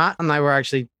that's in Matt and I were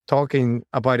actually talking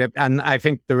about it. And I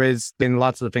think there is, in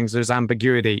lots of the things, there's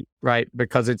ambiguity, right?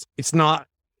 Because it's not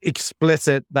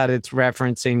explicit that it's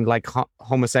referencing like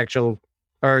homosexual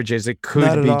urges. It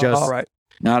could be just... right.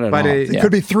 Not at all. It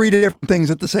could be three different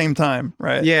things at the same time,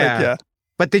 right? Yeah.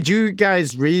 But did you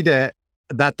guys read it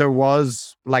that there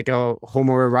was like a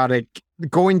homoerotic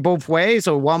going both ways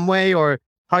or one way, or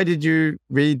how did you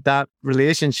read that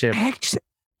relationship? Actually,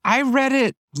 I read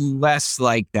it less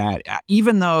like that,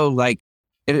 even though like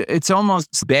it's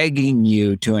almost begging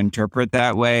you to interpret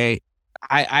that way.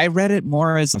 I read it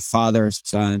more as a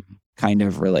father-son kind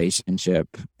of relationship.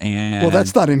 And well,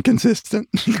 that's not inconsistent.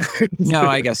 No,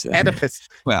 I guess Oedipus.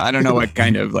 Well, I don't know what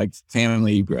kind of like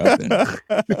family you grew up in.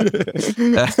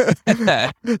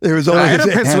 It was only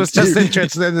Oedipus was just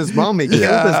interested in his mom. He killed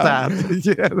his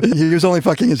dad. He was only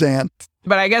fucking his aunt.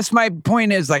 But I guess my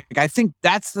point is like I think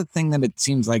that's the thing that it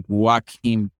seems like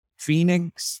Joaquin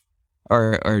Phoenix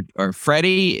or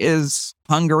Freddy is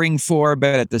hungering for,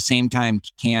 but at the same time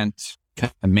can't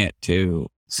commit to.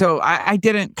 So I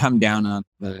didn't come down on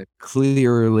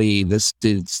clearly this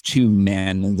is two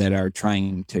men that are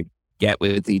trying to get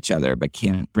with each other, but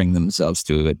can't bring themselves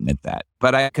to admit that.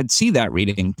 But I could see that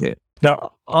reading too.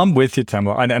 No, I'm with you,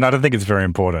 Tamla. And I don't think it's very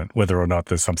important whether or not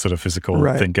there's some sort of physical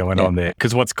thing going on there.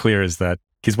 Because what's clear is that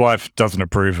his wife doesn't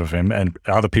approve of him and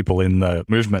other people in the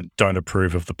movement don't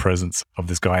approve of the presence of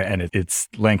this guy. And it's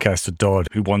Lancaster Dodd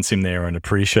who wants him there and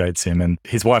appreciates him. And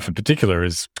his wife in particular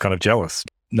is kind of jealous.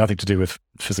 Nothing to do with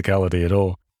physicality at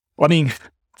all. I mean,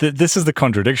 this is the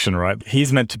contradiction, right?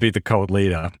 He's meant to be the cult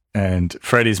leader and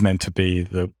Freddy's meant to be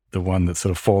the one that's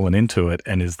sort of fallen into it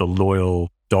and is the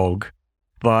loyal dog.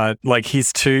 But like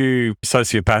he's too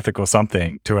sociopathic or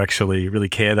something to actually really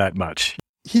care that much.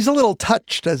 He's a little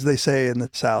touched, as they say in the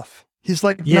South. He's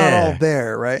like not all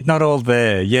there, right? Not all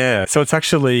there, yeah. So it's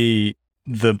actually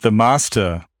the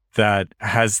master that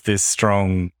has this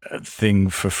strong thing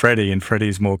for Freddy, and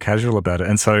Freddy's more casual about it.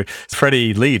 And so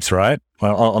Freddy leaves, right?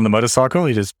 Well, on the motorcycle,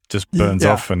 he just burns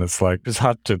off, and it's like, it's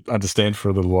hard to understand for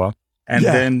a little while. And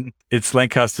then it's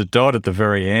Lancaster Dodd at the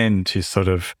very end who sort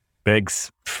of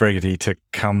begs Freddy to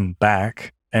come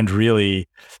back. And really,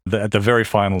 at the very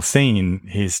final scene,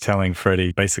 he's telling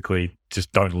Freddy, basically,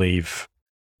 just don't leave.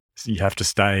 You have to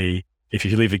stay. If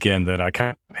you leave again, then I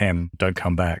can't, don't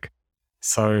come back.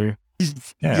 So...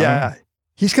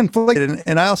 he's conflicted.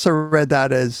 And I also read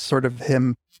that as sort of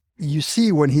him, you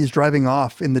see when he's driving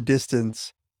off in the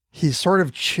distance, he's sort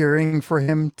of cheering for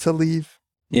him to leave,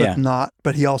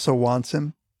 but he also wants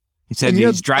him. He said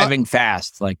he's driving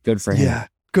fast, like good for him. Yeah,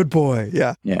 good boy.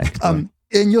 Yeah.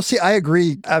 And you'll see, I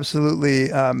agree absolutely,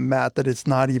 Matt, that it's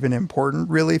not even important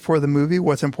really for the movie.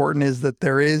 What's important is that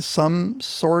there is some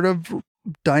sort of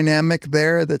dynamic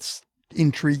there that's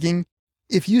intriguing.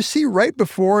 If you see right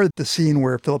before the scene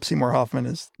where Philip Seymour Hoffman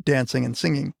is dancing and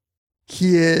singing,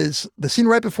 the scene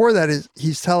right before that is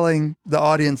he's telling the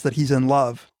audience that he's in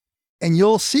love. And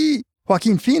you'll see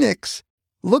Joaquin Phoenix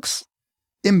looks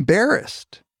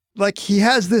embarrassed. Like he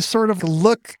has this sort of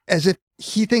look as if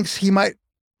he thinks he might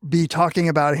be talking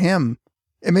about him.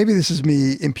 And maybe this is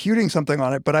me imputing something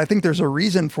on it, but I think there's a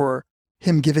reason for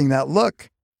him giving that look.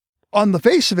 On the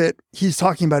face of it, he's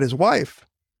talking about his wife.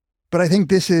 But I think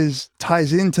this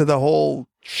ties into the whole,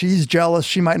 she's jealous,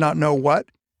 she might not know what.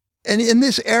 And in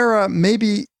this era,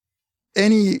 maybe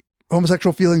any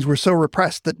homosexual feelings were so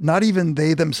repressed that not even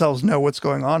they themselves know what's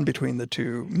going on between the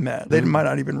two men. They might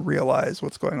not even realize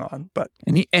what's going on. But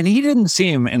and he didn't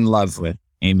seem in love with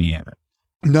Amy Adams.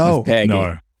 No.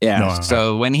 No. Yeah. No.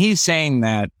 So when he's saying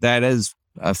that is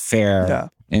a fair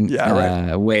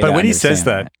way. But when he says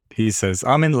that, he says,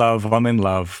 I'm in love.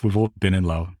 We've all been in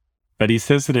love. But he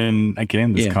says it in,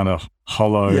 again, this kind of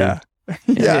hollow tone.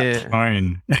 It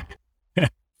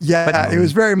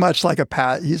was very much like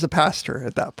he's a pastor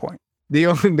at that point. The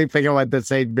only thing I wanted to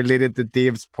say related to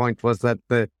Dave's point was that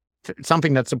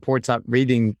something that supports that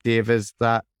reading, Dave, is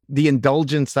that the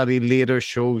indulgence that he later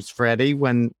shows Freddy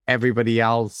when everybody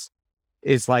else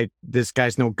is like, this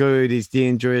guy's no good, he's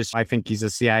dangerous, I think he's a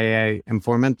CIA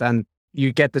informant. And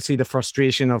you get to see the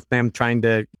frustration of them trying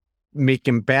to make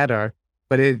him better.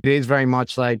 But it is very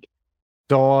much like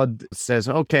Dodd says,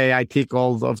 okay, I take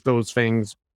all of those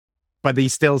things, but he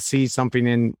still sees something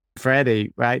in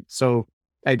Freddy, right? So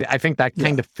I think that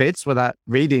kind of fits with that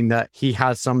reading, that he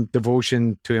has some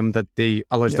devotion to him that the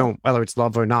others don't, whether it's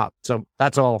love or not. So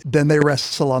that's all. Then they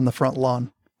wrestle on the front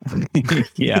lawn.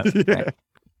 Yeah.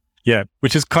 Yeah,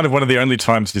 which is kind of one of the only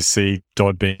times you see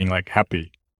Dodd being like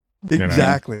happy.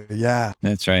 Exactly. Yeah.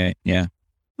 That's right. Yeah.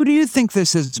 Who do you think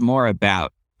this is more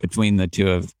about between the two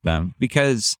of them?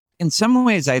 Because in some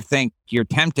ways, I think you're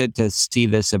tempted to see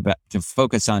this about, to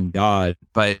focus on Dodd,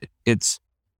 but it's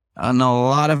in a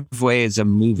lot of ways a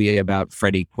movie about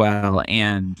Freddie Quell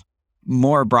and,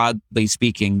 more broadly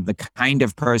speaking, the kind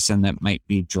of person that might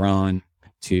be drawn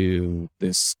to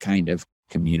this kind of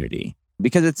community.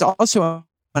 Because it's also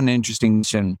an interesting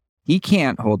mission. He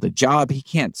can't hold a job. He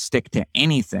can't stick to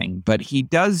anything, but he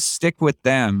does stick with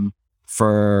them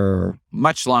for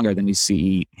much longer than you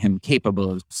see him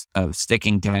capable of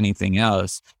sticking to anything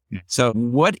else. So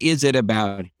what is it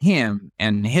about him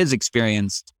and his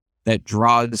experience that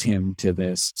draws him to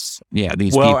this? Yeah,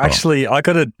 these people. Well, actually, I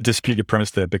got to dispute your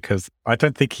premise there, because I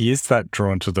don't think he is that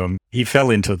drawn to them. He fell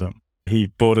into them. He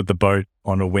boarded the boat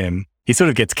on a whim. He sort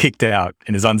of gets kicked out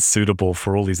and is unsuitable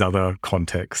for all these other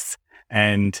contexts.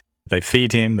 And they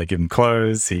feed him, they give him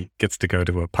clothes, he gets to go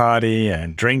to a party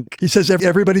and drink. He says,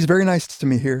 everybody's very nice to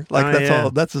me here. Like, all.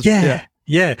 That's his,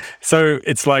 yeah. So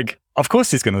it's like, of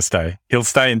course he's going to stay. He'll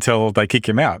stay until they kick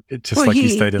him out. It's just like he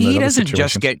stayed in the other situation. He doesn't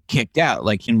just get kicked out.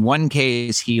 Like in one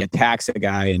case, he attacks a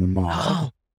guy in a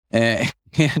mall. And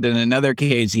in another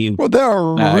case, well, there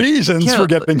are reasons for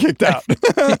getting kicked out.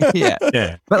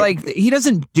 Yeah. But like, he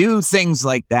doesn't do things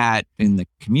like that in the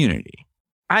community.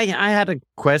 I had a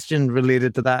question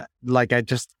related to that. Like,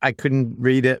 I couldn't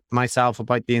read it myself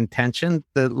about the intention.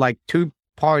 The like two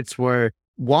parts were,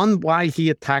 one, why he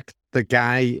attacked the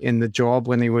guy in the job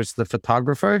when he was the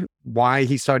photographer, why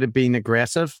he started being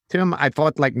aggressive to him. I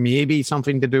thought like maybe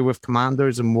something to do with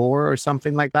Commanders and War or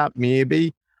something like that,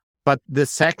 maybe. But the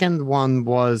second one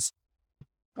was,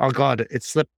 oh God, it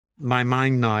slipped my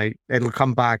mind now. It'll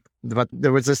come back. But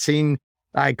there was a scene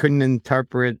I couldn't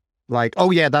interpret, like,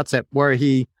 oh yeah, that's it, where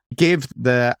he gave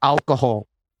the alcohol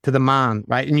to the man,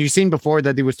 right? And you've seen before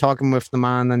that he was talking with the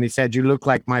man and he said, you look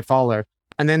like my father.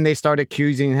 And then they started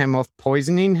accusing him of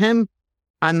poisoning him.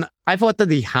 And I thought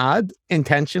that he had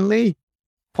intentionally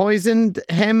poisoned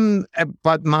him,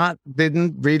 but Matt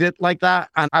didn't read it like that.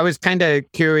 And I was kind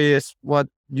of curious what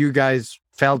you guys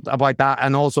felt about that.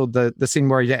 And also the scene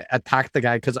where he attacked the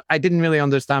guy, because I didn't really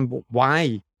understand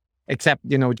why, except,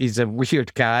 he's a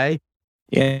weird guy.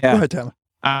 Yeah. Go ahead, Tyler.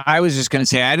 I was just going to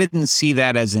say, I didn't see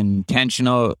that as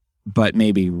intentional, but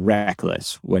maybe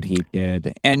reckless, what he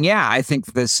did. And yeah, I think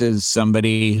this is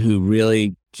somebody who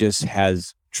really just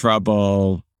has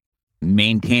trouble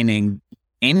maintaining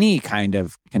any kind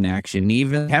of connection,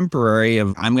 even temporary,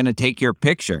 of I'm going to take your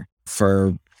picture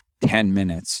for 10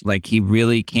 minutes. Like, he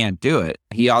really can't do it.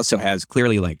 He also has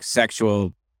clearly like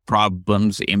sexual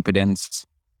problems, impotence,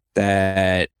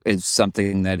 that is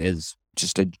something that is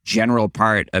just a general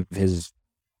part of his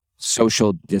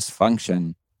social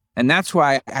dysfunction. And that's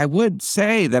why I would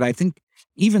say that I think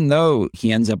even though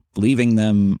he ends up leaving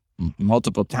them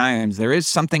multiple times, there is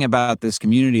something about this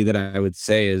community that I would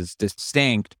say is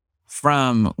distinct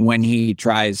from when he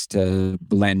tries to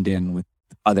blend in with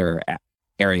other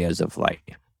areas of life.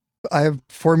 I've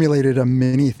formulated a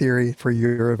mini theory for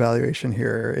your evaluation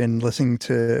here in listening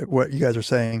to what you guys are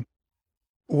saying.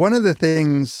 One of the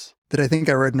things that I think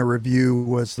I read in a review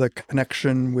was the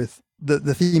connection with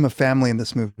the theme of family in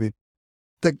this movie.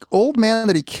 The old man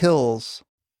that he kills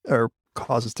or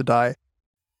causes to die,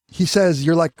 he says,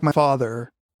 you're like my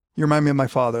father. You remind me of my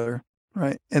father,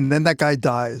 right? And then that guy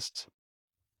dies.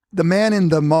 The man in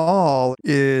the mall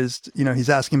is, he's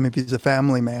asking him if he's a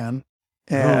family man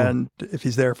and if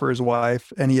he's there for his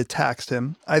wife, and he attacks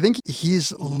him. I think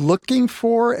he's looking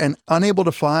for and unable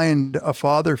to find a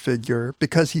father figure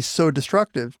because he's so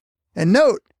destructive. And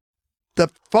note, the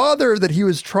father that he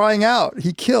was trying out,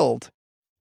 he killed.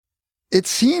 It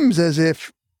seems as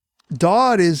if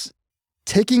Dodd is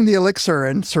taking the elixir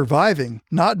and surviving,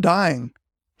 not dying.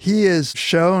 He is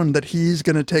shown that he's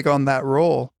going to take on that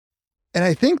role. And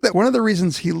I think that one of the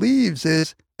reasons he leaves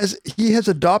is as he has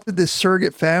adopted this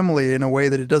surrogate family in a way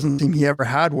that it doesn't seem he ever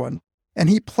had one. And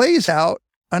he plays out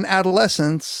an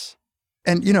adolescence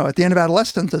And, at the end of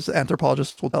adolescence, as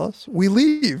anthropologists will tell us, we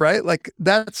leave, right? Like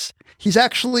he's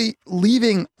actually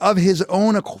leaving of his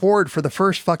own accord for the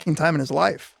first fucking time in his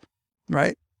life,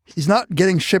 right? He's not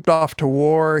getting shipped off to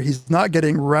war. He's not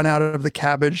getting run out of the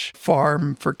cabbage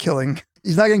farm for killing.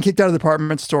 He's not getting kicked out of the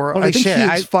department store. Holy I think shit,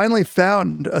 he's finally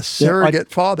found a surrogate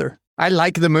father. I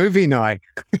like the movie now.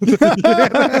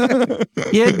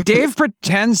 Yeah, Dave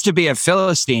pretends to be a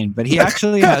Philistine, but he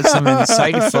actually has some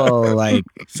insightful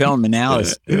film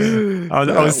analysis.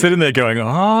 I was sitting there going,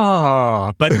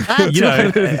 but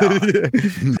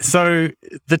so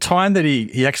the time that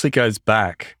he actually goes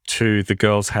back to the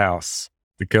girl's house,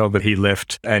 the girl that he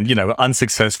left and,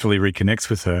 unsuccessfully reconnects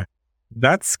with her.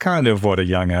 That's kind of what a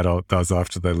young adult does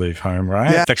after they leave home,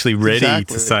 right? Yeah, it's actually ready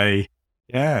to say,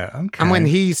 yeah, okay. And when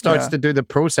he starts to do the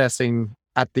processing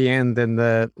at the end in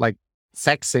the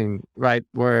sex scene, right,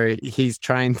 where he's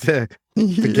trying to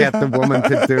get the woman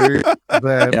to do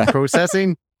the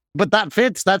processing, but that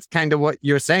fits. That's kind of what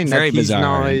you're saying. Very that he's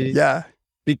bizarre. Now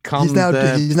become he's now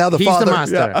the father. The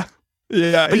master.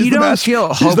 Yeah, but you don't feel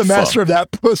hopeful. He's the master of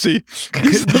that pussy.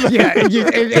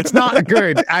 It's not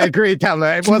good. I agree,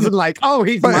 Taylor. It wasn't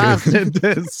he's mastered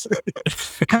this.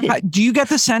 Do you get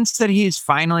the sense that he's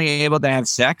finally able to have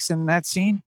sex in that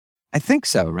scene? I think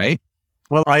so, right?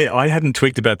 Well, I hadn't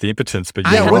tweaked about the impotence, but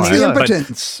what's the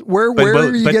impotence? Where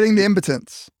are you getting the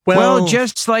impotence? Well,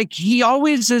 just he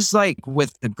always is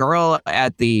with the girl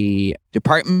at the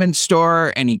department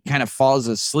store, and he kind of falls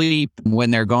asleep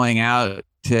when they're going out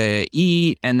to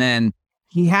eat, and then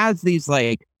he has these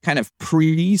kind of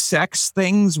pre-sex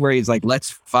things where he's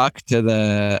let's fuck to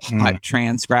the hot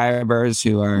transcribers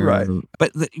who are right.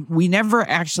 But we never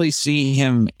actually see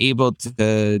him able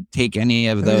to take any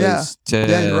of those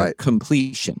to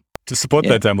completion. To support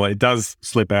that, Dumbledore, it does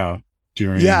slip out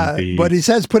during but he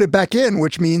says put it back in,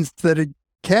 which means that it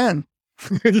can.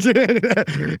 We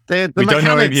don't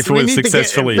know if it was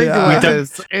successfully. We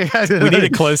need a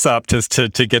close up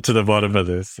to get to the bottom of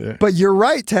this. Yeah. But you're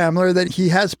right, Tamler, that he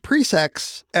has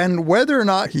pre-sex, and whether or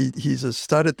not he's a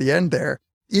stud at the end there,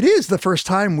 it is the first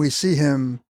time we see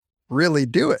him really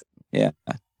do it. Yeah,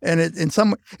 and it in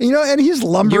some and he's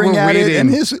lumbering at it, and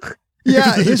his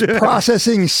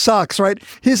processing sucks, right?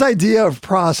 His idea of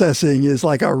processing is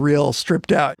a real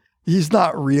stripped out. He's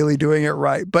not really doing it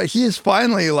right, but he is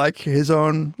finally his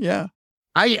own. Yeah.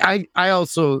 I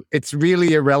also, it's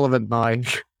really irrelevant now.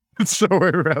 It's so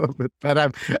irrelevant,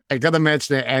 but I gotta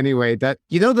mention it anyway, that,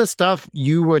 the stuff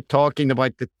you were talking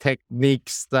about, the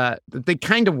techniques that they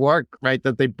kind of work, right?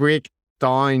 That they break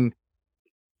down,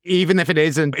 even if it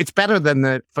isn't, it's better than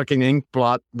the fucking ink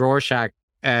blot Rorschach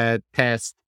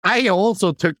test. I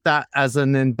also took that as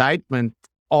an indictment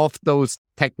of those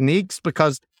techniques,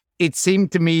 because it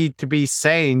seemed to me to be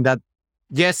saying that,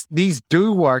 yes, these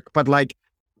do work, but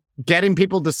getting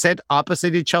people to sit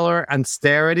opposite each other and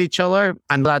stare at each other,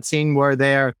 and that scene where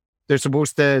they're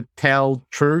supposed to tell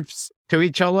truths to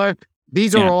each other.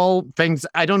 These are all things,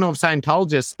 I don't know if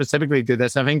Scientologists specifically do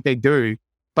this. I think they do,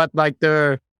 but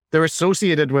they're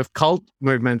associated with cult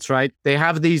movements, right? They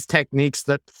have these techniques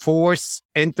that force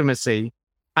intimacy,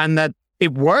 and that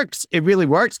it works. It really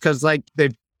works, because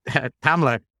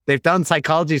Tamler, they've done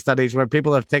psychology studies where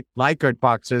people have ticked Likert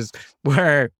boxes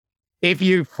where if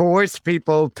you force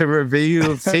people to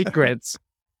reveal secrets,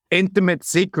 intimate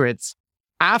secrets,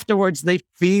 afterwards they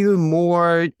feel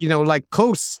more,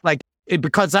 close,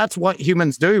 because that's what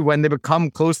humans do. When they become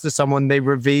close to someone, they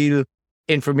reveal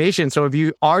information. So if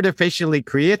you artificially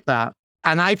create that,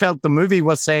 and I felt the movie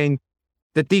was saying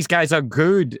that these guys are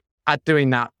good at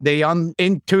doing that. They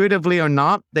intuitively or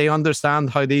not, they understand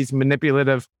how these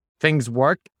manipulative things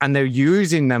work, and they're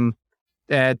using them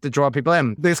to draw people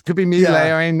in. This could be me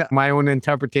layering my own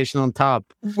interpretation on top.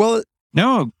 Well,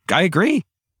 no, I agree.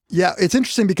 Yeah, it's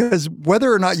interesting because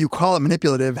whether or not you call it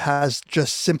manipulative has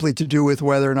just simply to do with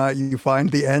whether or not you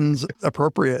find the ends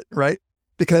appropriate, right?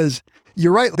 Because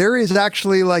you're right, there is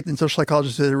actually, in social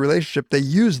psychology, a relationship, they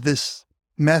use this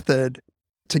method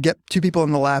to get two people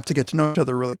in the lab to get to know each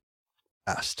other really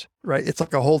fast, right? It's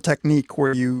a whole technique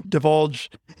where you divulge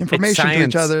information to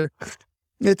each other.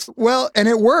 And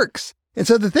it works. And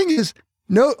so the thing is,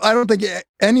 no, I don't think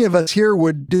any of us here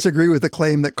would disagree with the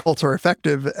claim that cults are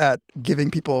effective at giving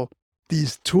people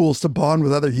these tools to bond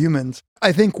with other humans.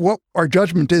 I think what our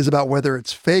judgment is about whether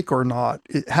it's fake or not,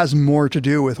 it has more to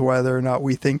do with whether or not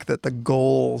we think that the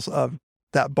goals of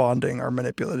that bonding are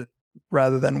manipulative,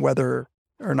 rather than whether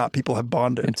or not people have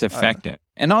bonded. It's effective.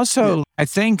 And also, I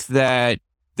think that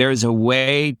there's a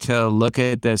way to look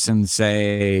at this and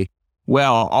say,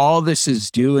 well, all this is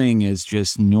doing is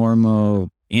just normal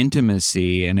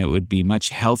intimacy, and it would be much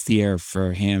healthier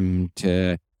for him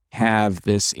to have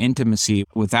this intimacy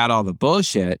without all the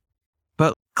bullshit.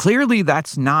 But clearly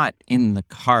that's not in the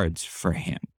cards for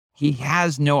him. He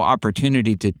has no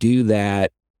opportunity to do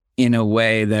that in a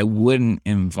way that wouldn't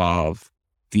involve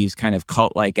these kind of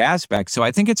cult-like aspects. So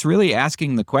I think it's really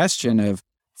asking the question of,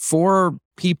 for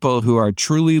people who are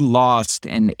truly lost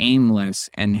and aimless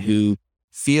and who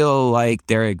feel like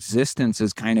their existence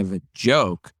is kind of a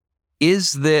joke,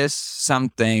 is this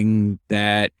something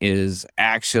that is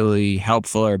actually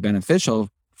helpful or beneficial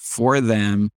for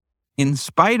them, in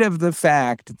spite of the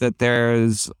fact that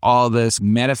there's all this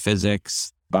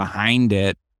metaphysics behind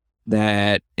it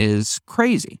that is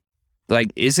crazy?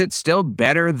 Like, is it still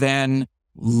better than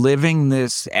living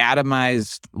this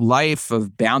atomized life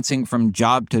of bouncing from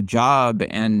job to job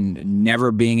and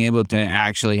never being able to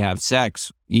actually have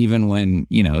sex, even when,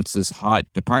 it's this hot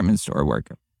department store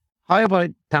worker? How about,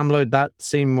 Tamler, that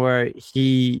scene where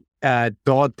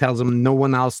Dodd tells him no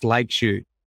one else likes you,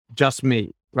 just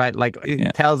me, right? Like, he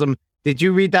tells him, did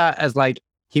you read that as like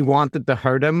he wanted to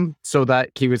hurt him so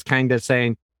that he was kind of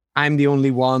saying, I'm the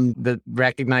only one that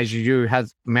recognizes you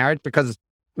has merit? Because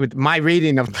with my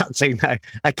reading of that scene,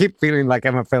 I keep feeling like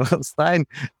I'm a Philistine,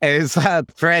 is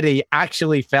that Freddy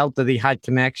actually felt that he had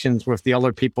connections with the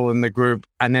other people in the group.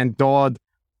 And then Dodd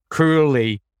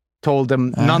cruelly told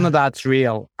him, none of that's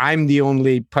real. I'm the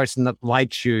only person that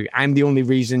likes you. I'm the only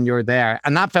reason you're there.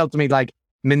 And that felt to me like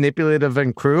manipulative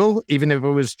and cruel, even if it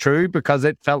was true, because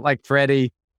it felt like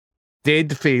Freddy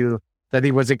did feel that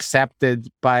he was accepted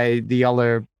by the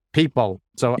other people.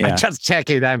 So I just check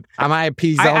it. Am I a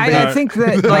pea zombie? I think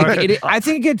that I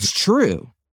think it's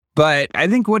true, but I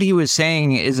think what he was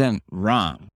saying isn't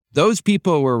wrong. Those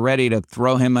people were ready to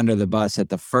throw him under the bus at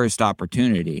the first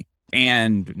opportunity,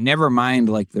 and never mind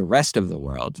like the rest of the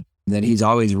world that he's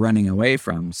always running away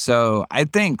from. So I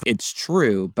think it's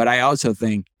true, but I also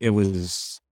think it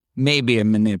was maybe a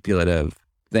manipulative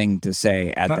thing to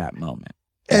say at that moment.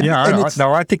 I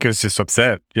think it was just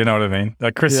upset. You know what I mean?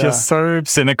 Like, Chris, you're so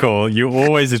cynical. You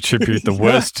always attribute the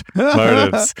worst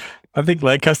motives. I think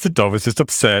Lancaster Dodd was just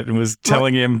upset and was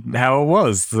telling him how it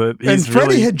was. That he's and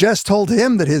Freddie had just told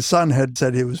him that his son had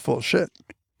said he was full of shit.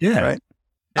 Yeah. Right?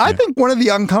 I think one of the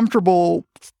uncomfortable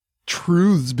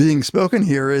truths being spoken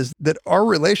here is that our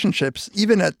relationships,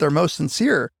 even at their most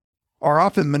sincere, are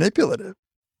often manipulative.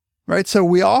 Right? So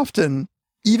we often,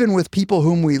 even with people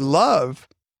whom we love,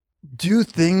 do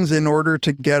things in order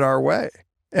to get our way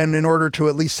and in order to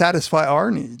at least satisfy our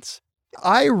needs.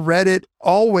 I read it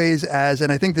always as,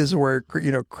 and I think this is where,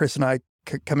 Chris and I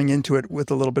coming into it with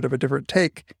a little bit of a different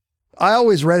take. I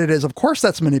always read it as, of course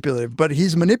that's manipulative, but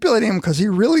he's manipulating him because he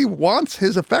really wants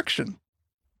his affection.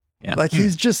 Yeah. Like he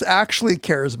just actually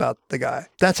cares about the guy.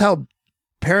 That's how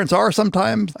parents are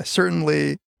sometimes. I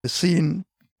certainly have seen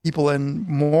people in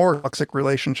more toxic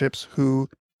relationships who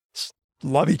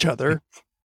love each other.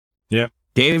 Yeah.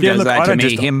 Dave does that to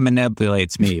me. Him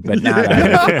manipulates me, but not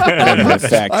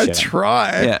affection. I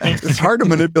try. Yeah. It's hard to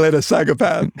manipulate a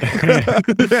psychopath.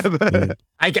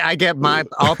 I get Matt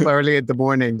up early in the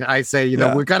morning. I say,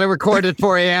 we're going to record at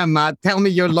 4 a.m., Matt. Tell me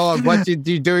your log. What did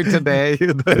you do today?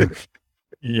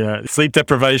 Yeah. Sleep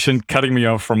deprivation, cutting me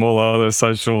off from all other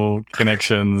social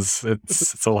connections.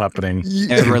 It's all happening.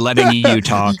 Never letting you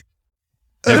talk.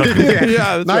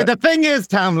 The thing is,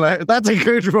 Tamler, that's a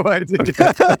good one.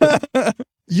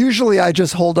 Usually I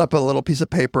just hold up a little piece of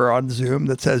paper on Zoom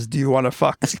that says, do you want to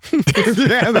fuck?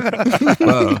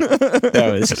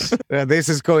 This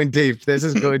is going deep. This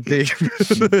is going deep.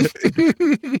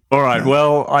 All right.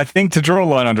 Well, I think to draw a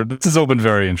line under it, this has all been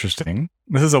very interesting.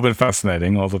 This has all been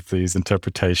fascinating, all of these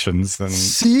interpretations. And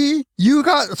see, you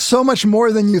got so much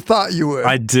more than you thought you would.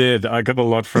 I did. I got a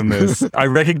lot from this. I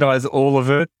recognize all of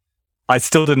it. I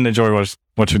still didn't enjoy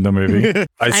watching the movie. If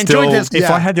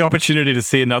I had the opportunity to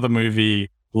see another movie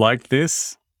like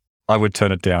this, I would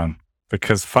turn it down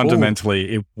because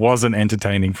fundamentally it wasn't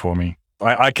entertaining for me.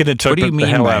 I could interpret the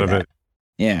hell out of it.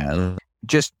 Yeah,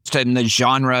 just in the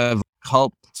genre of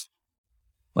cult.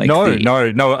 Like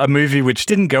no, a movie which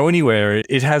didn't go anywhere.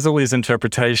 It has all these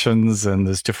interpretations and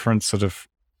there's different sort of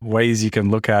ways you can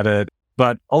look at it.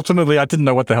 But ultimately, I didn't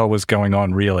know what the hell was going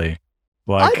on, really.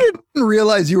 I didn't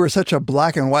realize you were such a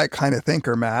black and white kind of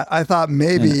thinker, Matt. I thought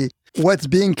maybe what's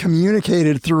being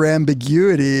communicated through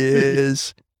ambiguity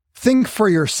is think for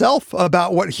yourself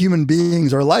about what human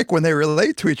beings are like when they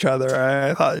relate to each other.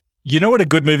 I thought, you know what a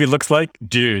good movie looks like?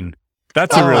 Dune.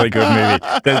 That's a really good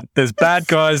movie. There's bad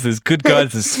guys, there's good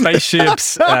guys, there's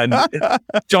spaceships, and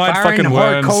giant Baron fucking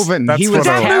worms. Harkonnen, That's he was what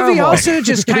I That like. movie terrible. also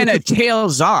just kind of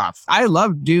tails off. I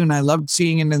loved Dune. I loved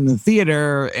seeing it in the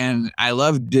theater, and I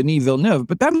loved Denis Villeneuve.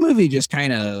 But that movie just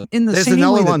kind of, in the There's same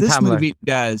another way that one, this Tamler. movie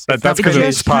does. But that's it because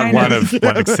it's just part kind one of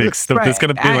like 6. So there's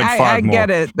going to be like 5 I more. get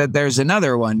it that there's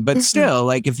another one, but still,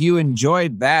 like if you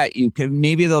enjoyed that, you can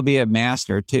maybe there'll be a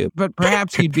master too. But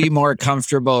perhaps you'd be more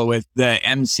comfortable with the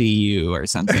MCU or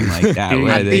something like that,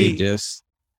 where At they the- just.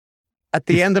 At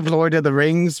the end of Lord of the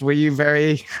Rings, were you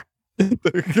very...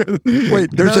 Wait,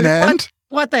 there's an end?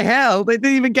 What the hell? They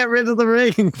didn't even get rid of the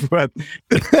ring. But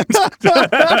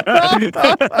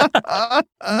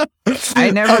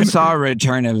I never saw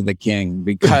Return of the King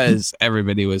because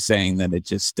everybody was saying that it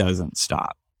just doesn't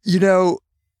stop. You know,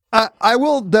 I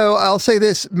will, though, I'll say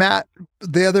this, Matt,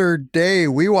 the other day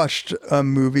we watched a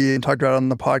movie and talked about it on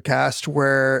the podcast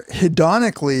where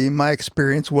hedonically my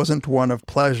experience wasn't one of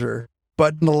pleasure.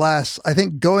 But nonetheless, I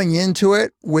think going into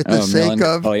it with the sake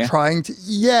of trying to,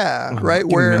 right,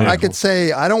 where I could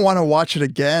say, I don't want to watch it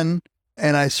again.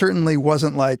 And I certainly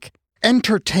wasn't like,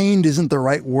 entertained isn't the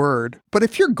right word. But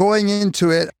if you're going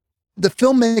into it, the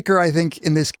filmmaker, I think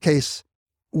in this case,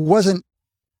 wasn't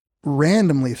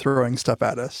randomly throwing stuff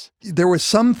at us. There was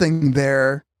something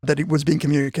there that it was being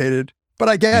communicated. But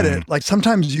I get it. Like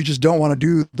sometimes you just don't want to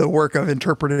do the work of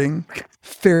interpreting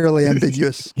fairly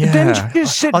ambiguous. Then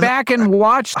just sit back and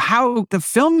watch how the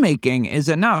filmmaking is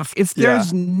enough. If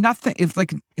there's nothing, if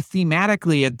like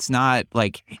thematically it's not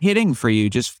like hitting for you,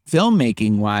 just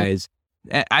filmmaking wise,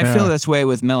 I feel this way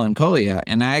with Melancholia,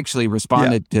 and I actually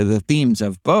responded to the themes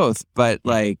of both. But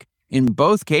like in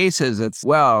both cases, it's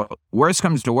worst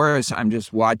comes to worst, I'm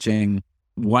just watching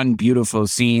one beautiful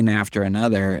scene after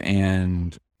another,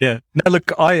 and. Yeah. No,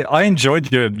 look, I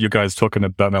enjoyed you guys talking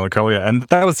about Melancholia, and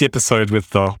that was the episode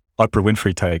with the Oprah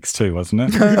Winfrey takes too, wasn't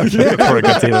it? Before I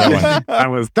got to that one.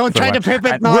 That was don't try to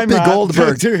pivot now, Whoopi Matt.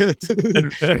 Goldberg.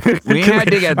 We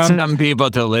had to get some people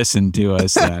to listen to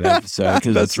us that episode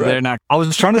because they're not. I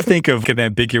was trying to think of an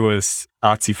ambiguous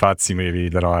artsy-fartsy movie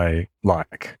that I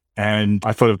like, and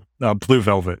I thought of Blue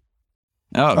Velvet.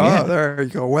 Oh, there you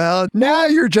go. Well, now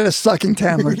you're just sucking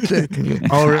Tamler's dick.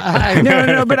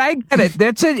 No, but I get it.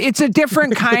 It's a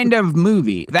different kind of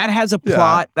movie that has a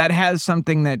plot, that has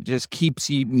something that just keeps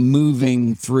you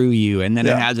moving through you, and then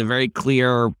it has a very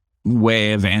clear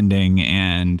way of ending.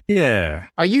 And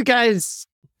are you guys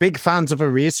big fans of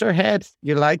Eraserhead?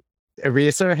 You like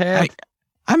Eraserhead?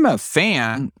 I'm a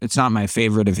fan. It's not my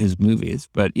favorite of his movies,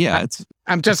 but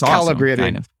I'm just awesome, calibrating.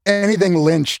 kind of. Anything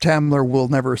Lynch, Tamler will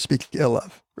never speak ill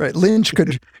of. Right? Lynch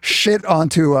could shit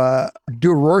onto do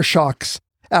Rorschachs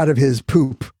out of his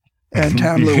poop, and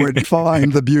Tamler would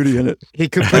find the beauty in it. He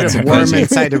could put a worm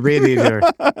inside a radiator.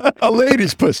 A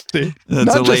lady's pussy. That's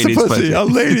Not a just lady's a pussy, pussy. a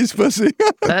lady's pussy.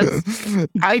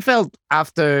 I felt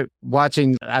after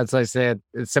watching, as I said,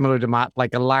 similar to Matt,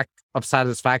 like a lack of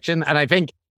satisfaction. And I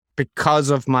think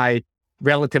because of my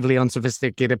relatively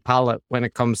unsophisticated palate when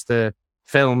it comes to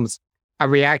films, a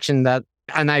reaction that,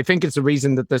 and I think it's the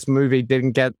reason that this movie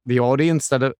didn't get the audience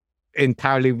that it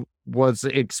entirely was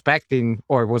expecting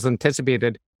or was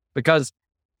anticipated, because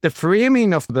the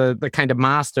framing of the kind of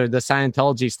master, the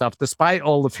Scientology stuff, despite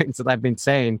all the things that I've been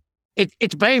saying,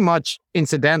 it's very much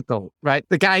incidental, right?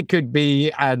 The guy could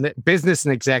be a business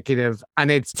executive,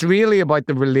 and it's really about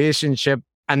the relationship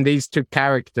and these two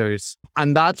characters.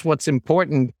 And that's what's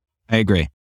important. I agree.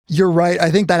 You're right.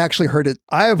 I think that actually hurt it.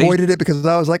 I avoided it because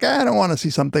I was like, I don't want to see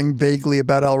something vaguely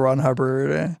about L. Ron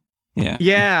Hubbard.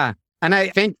 Yeah. And I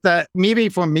think that maybe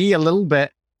for me a little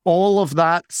bit, all of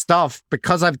that stuff,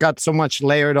 because I've got so much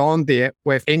layered onto it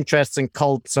with interests in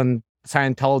cults and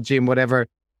Scientology and whatever,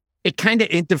 it kind of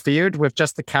interfered with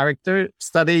just the character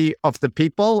study of the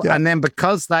people. Yeah. And then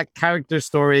because that character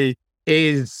story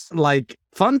is like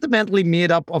fundamentally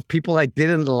made up of people I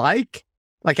didn't like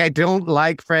I don't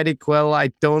like Freddie Quill,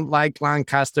 I don't like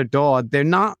Lancaster Dodd. They're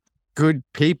not good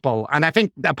people. And I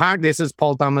think apparently this is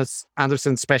Paul Thomas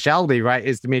Anderson's specialty, right?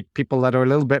 Is to make people that are a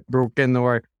little bit broken,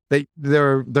 or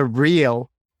they're real,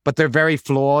 but they're very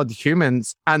flawed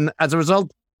humans. And as a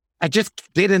result, I just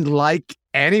didn't like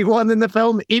anyone in the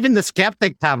film, even the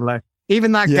skeptic Tamler,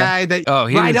 even that guy that,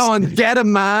 on, get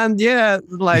him, man. Yeah,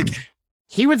 like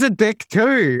he was a dick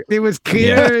too. It was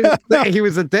clear that he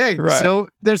was a dick. Right. So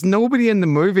there's nobody in the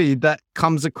movie that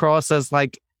comes across as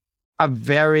like a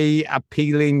very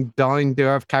appealing,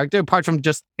 down-to-earth character, apart from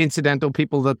just incidental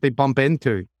people that they bump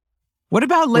into. What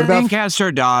about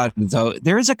Lancaster Dodd, though?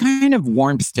 There is a kind of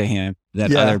warmth to him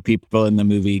that other people in the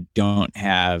movie don't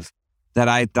have. that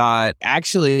I thought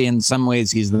actually in some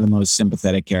ways he's the most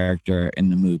sympathetic character in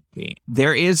the movie.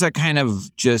 There is a kind of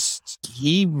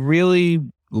he really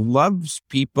loves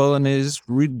people and is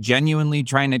genuinely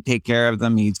trying to take care of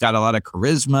them. He's got a lot of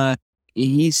charisma.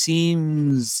 He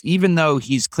seems, even though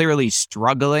he's clearly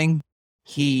struggling,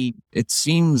 it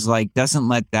seems like doesn't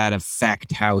let that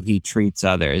affect how he treats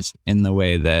others in the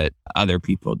way that other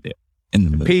people do in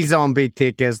the movie. P-Zombie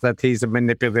take is that he's a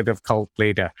manipulative cult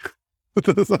leader.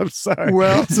 I'm sorry.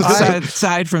 Well,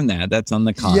 aside from that, that's on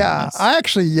the con list.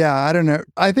 I don't know.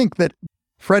 I think that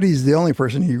Freddy's the only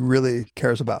person he really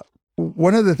cares about.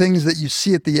 One of the things that you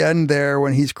see at the end there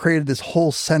when he's created this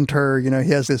whole center, he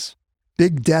has this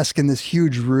big desk in this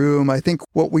huge room. I think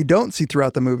what we don't see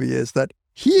throughout the movie is that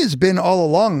he has been all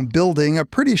along building a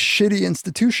pretty shitty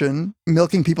institution,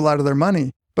 milking people out of their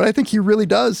money. But I think he really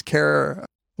does care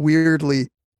weirdly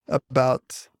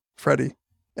about Freddy.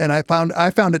 And I found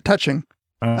it touching.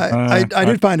 I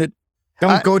did find it.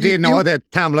 Don't go to another,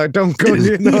 Tamler. Don't go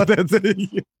to another.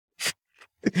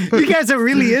 You guys are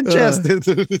really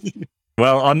interested.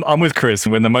 Well, I'm with Chris.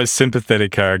 When the most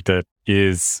sympathetic character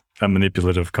is a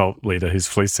manipulative cult leader who's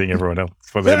fleecing everyone else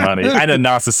for their money and a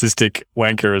narcissistic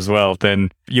wanker as well,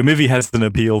 then your movie has an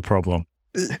appeal problem.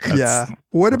 Yeah.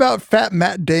 What about Fat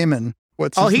Matt Damon?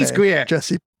 What's his he's name? great.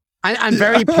 Jesse. I'm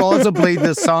very plausibly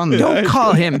the son. Don't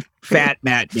call him Fat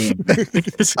Matt Damon.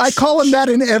 I call him that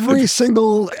in every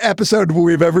single episode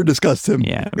we've ever discussed him.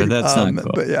 Yeah, but that's not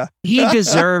cool. But yeah. He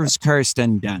deserves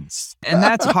Kirsten Dunst. And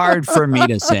that's hard for me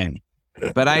to say.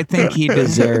 But I think he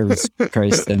deserves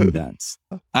Kirsten Dunst.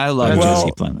 I love Jesse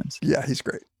Plemons. Yeah, he's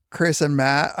great. Chris and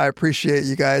Matt, I appreciate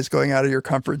you guys going out of your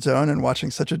comfort zone and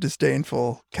watching such a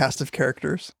disdainful cast of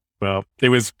characters. Well, it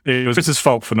was Chris's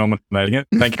fault for nominating it.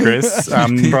 Thank you, Chris.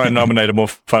 Probably nominate a more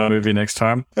fun movie next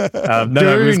time. No,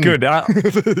 it was good.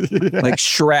 Like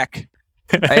Shrek.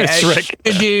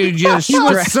 Shrek. Dude, just he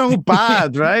was so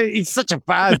bad, right? He's such a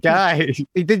bad guy.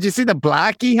 Did you see the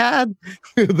black he had?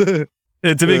 To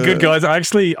be good, guys,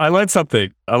 I learned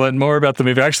something. I learned more about the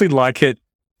movie. I actually like it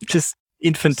just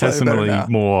infinitesimally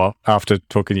more after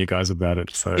talking to you guys about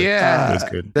it. So it was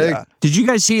good. Did you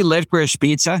guys see Licorice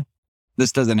Pizza?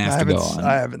 This doesn't have to go on.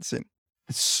 I haven't seen.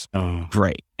 It's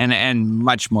great and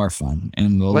much more fun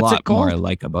and a lot more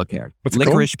likable character.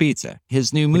 Licorice Pizza,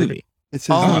 his new movie. It's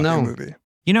his new movie.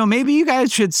 Maybe you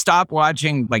guys should stop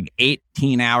watching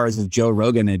 18 hours of Joe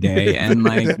Rogan a day and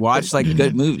watch a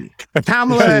good movie.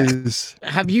 Pamela,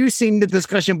 have you seen the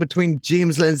discussion between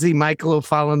James Lindsay, Michael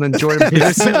O'Fallon, and Jordan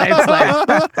Peterson?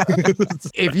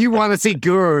 It's if you want to see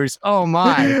gurus, oh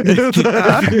my.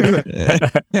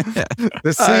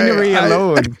 The scenery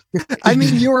alone. I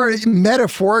mean, you were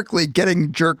metaphorically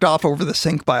getting jerked off over the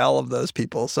sink by all of those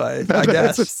people. So I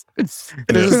guess. This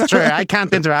is true. I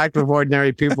can't interact with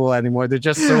ordinary people anymore. They're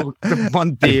just so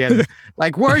mundane.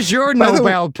 Where's your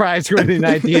Nobel Prize winning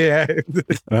idea?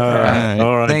 All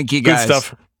right. Thank you, guys. Good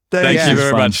stuff. Thank you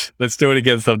very much. Let's do it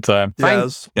again sometime.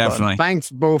 Yes, definitely. Thanks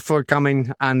both for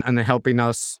coming and helping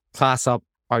us class up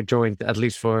our joint, at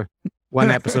least for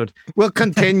one episode. We'll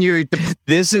continue.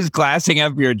 This is classing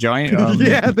up your joint? Was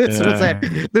it.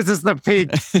 This is the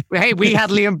peak. Hey, we had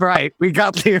Liam Bright. We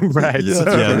got Liam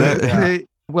Bright.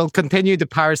 We'll continue to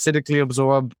parasitically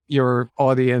absorb your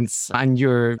audience, and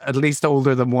you're at least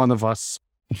older than one of us.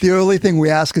 The only thing we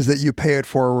ask is that you pay it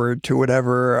forward to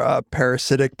whatever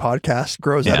parasitic podcast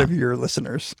grows out of your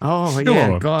listeners. Oh,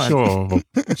 yeah, God.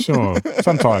 Sure.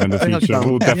 Sometime in the future,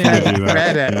 we'll definitely do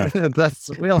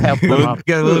that. We'll help them up.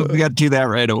 We got to do that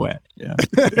right away. Yeah.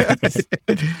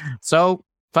 So,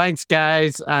 thanks,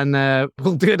 guys, and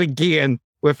we'll do it again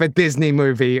with a Disney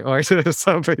movie or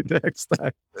something next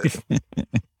time.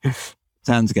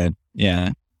 Sounds good.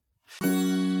 Yeah.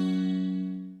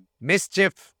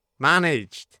 Mischief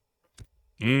managed.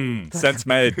 Sense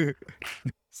made.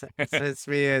 Sense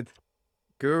made.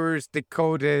 Gurus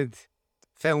decoded.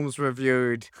 Films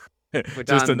reviewed.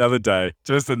 Just another day at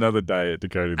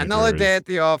Decoding the Another Gurus. day at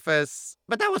the office.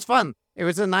 But that was fun. It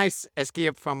was a nice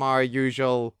escape from our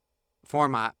usual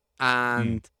format.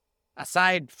 And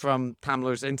aside from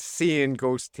Tamler's insane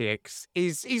ghost takes,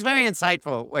 he's very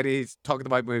insightful when he's talking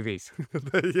about movies.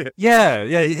 Yeah.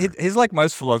 He's like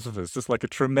most philosophers, just like a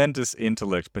tremendous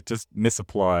intellect, but just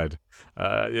misapplied.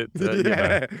 But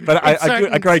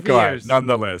a great guy,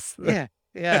 nonetheless.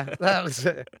 Yeah, that was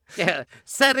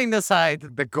setting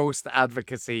aside the ghost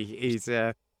advocacy, he's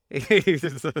a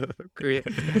great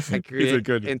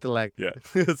good intellect. Yeah.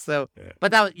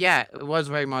 But it was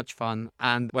very much fun.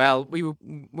 And well,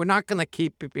 we're not gonna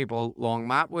keep people long,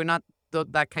 Matt. We're not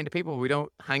that kind of people. We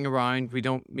don't hang around. We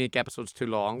don't make episodes too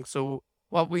long. So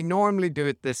what we normally do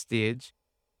at this stage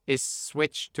is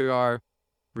switch to our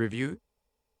review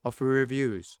of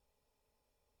reviews.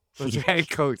 Was very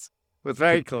close. Was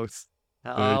very close.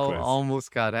 close.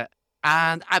 Almost got it.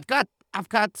 And I've got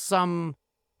some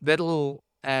little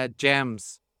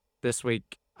gems this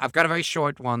week. I've got a very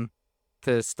short one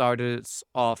to start us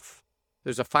off.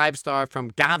 There's a 5-star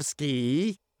from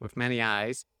Gavsky with many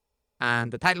eyes.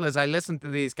 And the title is, I listen to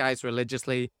these guys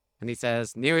religiously. And he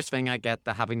says, nearest thing I get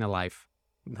to having a life.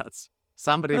 That's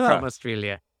somebody from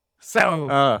Australia.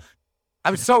 So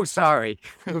I'm so sorry.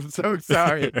 I'm so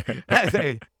sorry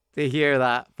to hear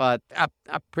that. But I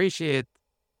appreciate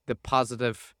the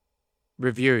positive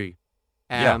review.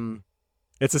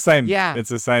 It's the same. Yeah. It's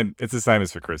the same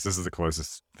as for Chris. This is the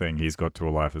closest thing he's got to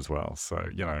a life as well. So,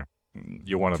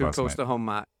 you're one of Too us, close mate. to home,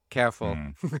 Matt. Careful.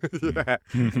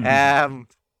 Yeah.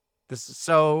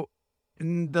 So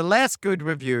the less good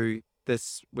review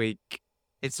this week,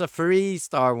 it's a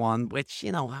 3-star one, which,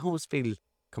 I always feel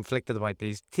conflicted about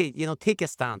these. Take a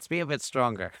stance, be a bit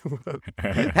stronger.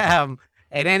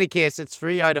 In any case, it's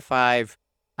 3 out of 5,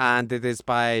 and it is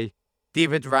by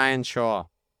David Ryan Shaw,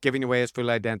 giving away his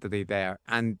full identity there.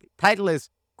 And title is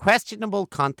Questionable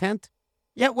Content,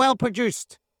 Yet Well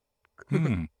Produced.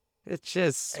 It's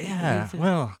just... Yeah,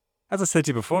 well, as I said to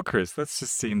you before, Chris, that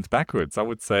just seems backwards. I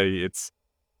would say it's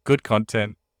good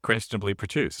content, questionably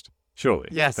produced. Surely.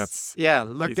 Yes.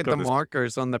 Look he's at got the this-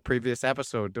 markers on the previous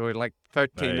episode. There were like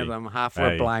 13 of them, half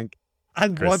were hey. blank.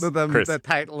 And Chris, one of them, Chris. the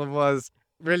title was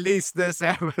Release This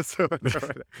Episode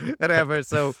or whatever.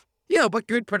 So, but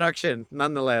good production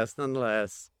nonetheless.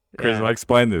 Chris, Yeah. I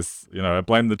explain this. I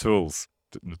blame the tools.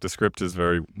 The script is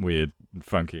very weird and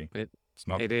funky. It's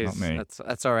not, It is. not me.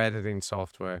 That's our editing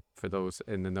software for those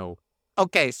in the know.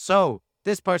 Okay, so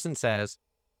this person says,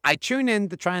 I tune in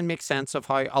to try and make sense of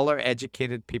how other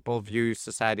educated people view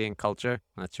society and culture.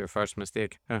 That's your first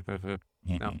mistake.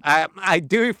 No. I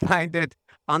do find it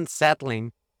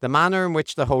unsettling the manner in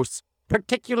which the hosts,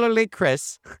 particularly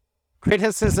Chris,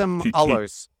 criticism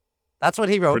others. That's what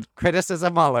he wrote.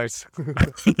 Criticism others.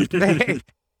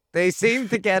 They seem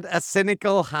to get a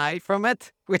cynical high from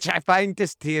it, which I find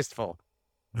distasteful.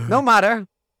 No matter,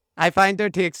 I find their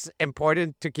takes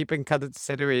important to keep in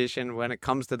consideration when it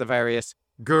comes to the various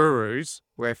gurus,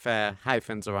 with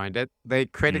hyphens around it, they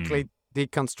critically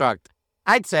deconstruct.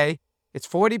 I'd say it's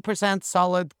 40%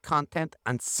 solid content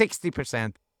and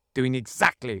 60% doing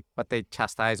exactly what they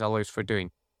chastise others for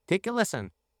doing. Take a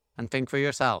listen and think for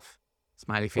yourself.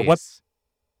 Smiley face. Well, what's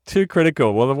too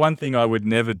critical? Well, the one thing I would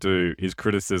never do is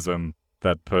criticism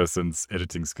that person's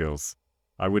editing skills.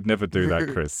 I would never do that,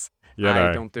 Chris.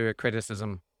 I don't do a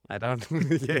criticism. I don't.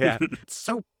 Yeah. It's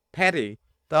so petty.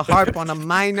 The harp on a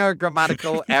minor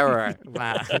grammatical error.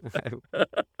 Wow.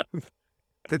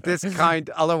 To discount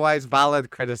otherwise valid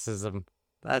criticism.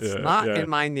 That's not in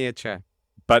my nature.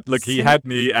 But look, he had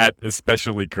me at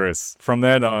especially Chris. From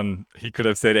then on, he could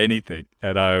have said anything,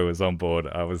 and I was on board.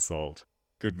 I was sold.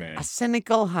 Good man. A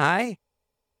cynical high?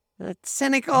 A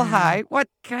cynical high? What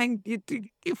kind? You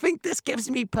think this gives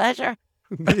me pleasure?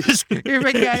 You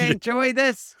think I enjoy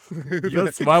this?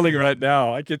 You're smiling right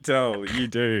now. I can tell. You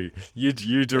do.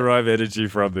 You derive energy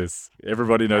from this.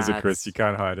 Everybody knows it, Chris. You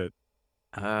can't hide it.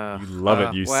 You love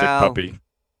it, you sick puppy.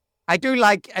 I do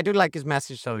like his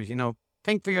message though,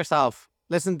 think for yourself.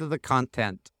 Listen to the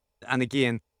content. And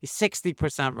again, he's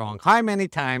 60% wrong. How many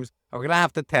times are we going to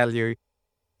have to tell you,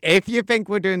 if you think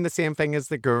we're doing the same thing as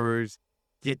the gurus,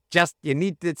 you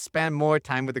need to spend more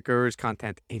time with the gurus'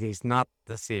 content. It is not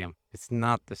the same. It's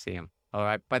not the same. All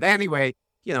right. But anyway,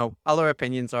 other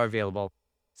opinions are available.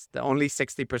 It's only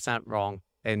 60% wrong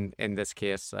in this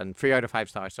case, and 3 out of 5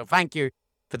 stars. So thank you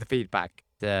for the feedback.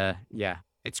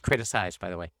 It's criticized, by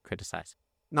the way. Criticized.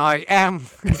 Now,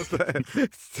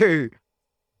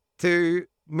 to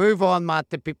move on, Matt,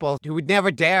 to people who would never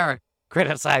dare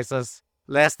criticize us,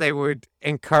 lest they would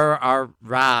incur our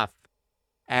wrath.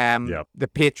 The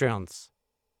Patreons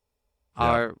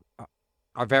are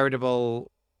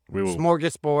veritable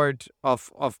smorgasbord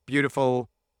of beautiful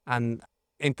and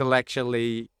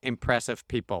intellectually impressive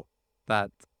people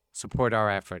that support our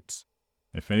efforts.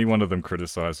 If any one of them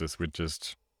criticized us, we'd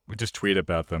just tweet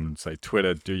about them and say,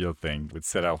 Twitter, do your thing. We'd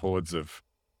set our hordes of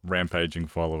rampaging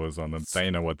followers on them. They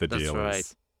know what the deal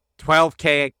is.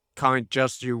 12K count,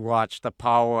 just you watch the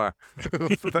power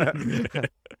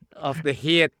of the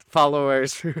hate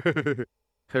followers who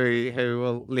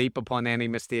will leap upon any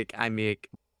mistake I make.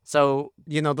 So,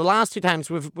 the last 2 times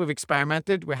we've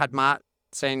experimented, we had Matt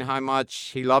saying how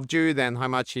much he loved you, then how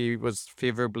much he was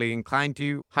favorably inclined to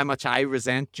you, how much I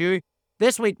resent you.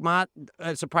 This week, Matt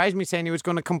surprised me saying he was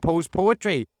going to compose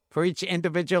poetry for each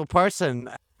individual person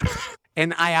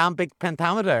in iambic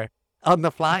pentameter. on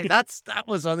the fly. That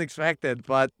was unexpected,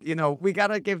 but we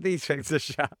gotta give these things a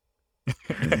shot.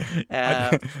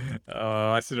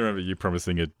 I still remember you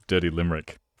promising a dirty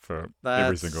limerick for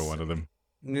every single one of them.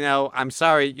 No, I'm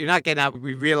sorry. You're not getting out.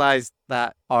 We realized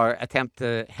that our attempt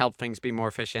to help things be more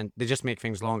efficient, they just make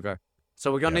things longer.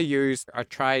 So we're going to use our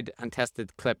tried and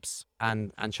tested clips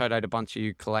and shout out a bunch of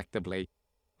you collectively.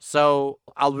 So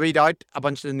I'll read out a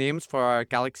bunch of the names for our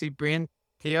Galaxy Brain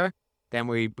here. Then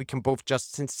we can both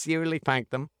just sincerely thank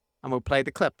them and we'll play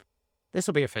the clip. This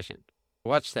will be efficient.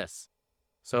 Watch this.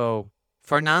 So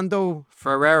Fernando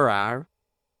Ferreira,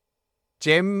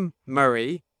 Jim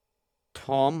Murray,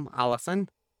 Tom Allison,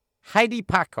 Heidi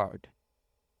Packard,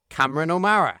 Cameron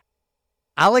O'Mara,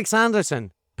 Alex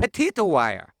Anderson, Petito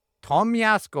Wire, Tom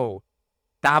Yasko,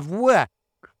 Davua,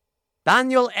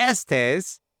 Daniel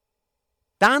Estes,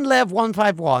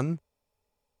 DanLev151,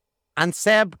 and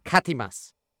Seb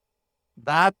Katimas.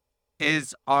 That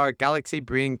is our Galaxy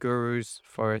Brain Gurus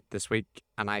for this week,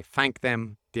 and I thank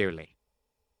them dearly.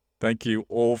 Thank you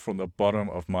all from the bottom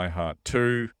of my heart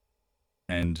too.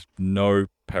 And no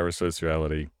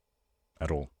parasociality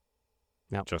at all.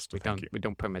 No, just we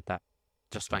don't permit that.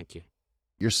 Just thank you.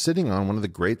 You're sitting on one of the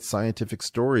great scientific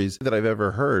stories that I've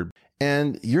ever heard,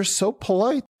 and you're so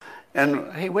polite.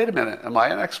 And hey, wait a minute, am I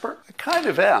an expert? I kind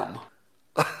of am.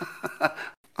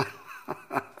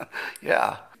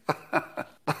 Yeah.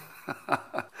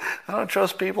 I don't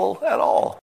trust people at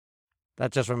all.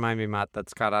 That just reminded me, Matt,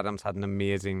 that Scott Adams had an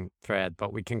amazing thread,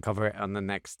 but we can cover it on the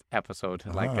next episode,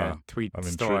 like a tweet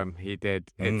storm he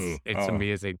did. It's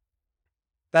amazing.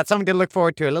 That's something to look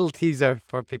forward to, a little teaser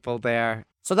for people there.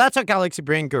 So that's our Galaxy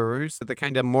Brain Gurus, the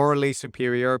kind of morally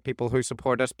superior people who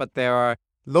support us, but there are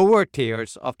lower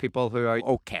tiers of people who are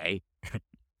okay.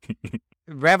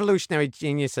 Revolutionary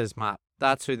geniuses, Matt.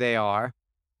 That's who they are.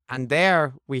 And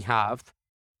there we have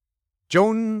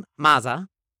Joan Mazza,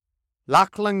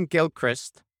 Lachlan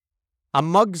Gilchrist, A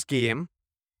Mug's Game,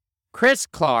 Chris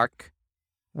Clark,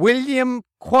 William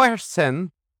Querson,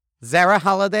 Zara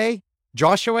Halliday,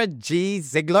 Joshua G.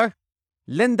 Ziegler,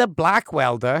 Linda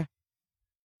Blackwelder,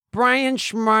 Brian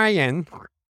Schmarian,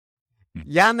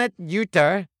 Janet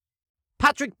Uter,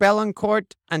 Patrick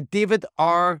Bellancourt, and David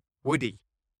R. Woody.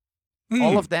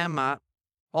 All of them are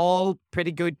all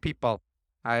pretty good people.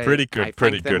 Pretty good.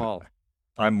 Them all.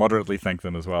 I moderately thank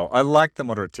them as well. I like the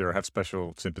moderate tier. I have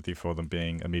special sympathy for them,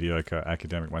 being a mediocre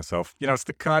academic myself. It's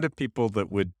the kind of people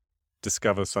that would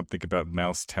discover something about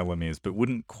mouse telomeres, but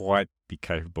wouldn't quite be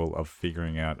capable of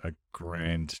figuring out a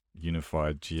grand,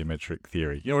 unified geometric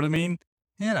theory. You know what I mean?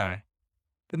 The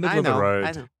middle of the road.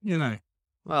 I know.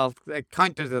 Well,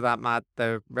 counter to that, Matt,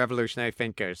 the revolutionary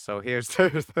thinkers. So here's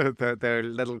their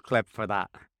little clip for that.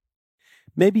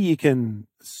 Maybe you can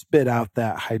spit out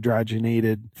that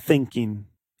hydrogenated thinking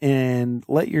and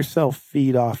let yourself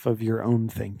feed off of your own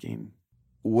thinking.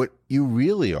 What you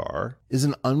really are is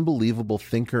an unbelievable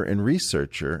thinker and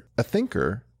researcher, a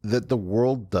thinker that the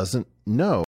world doesn't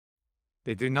know.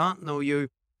 They do not know you,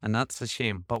 and that's a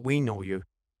shame, but we know you.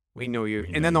 We know you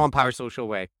in a non-parasocial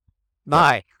way.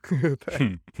 Now,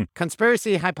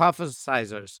 conspiracy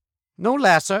hypothesizers, no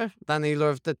lesser than either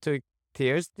of the two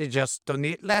tiers, they just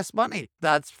donate less money.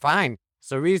 That's fine.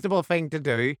 It's a reasonable thing to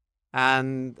do,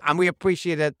 and we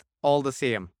appreciate it all the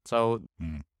same. So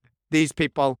these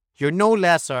people, you're no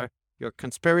lesser, you're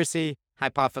conspiracy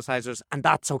hypothesizers, and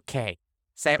that's okay.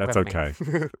 Say it that's with okay.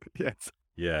 me. Yes.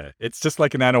 Yeah, it's just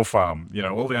like an animal farm.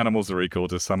 All the animals are equal,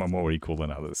 just some are more equal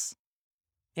than others.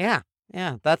 Yeah,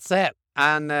 that's it.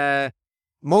 And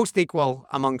most equal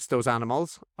amongst those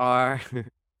animals are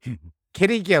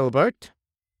Kitty Gilbert,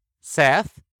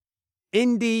 Seth,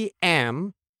 Indy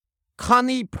M,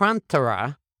 Connie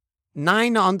Prantera,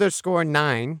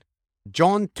 9_9,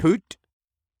 John Toot,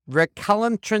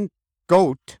 Recalcitrant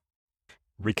Goat.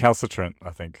 Recalcitrant, I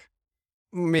think.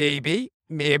 Maybe.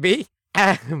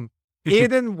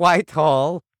 Aidan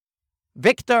Whitehall,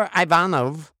 Victor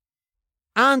Ivanov,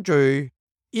 Andrew,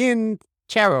 Ian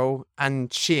Chero,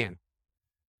 and Shane.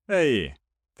 Hey,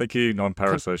 thank you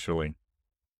non-parasocially.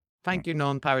 Thank you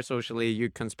non-parasocially, you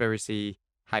conspiracy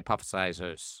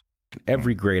hypothesizers.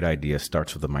 Every great idea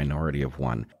starts with a minority of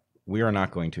one. We are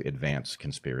not going to advance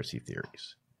conspiracy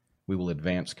theories. We will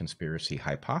advance conspiracy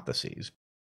hypotheses.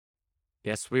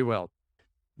 Yes, we will.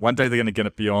 One day they're going to get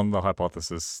it beyond the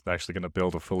hypothesis. They're actually going to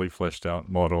build a fully fleshed out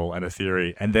model and a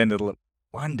theory, and then it'll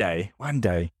one day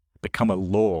become a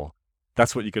law.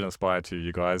 That's what you can aspire to,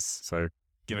 you guys. So,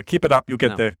 keep it up. You'll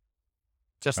get there.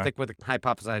 Just stick with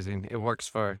hypothesizing. It works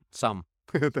for some.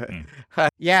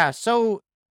 Yeah, so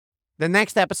the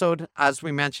next episode, as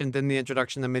we mentioned in the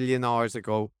introduction a million hours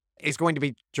ago, is going to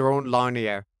be Jerome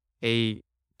Larnier, a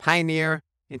pioneer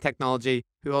in technology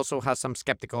who also has some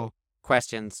skeptical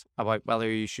questions about whether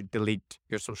you should delete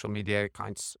your social media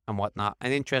accounts and whatnot.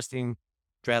 An interesting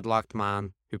dreadlocked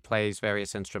man who plays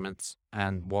various instruments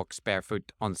and walks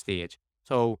barefoot on stage.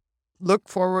 So look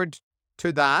forward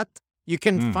to that. You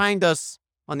can find us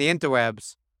on the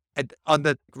interwebs, on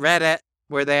the Reddit.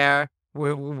 We're there.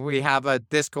 We have a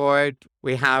Discord.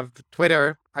 We have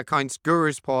Twitter accounts.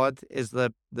 GurusPod is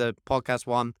the podcast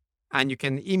one. And you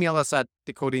can email us at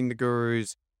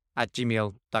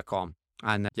decodingthegurus@gmail.com.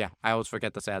 And yeah, I always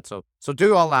forget to say it. So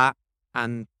do all that.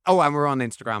 And we're on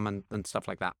Instagram and stuff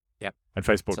like that. Yep. And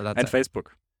Facebook. So that's and it.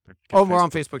 Facebook. We're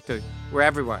on Facebook too. We're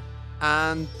everywhere.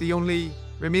 And the only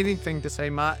remaining thing to say,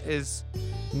 Matt, is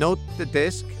note the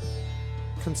disc.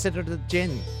 Consider the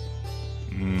gin.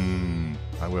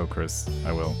 I will, Chris.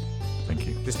 I will. Thank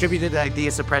you. Distributed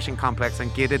idea suppression complex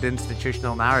and gated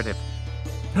institutional narrative.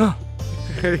 Yeah.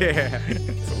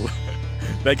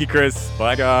 Thank you, Chris.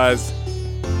 Bye, guys.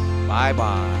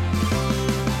 Bye-bye.